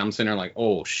fuck? And I'm sitting there like,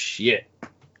 oh shit.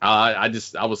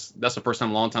 That's the first time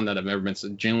in a long time that I've ever been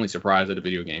genuinely surprised at a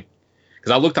video game.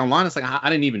 Because I looked online, it's like I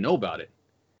didn't even know about it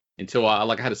until I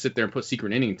had to sit there and put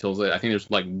secret ending until I think there's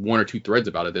like 1 or 2 threads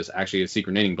about it. That's actually a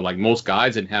secret ending, but like most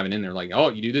guides didn't have it in there. Like, oh,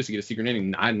 you do this, you get a secret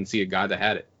ending. I didn't see a guide that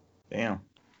had it. Damn.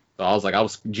 So I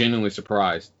was genuinely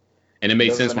surprised, and it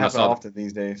made sense when I saw it often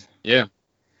these days. Yeah.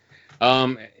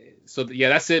 So yeah,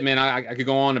 that's it, man. I could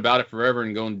go on about it forever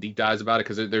and go in deep dives about it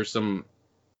because there's some.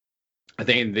 I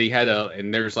think they had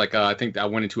and there's like I think I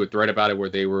went into a thread about it where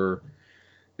they were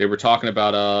talking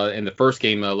about in the first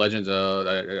game Legends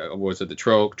what was it the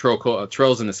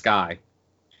Trails in the Sky,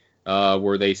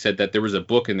 where they said that there was a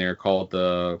book in there called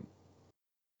the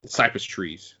Cypress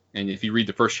Trees. And if you read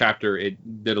the first chapter,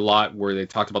 it did a lot where they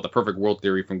talked about the perfect world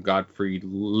theory from Gottfried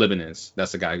Leibniz.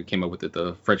 That's the guy who came up with it,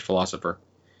 the French philosopher.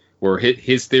 Where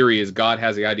his theory is God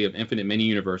has the idea of infinite many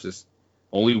universes.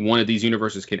 Only one of these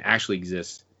universes can actually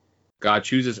exist. God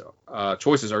choices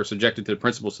are subjected to the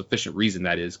principle of sufficient reason.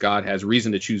 That is, God has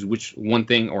reason to choose which one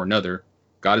thing or another.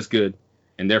 God is good,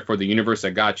 and therefore the universe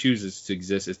that God chooses to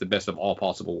exist is the best of all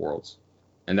possible worlds.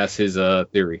 And that's his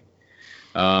theory.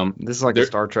 This is like a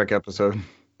Star Trek episode.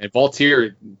 And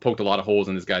Voltaire poked a lot of holes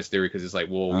in this guy's theory because it's like,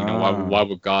 well, you know, why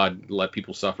would God let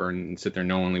people suffer and sit there and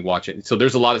knowingly watch it? So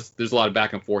there's a lot of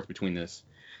back and forth between this.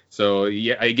 So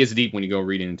yeah, it gets deep when you go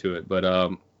reading into it. But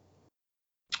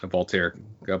Voltaire,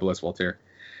 God bless Voltaire.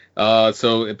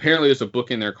 So apparently there's a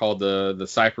book in there called the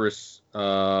Cypress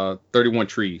 31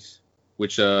 Trees,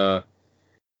 which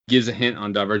gives a hint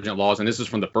on divergent laws. And this is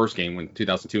from the first game in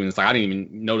 2002. And it's like I didn't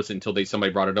even notice it until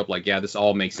somebody brought it up. Like, yeah, this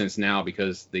all makes sense now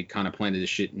because they kind of planted this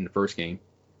shit in the first game.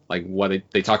 Like what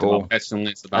they talked about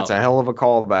pestilence. That's a hell of a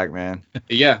callback, man.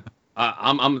 Yeah,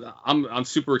 I'm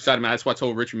super excited, man. That's why I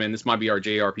told Richard, man, this might be our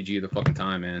JRPG of the fucking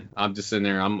time, man. I'm just sitting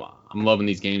there. I'm loving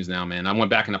these games now, man. I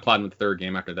went back and I platinum the third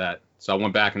game after that. So I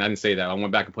went back and I didn't say that. I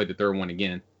went back and played the third one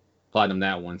again, platinum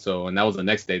that one. So and that was the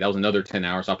next day. That was another 10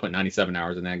 hours. So I put 97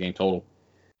 hours in that game total.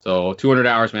 So 200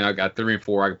 hours, man. I got 3 and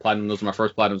 4. I platinum. Those are my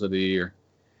first platinums of the year.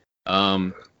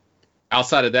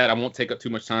 outside of that, I won't take up too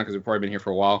much time because we've probably been here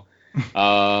for a while.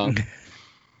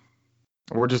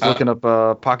 We're just looking up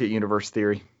Pocket Universe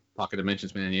theory. Pocket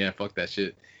Dimensions, man. Yeah, fuck that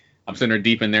shit. I'm sitting there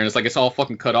deep in there, and it's like it's all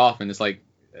fucking cut off, and it's like,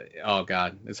 oh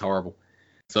god, it's horrible.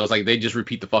 So it's like they just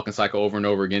repeat the fucking cycle over and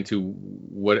over again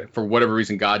to for whatever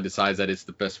reason God decides that it's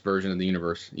the best version of the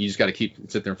universe. You just got to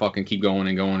sit there and fucking keep going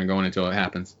and going and going until it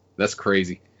happens. That's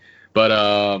crazy. But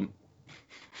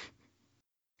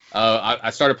I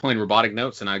started playing Robotic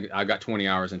Notes, and I got 20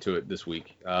 hours into it this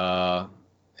week. And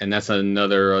that's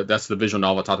that's the visual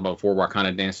novel I talked about before, where I kind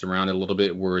of danced around it a little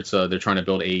bit, where it's they're trying to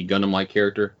build a Gundam-like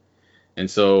character. And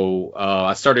so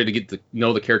I started to get to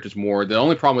know the characters more. The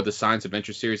only problem with the Science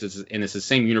Adventure series is, and it's the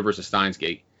same universe as Steins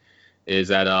Gate, is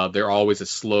that they're always a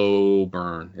slow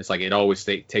burn. It's like it always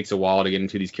takes a while to get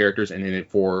into these characters, and then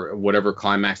for whatever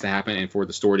climax to happen and for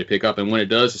the story to pick up. And when it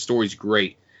does, the story's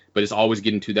great, but it's always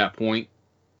getting to that point.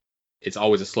 It's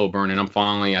always a slow burn, and I'm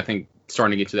finally, I think,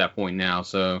 starting to get to that point now.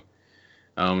 So,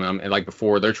 like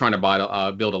before, they're trying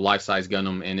to build a life-size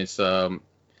Gundam, and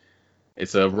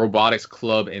it's a robotics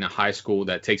club in a high school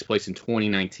that takes place in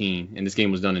 2019, and this game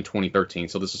was done in 2013.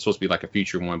 So this is supposed to be like a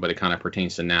future one, but it kind of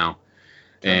pertains to now.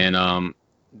 And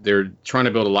they're trying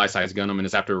to build a life-size Gundam, and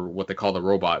it's after what they call the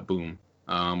robot boom,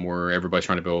 where everybody's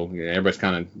trying to build. Everybody's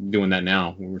kind of doing that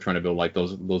now. We're trying to build like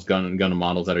those Gundam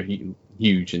models that are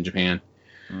huge in Japan.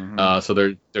 Mm-hmm. So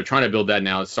they're trying to build that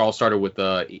now. It's all started with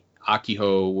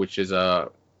Akiho, which is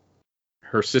her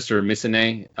sister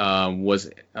Misane, was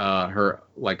her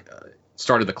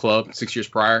started the club 6 years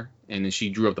prior, and then she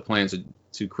drew up the plans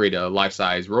to create a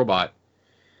life-size robot,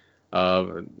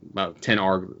 about 10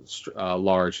 R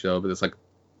large, but it's like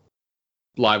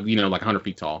live, like 100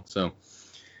 feet tall. So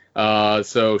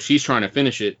she's trying to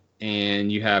finish it,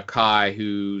 and you have Kai,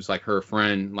 who's like her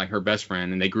friend, like her best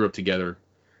friend, and they grew up together.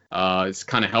 It's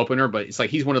kind of helping her, but it's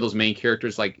like he's one of those main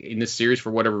characters, like in this series,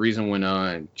 for whatever reason, when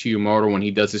Chiyomoto, when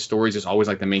he does his stories, it's always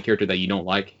like the main character that you don't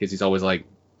like, because he's always like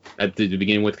at the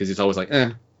beginning with, because he's always like,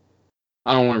 I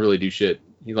don't want to really do shit.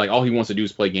 He's like, all he wants to do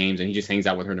is play games, and he just hangs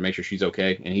out with her to make sure she's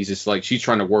okay. And he's just like, she's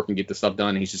trying to work and get the stuff done,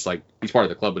 and he's just like, he's part of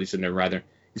the club, but he's sitting there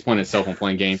he's playing his cell phone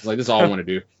playing games. He's like, this is all I want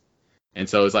to do. And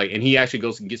so it's like, and he actually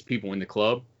goes and gets people in the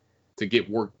club to get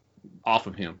work off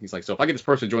of him. He's like, so if I get this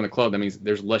person to join the club, that means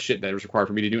there's less shit that is required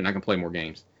for me to do, and I can play more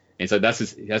games. And so that's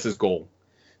his goal.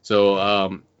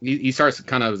 So he starts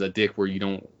kind of as a dick, where you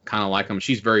don't kind of like him.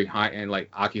 She's very high, and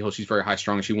like Akiho, she's very high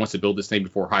strung, and she wants to build this thing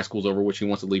before high school's over, which she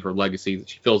wants to leave her legacy.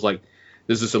 She feels like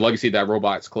this is a legacy of that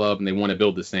robots club, and they want to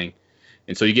build this thing.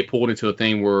 And so you get pulled into a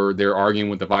thing where they're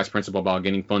arguing with the vice principal about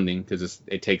getting funding, because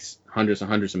it takes hundreds and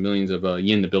hundreds of millions of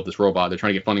yen to build this robot. They're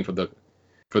trying to get funding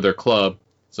for their club.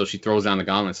 So she throws down the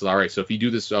gauntlet and says, all right, so if you do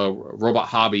this robot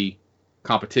hobby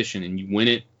competition and you win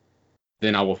it,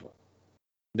 then I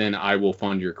will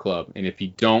fund your club. And if you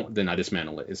don't, then I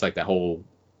dismantle it. It's like that whole,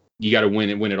 you got to win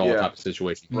it all type of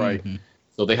situation. Right. Mm-hmm.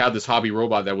 So they have this hobby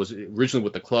robot that was originally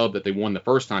with the club that they won the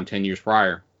first time 10 years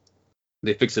prior.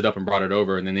 They fixed it up and brought it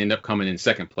over, and then they ended up coming in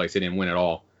second place. They didn't win at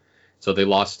all. So they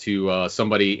lost to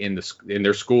somebody in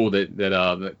their school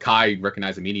that Kai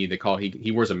recognized immediately.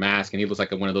 He wears a mask, and he looks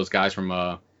like one of those guys from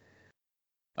one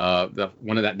of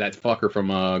that fucker from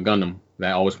Gundam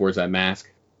that always wears that mask.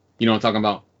 You know what I'm talking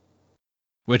about?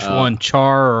 Which one,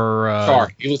 Char or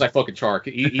Char? He looks like fucking Char.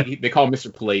 They call him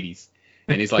Mr. Pallades,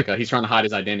 and he's like he's trying to hide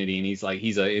his identity, and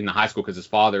he's in the high school because his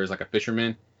father is like a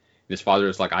fisherman. His father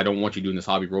is like, I don't want you doing this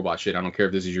hobby robot shit. I don't care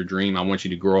if this is your dream. I want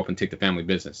you to grow up and take the family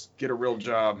business. Get a real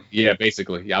job. Yeah,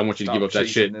 basically. Yeah, I want you to give up that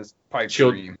shit.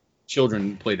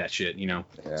 Children play that shit, Yeah.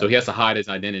 So he has to hide his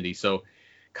identity. So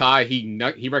Kai,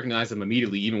 he recognized him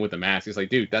immediately, even with the mask. He's like,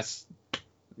 dude, that's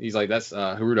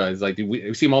Haruda. He's like, dude,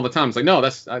 we see him all the time. It's like, no,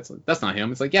 that's not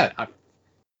him. It's like, yeah,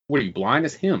 what are you, blind?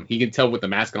 It's him. He can tell with the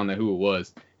mask on who it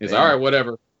was. He's like, all right,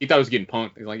 whatever. He thought he was getting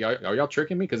punked. He's like, are y'all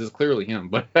tricking me? Because it's clearly him.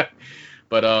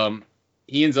 But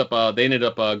he ends up they ended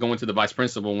up going to the vice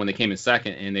principal when they came in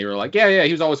second, and they were like, yeah,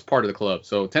 he was always part of the club.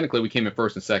 So technically we came in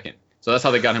first and second. So that's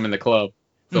how they got him in the club.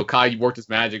 So Kai worked his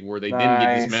magic where they didn't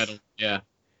get his medal. Yeah.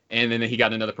 And then he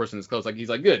got another person in his club. He's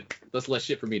like, good, that's less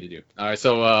shit for me to do. All right,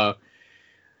 so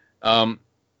I'm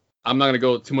not gonna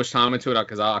go too much time into it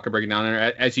because I could break it down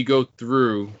there. As you go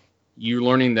through, you're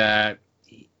learning that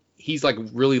he's like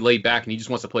really laid back, and he just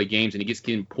wants to play games, and he gets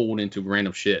getting pulled into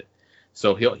random shit.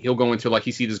 So he'll go into, like,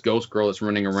 he sees this ghost girl that's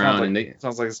running around,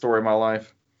 sounds like a story of my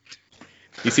life.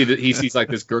 He sees like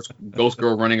this ghost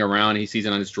girl running around. And he sees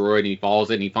it on his droid, and he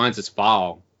follows it, and he finds this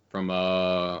file from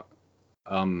like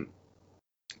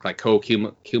Ko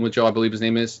Kimajo, I believe his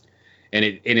name is, and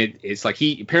it's like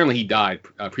he died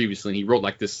previously, and he wrote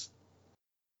like this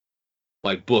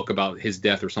like book about his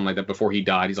death or something like that before he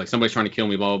died. He's like, somebody's trying to kill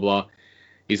me, blah blah blah.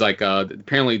 He's like,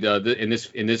 apparently in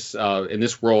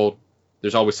this world,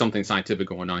 there's always something scientific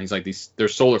going on. He's like,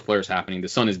 there's solar flares happening. The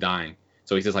sun is dying.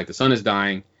 So he says like the sun is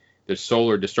dying. There's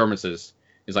solar disturbances.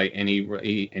 He's like,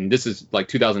 and this is like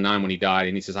 2009 when he died,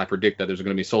 and he says, I predict that there's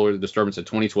going to be solar disturbance in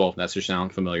 2012. That should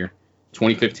sound familiar.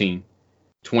 2015,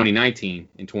 2019,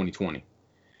 and 2020.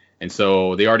 And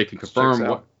so they already can confirm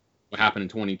what happened in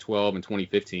 2012 and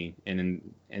 2015.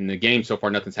 And in the game so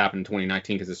far, nothing's happened in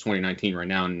 2019 because it's 2019 right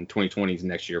now, and 2020 is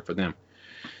next year for them.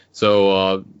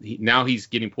 So now he's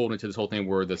getting pulled into this whole thing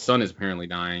where the sun is apparently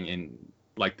dying, and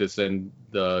like this, and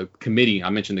the committee, I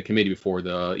mentioned the committee before,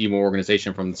 the evil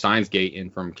organization from Steins Gate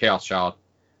and from Chaos Child,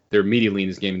 they're immediately in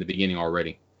this game in the beginning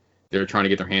already. They're trying to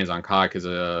get their hands on Kai because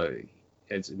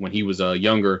when he was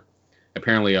younger,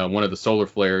 apparently one of the solar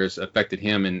flares affected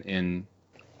him and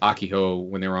Akiho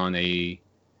when they were on a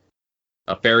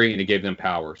ferry, and it gave them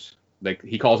powers. Like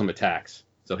he calls them attacks.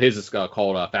 So his is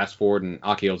called fast forward, and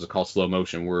Akiho's is called slow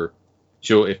motion, where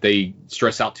if they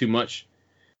stress out too much,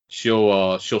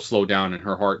 she'll slow down, and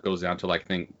her heart goes down to like I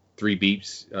think 3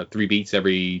 beats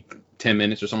every 10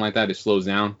 minutes or something like that. It slows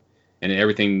down, and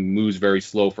everything moves very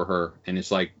slow for her, and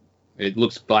it's like it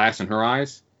looks fast in her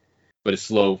eyes, but it's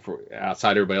slow for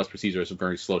outside everybody else perceives her as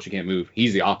very slow. She can't move.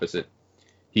 He's the opposite.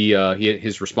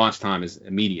 His response time is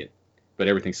immediate, but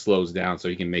everything slows down so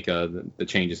he can make the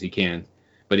changes he can.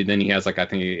 But then he has like I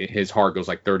think his heart goes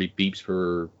like 30 beeps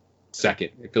per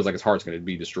second. It feels like his heart's going to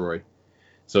be destroyed.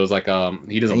 So it's like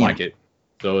he doesn't like it.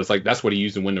 So it's like that's what he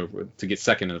used to win to get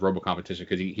second in the robo competition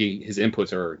because his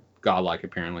inputs are godlike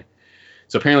apparently.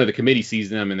 So apparently the committee sees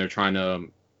them and they're trying to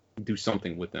do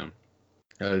something with them.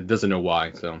 Doesn't know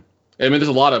why. So I mean, there's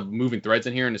a lot of moving threads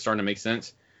in here and it's starting to make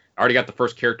sense. I already got the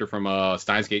first character from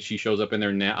Steins Gate. She shows up in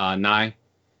there, Nai.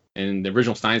 And the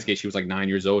original Steins Gate, she was like 9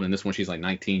 years old, and this one she's like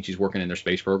 19. She's working in their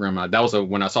space program. That was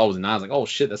when I saw it was Nai. I was like, oh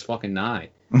shit, that's fucking Nai.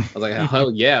 I was like,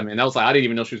 hell yeah, man. That was like I didn't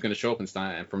even know she was gonna show up in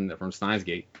from Steins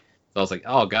Gate. So I was like,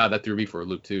 oh god, that threw me for a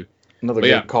loop too. Another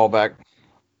good callback.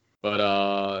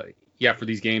 But yeah, for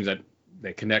these games that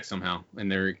they connect somehow in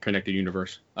their connected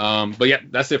universe. But yeah,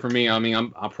 that's it for me. I mean,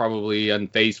 I'm probably in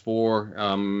phase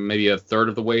 4, maybe a third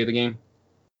of the way of the game.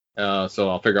 So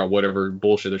I'll figure out whatever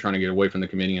bullshit they're trying to get away from the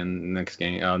committee in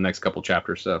the next couple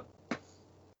chapters. So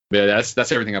yeah,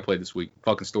 that's everything I played this week.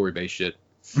 Fucking story based shit.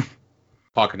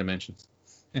 Pocket Dimensions.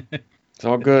 It's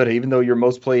all good. Even though your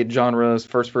most played genre is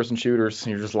first person shooters,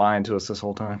 you're just lying to us this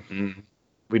whole time. Mm.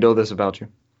 We know this about you.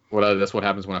 That's what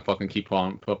happens when I fucking keep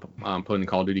putting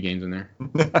Call of Duty games in there.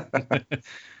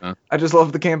 I just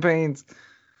love the campaigns.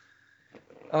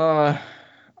 I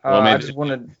just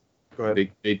wanted. Go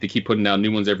ahead. They keep putting out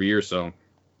new ones every year, so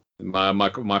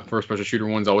my first person shooter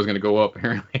one's always going to go up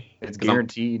apparently. It's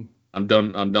guaranteed. I'm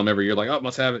dumb every year. Like, oh,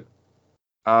 must have it.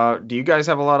 Do you guys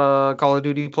have a lot of Call of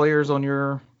Duty players on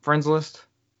your friends list?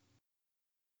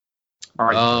 All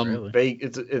right. Really?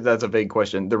 Vague. That's a vague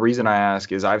question. The reason I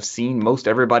ask is I've seen most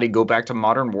everybody go back to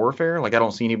Modern Warfare. Like I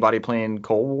don't see anybody playing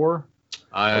Cold War.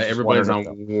 Everybody's on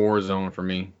Warzone for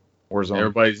me.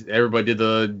 Warzone. Everybody did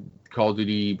the Call of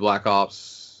Duty Black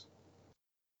Ops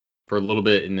for a little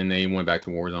bit, and then they went back to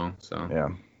Warzone. So yeah,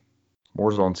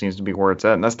 Warzone seems to be where it's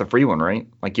at, and that's the free one, right?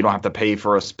 Like you don't have to pay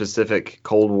for a specific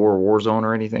Cold War Warzone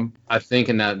or anything. I think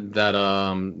in that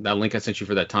link I sent you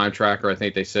for that time tracker, I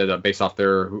think they said based off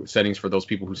their settings for those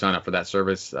people who sign up for that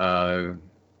service, that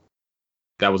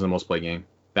was the most played game.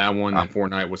 That one, and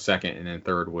Fortnite was second, and then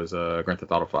third was Grand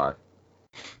Theft Auto 5.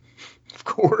 Of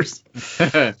course,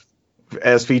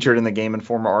 as featured in the Game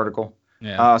Informer article.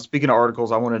 Yeah. Speaking of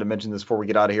articles, I wanted to mention this before we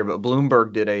get out of here, but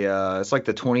Bloomberg did it's like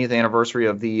the 20th anniversary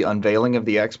of the unveiling of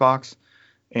the Xbox,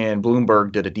 and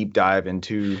Bloomberg did a deep dive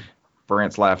into.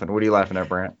 Brant's laughing. What are you laughing at,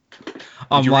 Brant?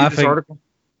 I'm you laughing. Read this article?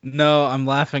 No, I'm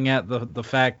laughing at the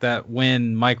fact that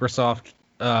when Microsoft,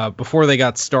 before they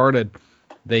got started,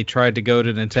 they tried to go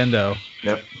to Nintendo.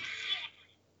 Yep.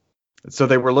 So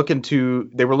they were looking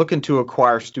to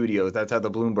acquire studios. That's how the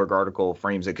Bloomberg article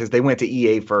frames it, because they went to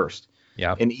EA first.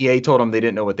 Yeah. And EA told them they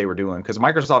didn't know what they were doing, because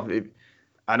Microsoft.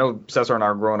 I know Cesar and I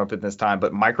were growing up at this time,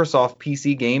 but Microsoft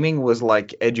PC gaming was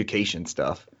like education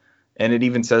stuff. And it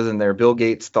even says in there, Bill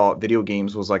Gates thought video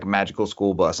games was like a magical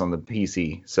school bus on the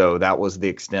PC. So that was the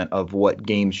extent of what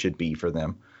games should be for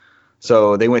them.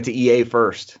 So they went to EA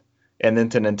first and then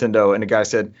to Nintendo. And the guy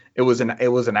said it was an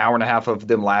hour and a half of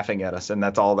them laughing at us. And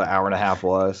that's all the hour and a half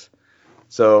was.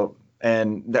 So,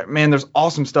 and that, man, there's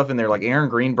awesome stuff in there. Like Aaron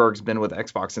Greenberg's been with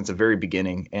Xbox since the very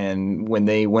beginning. And when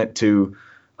they went to,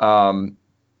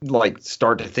 like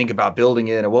start to think about building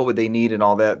it and what would they need and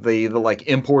all that, they like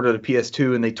imported a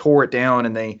PS2 and they tore it down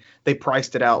and they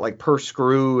priced it out like per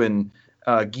screw and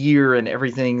gear and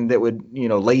everything that would,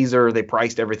 laser. They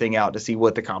priced everything out to see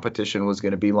what the competition was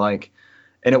going to be like.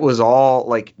 And it was all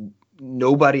like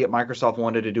nobody at Microsoft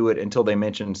wanted to do it until they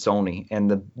mentioned Sony.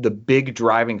 And the big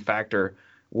driving factor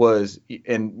was,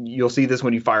 and you'll see this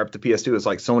when you fire up the PS2, it's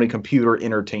like Sony Computer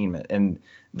Entertainment, and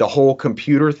the whole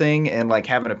computer thing and like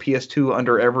having a PS2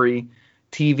 under every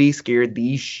TV scared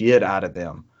the shit out of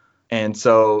them. And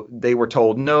so they were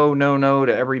told no, no, no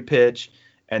to every pitch.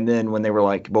 And then when they were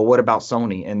like, but what about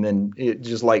Sony? And then it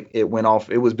just like it went off.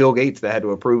 It was Bill Gates that had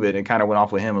to approve it, and kind of went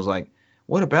off with him. It was like,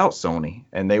 what about Sony?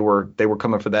 And they were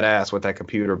coming for that ass with that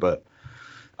computer. But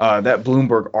that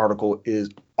Bloomberg article is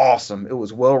awesome. It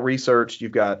was well researched.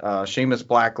 You've got Seamus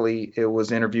Blackley. It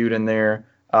was interviewed in there.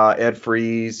 Ed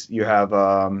Fries. You have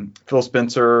Phil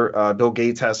Spencer. Bill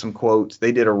Gates has some quotes.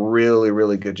 They did a really,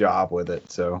 really good job with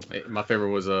it. So my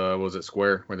favorite was it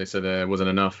Square, where they said that it wasn't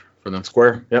enough for them.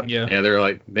 Square. Yep. Yeah. Yeah, they're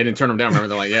like, they didn't turn them down. Remember,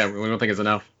 they're like, yeah, we don't think it's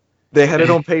enough. They had it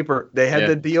on paper. They had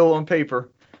the deal on paper.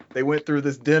 They went through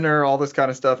this dinner, all this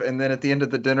kind of stuff, and then at the end of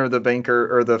the dinner, the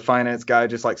banker or the finance guy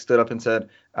just like stood up and said,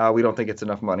 "We don't think it's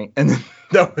enough money," and then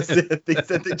that was it. They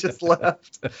said they just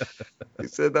left. They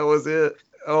said that was it.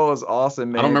 Oh, it was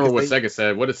awesome, man. I don't remember what Sega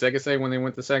said. What did Sega say when they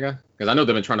went to Sega? Because I know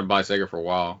they've been trying to buy Sega for a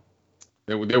while.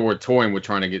 They were toying with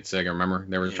trying to get Sega. Remember,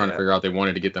 they were trying to figure out if they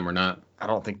wanted to get them or not. I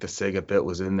don't think the Sega bit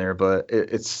was in there, but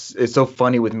it's so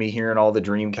funny with me hearing all the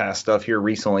Dreamcast stuff here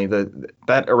recently.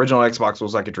 That original Xbox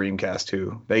was like a Dreamcast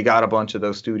too. They got a bunch of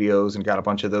those studios and got a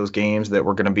bunch of those games that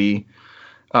were going to be.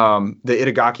 The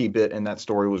Itagaki bit in that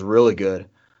story was really good.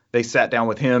 They sat down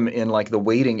with him in like the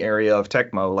waiting area of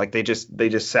Tecmo. Like they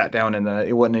just sat down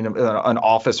it wasn't in an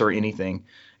office or anything.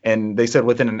 And they said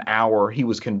within an hour he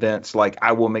was convinced, like,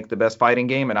 I will make the best fighting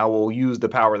game and I will use the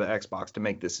power of the Xbox to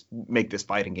make this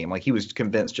fighting game. Like he was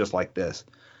convinced just like this.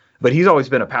 But he's always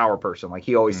been a power person. Like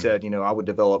he always said, I would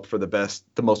develop for the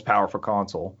most powerful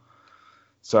console.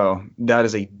 So that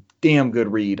is a damn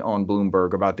good read on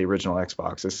Bloomberg about the original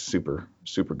Xbox. It's super,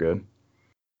 super good.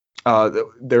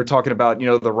 They're talking about,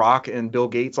 The Rock and Bill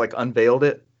Gates like unveiled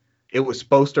it. It was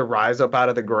supposed to rise up out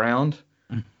of the ground,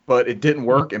 but it didn't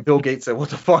work. And Bill Gates said, "What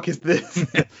the fuck is this?"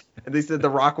 And they said The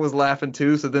Rock was laughing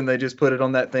too. So then they just put it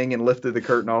on that thing and lifted the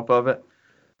curtain off of it.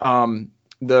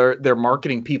 Their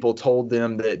marketing people told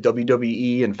them that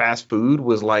WWE and fast food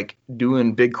was like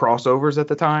doing big crossovers at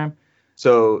the time.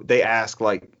 So they asked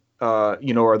like, are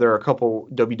there a couple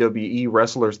WWE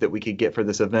wrestlers that we could get for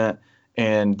this event?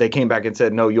 And they came back and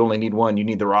said, no, you only need one. You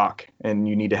need The Rock, and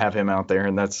you need to have him out there.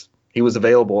 And he was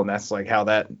available, and that's like how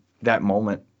that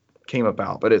moment came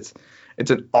about. But it's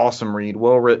an awesome read,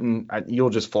 well written. You'll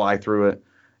just fly through it.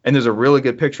 And there's a really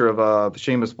good picture of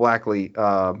Seamus Blackley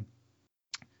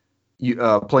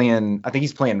playing. I think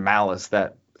he's playing Malice,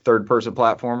 that third person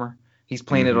platformer. He's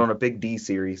playing it on a big D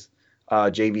series,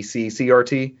 JVC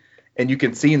CRT. And you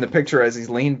can see in the picture as he's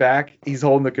leaned back, he's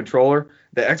holding the controller.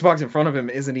 The Xbox in front of him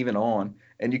isn't even on.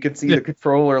 And you can see the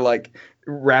controller like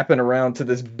wrapping around to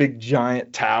this big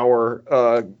giant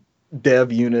tower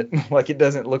dev unit. Like it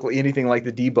doesn't look like anything like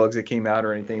the debugs that came out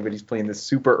or anything, but he's playing this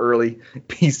super early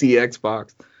PC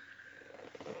Xbox.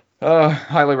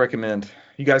 Highly recommend.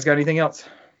 You guys got anything else?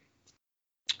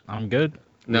 I'm good.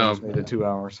 No. Made it 2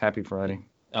 hours. Happy Friday.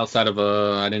 Outside of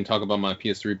I didn't talk about my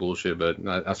PS3 bullshit, but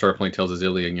I started playing Tales of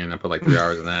Xillia again. I put like 3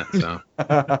 hours in that.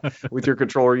 So with your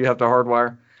controller, you have to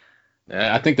hardwire.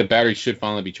 I think the battery should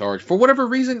finally be charged. For whatever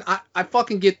reason, I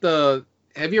fucking get the.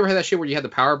 Have you ever had that shit where you had the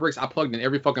power bricks? I plugged in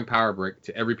every fucking power brick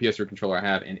to every PS3 controller I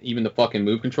have, and even the fucking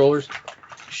Move controllers,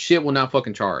 shit will not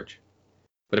fucking charge.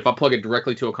 But if I plug it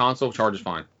directly to a console, charge is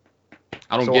fine.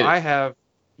 I don't get it. So I have,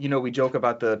 we joke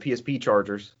about the PSP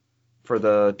chargers for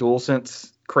the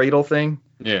DualSense cradle thing.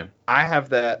 Yeah. I have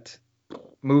that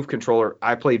Move controller.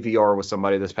 I played VR with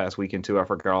somebody this past weekend too. I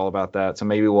forgot all about that. So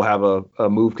maybe we'll have a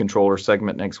Move controller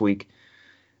segment next week.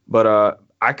 But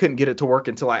I couldn't get it to work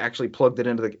until I actually plugged it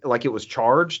into it was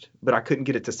charged, but I couldn't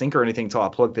get it to sync or anything until I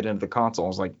plugged it into the console. I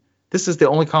was like, this is the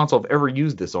only console I've ever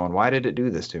used this on. Why did it do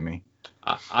this to me?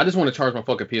 I just want to charge my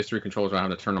fucking PS3 controllers without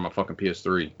having to turn on my fucking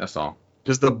PS3. That's all.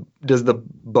 Does the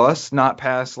bus not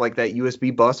pass like that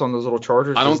USB bus on those little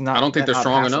chargers? I don't think they're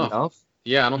strong enough.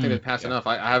 Yeah, I don't think they pass Yeah. enough.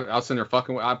 I was sitting there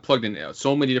fucking. I plugged in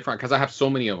so many different because I have so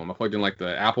many of them. I plugged in like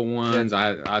the Apple ones.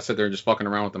 Yeah. I sit there just fucking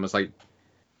around with them. It's like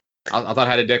I thought I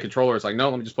had a dead controller. It's like, no,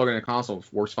 let me just plug it in a console. It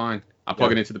works fine. I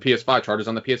plug it into the PS5. Charges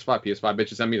on the PS5. PS5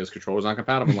 bitches send me those controllers not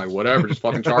compatible. I'm like, whatever, just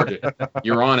fucking charge it.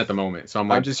 You're on at the moment. So I'm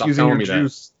like, I'm just stop using telling your me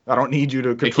juice. I don't need you to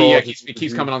that. control it. It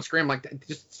keeps coming on screen. I'm like,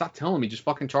 just stop telling me. Just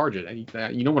fucking charge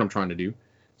it. You know what I'm trying to do.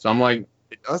 So I'm like,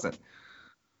 It doesn't.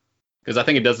 because I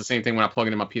think it does the same thing when I plug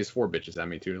it in my PS4 bitches at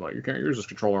me too. Like, you can't use this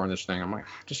controller on this thing. I'm like,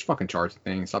 just fucking charge the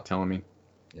thing. Stop telling me.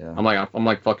 Yeah. I'm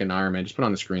like fucking Iron Man. Just put it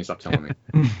on the screen. Stop telling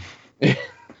me.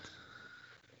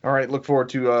 All right, look forward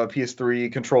to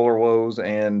PS3 controller woes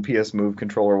and PS Move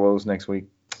controller woes next week.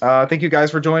 Thank you guys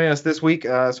for joining us this week.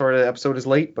 Sorry the episode is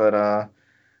late, but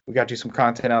we got you some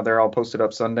content out there. I'll post it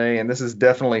up Sunday. And this is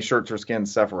definitely Shirts or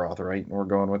Skins Sephiroth, right? We're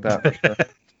going with that for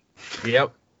sure.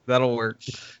 Yep, that'll work.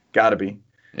 Gotta be.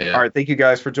 Yeah. All right, thank you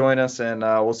guys for joining us, and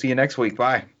we'll see you next week.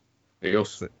 Bye.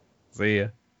 Adios. See ya.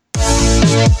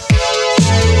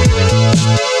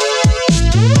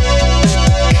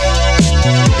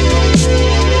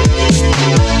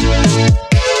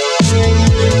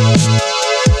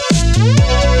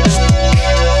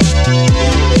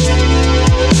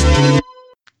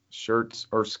 Shirts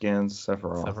or Skins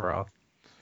Sephiroth. Sephiroth.